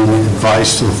providing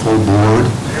advice to the full board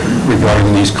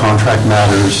regarding these contract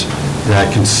matters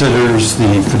that considers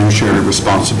the fiduciary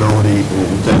responsibility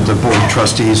that the Board of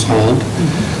Trustees hold.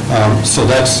 So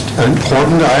that's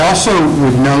important. I also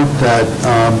would note that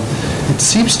it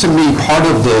seems to me part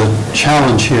of the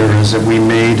challenge here is that we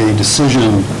made a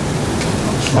decision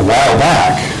a while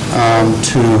back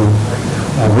to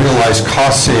realize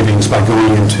cost savings by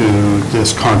going into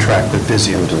this contract with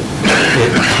Vizient.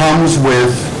 It comes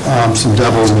with some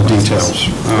devil in the details,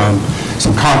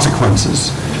 some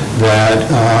consequences that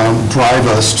drive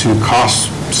us to cost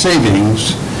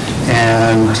savings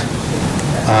and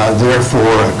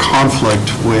therefore a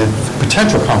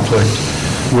potential conflict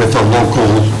with a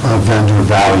local vendor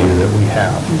value that we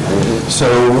have. So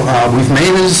we've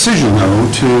made a decision, though,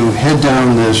 to head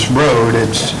down this road.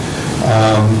 It's,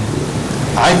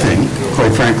 I think,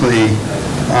 quite frankly,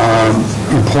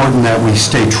 important that we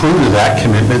stay true to that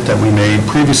commitment that we made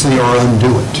previously or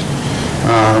undo it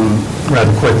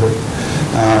rather quickly,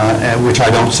 which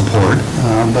I don't support.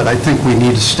 But I think we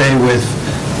need to stay with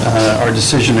our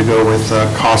decision to go with a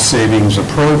cost savings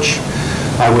approach.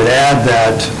 I would add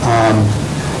that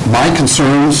my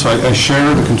concerns, I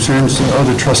share the concerns of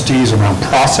other trustees around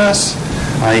process.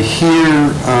 I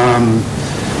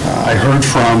heard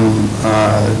from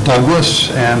Douglas,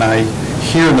 and I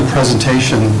hear in the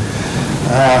presentation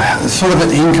sort of an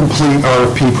incomplete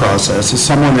RFP process. As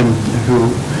someone who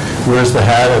who wears the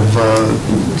hat of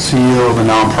CEO of a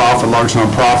large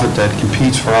nonprofit that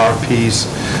competes for RFPs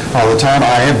all the time.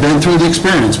 I have been through the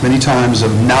experience many times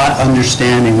of not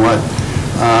understanding what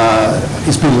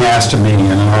is being asked of me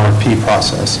in an RFP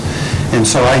process. And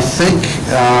so I think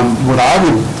what I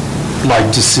would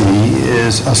like to see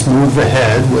is us move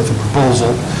ahead with a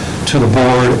proposal to the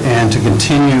board and to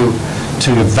continue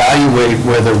to evaluate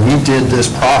whether we did this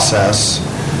process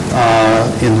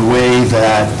in the way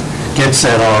that gets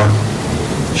at our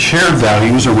shared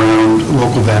values around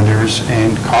local vendors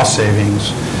and cost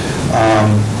savings,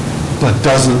 but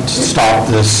doesn't stop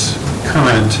this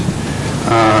current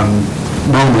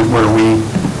moment where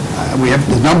we have,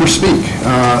 the numbers speak.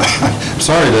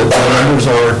 Sorry, the numbers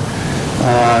are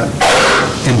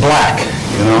in black,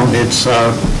 it's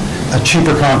a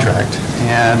cheaper contract.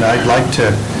 And I'd like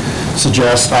to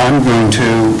suggest, I'm going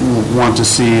to want to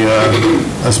see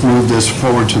us move this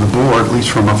forward to the board, at least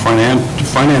from a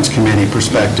finance committee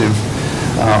perspective,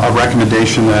 a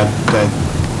recommendation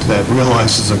that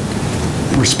realizes,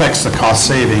 respects the cost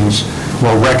savings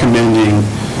while recommending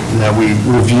that we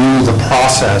review the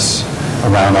process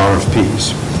around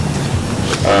RFPs.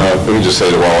 Let me just say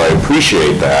that while I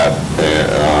appreciate that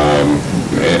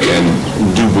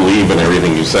and do believe in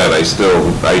everything you said, I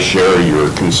share your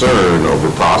concern over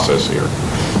process here.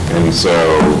 And so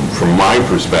from my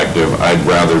perspective, I'd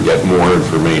rather get more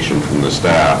information from the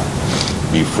staff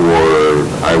before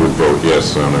I would vote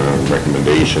yes on a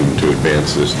recommendation to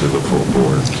advance this to the full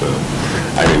board. So,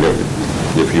 I mean,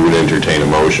 if you would entertain a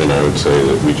motion, I would say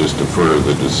that we just defer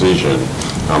the decision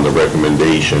on the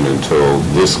recommendation until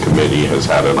this committee has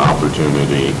had an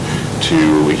opportunity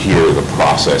to hear the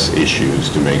process issues,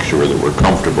 to make sure that we're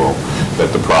comfortable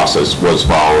that the process was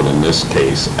followed in this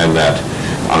case, and that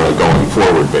on a going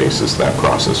forward basis, that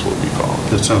process will be followed.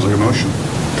 That sounds like a motion.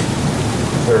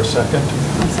 Is there a second?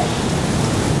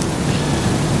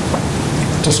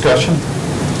 Discussion?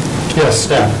 Yes,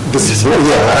 staff.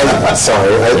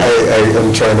 Sorry,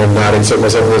 I'm trying to not insert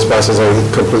myself in this process. I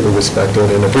completely respect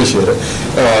it and appreciate it.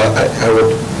 I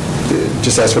would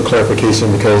just ask for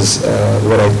clarification, because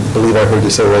what I believe I heard you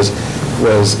say was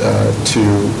to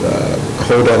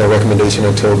hold on a recommendation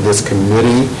until this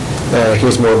committee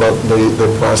hears more about the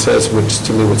process, which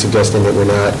to me was suggesting that we're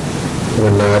not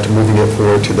moving it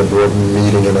forward to the board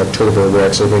meeting in October. We're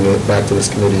actually bringing it back to this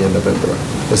committee in November.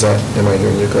 Am I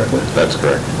hearing you correctly? That's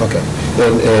correct. Okay.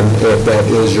 And if that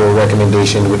is your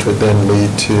recommendation, which would then lead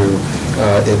to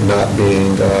it not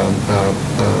being,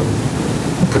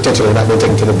 potentially not being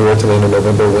taken to the board till the end of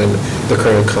November when the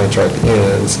current contract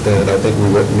ends, then I think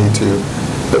we would need to,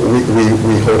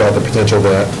 we hold out the potential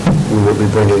that we would be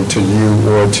bringing to you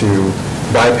or to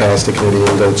bypass the committee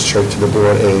and go straight to the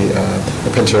board a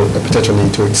potential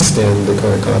need to extend the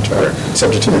current contract,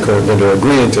 subject to the current vendor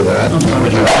agreeing to that,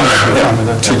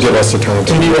 to give us the time.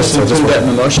 Do you need us to include that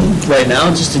in the motion right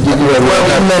now, just to give you a... Well,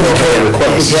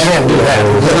 you can't do that.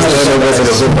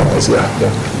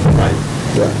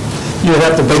 You would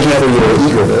have to budget for your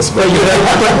eagerness. But you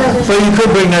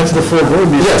could bring that to the full board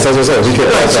meeting. Yes, as I said, we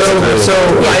could. So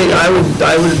I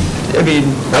mean...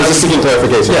 I was just seeking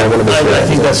clarification. Yeah, I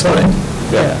think that's fine.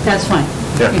 Yeah. That's fine.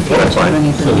 Yeah, that's fine.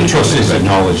 So the trustees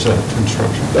acknowledge that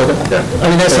instruction. Okay. Yeah. I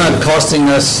mean, that's not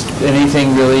costing us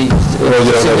anything really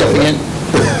significant.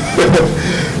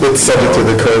 It's subject to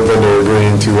the current vendor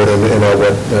agreeing to it and at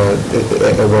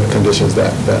what conditions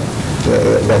that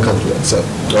comes with it. So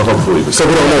hopefully, so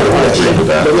we don't know. Agree with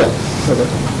that.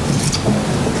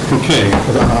 Okay.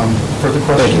 Further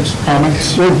questions,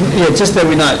 comments? Yeah, just that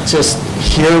we not just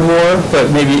hear more,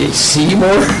 but maybe see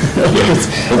more.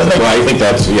 Well, I think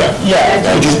that's, you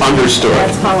understood.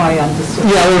 That's how I understood.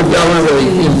 Yeah, I want to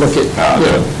really look at a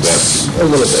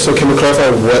little bit. So can we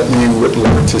clarify what you would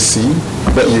like to see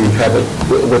that you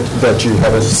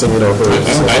haven't seen or heard?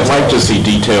 I'd like to see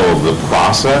detail of the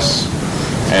process,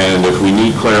 and if we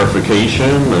need clarification,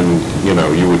 and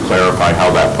you would clarify how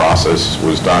that process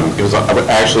was done, because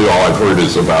actually all I've heard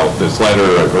is about this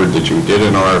letter. I've heard that you did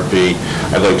an RFP.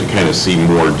 I'd like to kind of see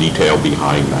more detail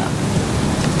behind that.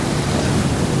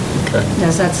 Okay.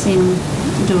 Does that seem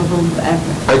doable?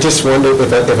 I just wonder,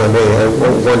 if I may, I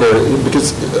wonder,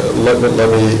 because let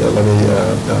me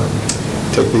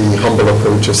take the humble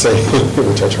approach of saying,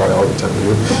 which I try all the time to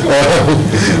do,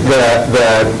 that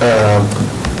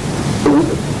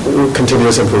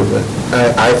continuous improvement.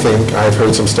 I think I've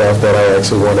heard some stuff that I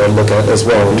actually want to look at as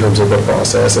well in terms of the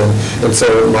process. And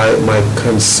so my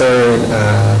concern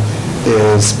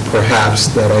is perhaps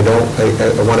that I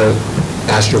want to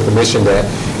ask your permission that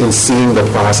in seeing the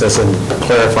process and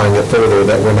clarifying it further,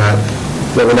 that we're not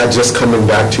that we're not just coming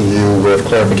back to you with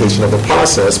clarification of the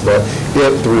process, but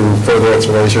if through further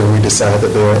exploration, we decide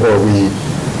that or we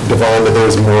divine that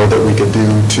there's more that we could do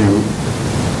to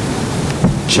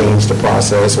change the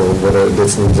process, or whether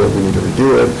this means that we need to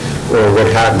redo it, or what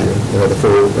have you, the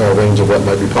full range of what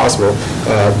might be possible,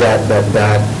 that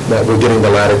we're getting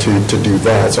the latitude to do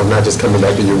that. So I'm not just coming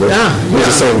back to you with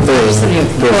the same thing,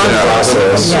 with the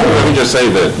process. Let me just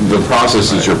say that the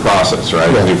process is your process,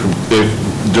 right? Yeah. If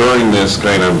during this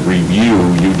kind of review,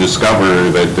 you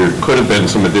discover that there could have been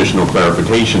some additional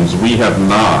clarifications, we have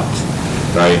not,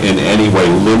 right, in any way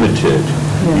limited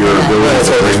your ability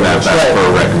to bring that back for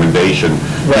a recommendation.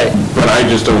 Right. But I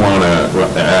just don't want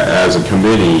to, as a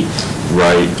committee,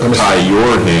 right, tie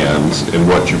your hands in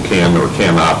what you can or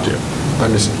cannot do.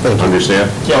 Thank you.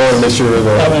 Understand? I want to make sure that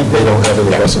they don't have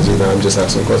any questions either. I'm just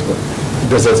asking a question.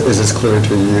 Is this clear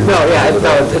to you? No,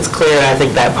 it's clear, and I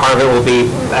think that part of it will be,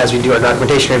 as we do our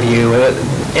documentation review,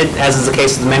 as is the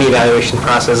case with many evaluation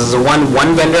processes, one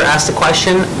vendor asks a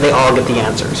question, they all get the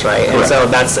answers, right? And so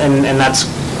that's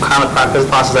kind of the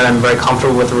process that I'm very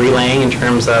comfortable with relaying in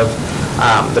terms of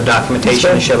the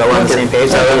documentation to show that we're on the same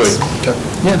page.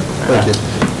 Thank you.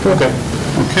 Okay.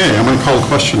 Okay, I'm going to call the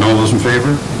question. All those in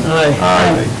favor?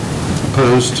 Aye.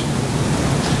 Opposed?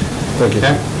 Thank you.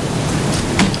 Okay.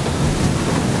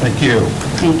 Thank you.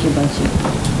 Thank you, Betsy.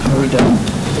 Are we done?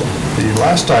 The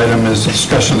last item is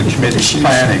discussion of the committee's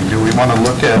planning. Do we want to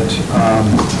look at,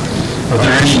 are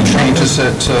there any changes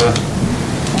that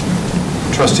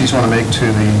trustees want to make to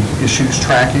the issues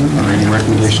tracking, or any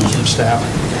recommendations from staff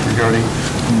regarding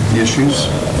the issues?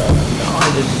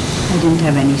 I didn't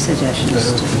have any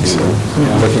suggestions.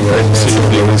 Looking at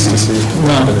the list to see.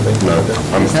 No,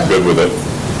 I'm good with it.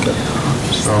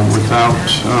 So without,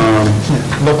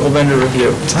 Local vendor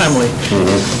review, timely.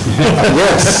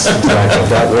 Yes,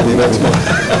 that will be next month.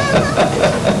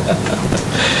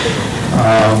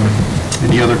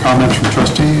 any other comments from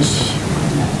trustees?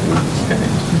 Okay,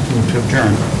 move to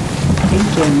adjourn. Thank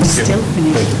you, I'm still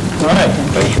finished. All right.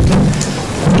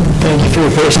 Thank you for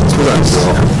your patience with us.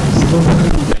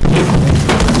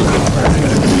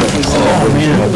 Oh, man.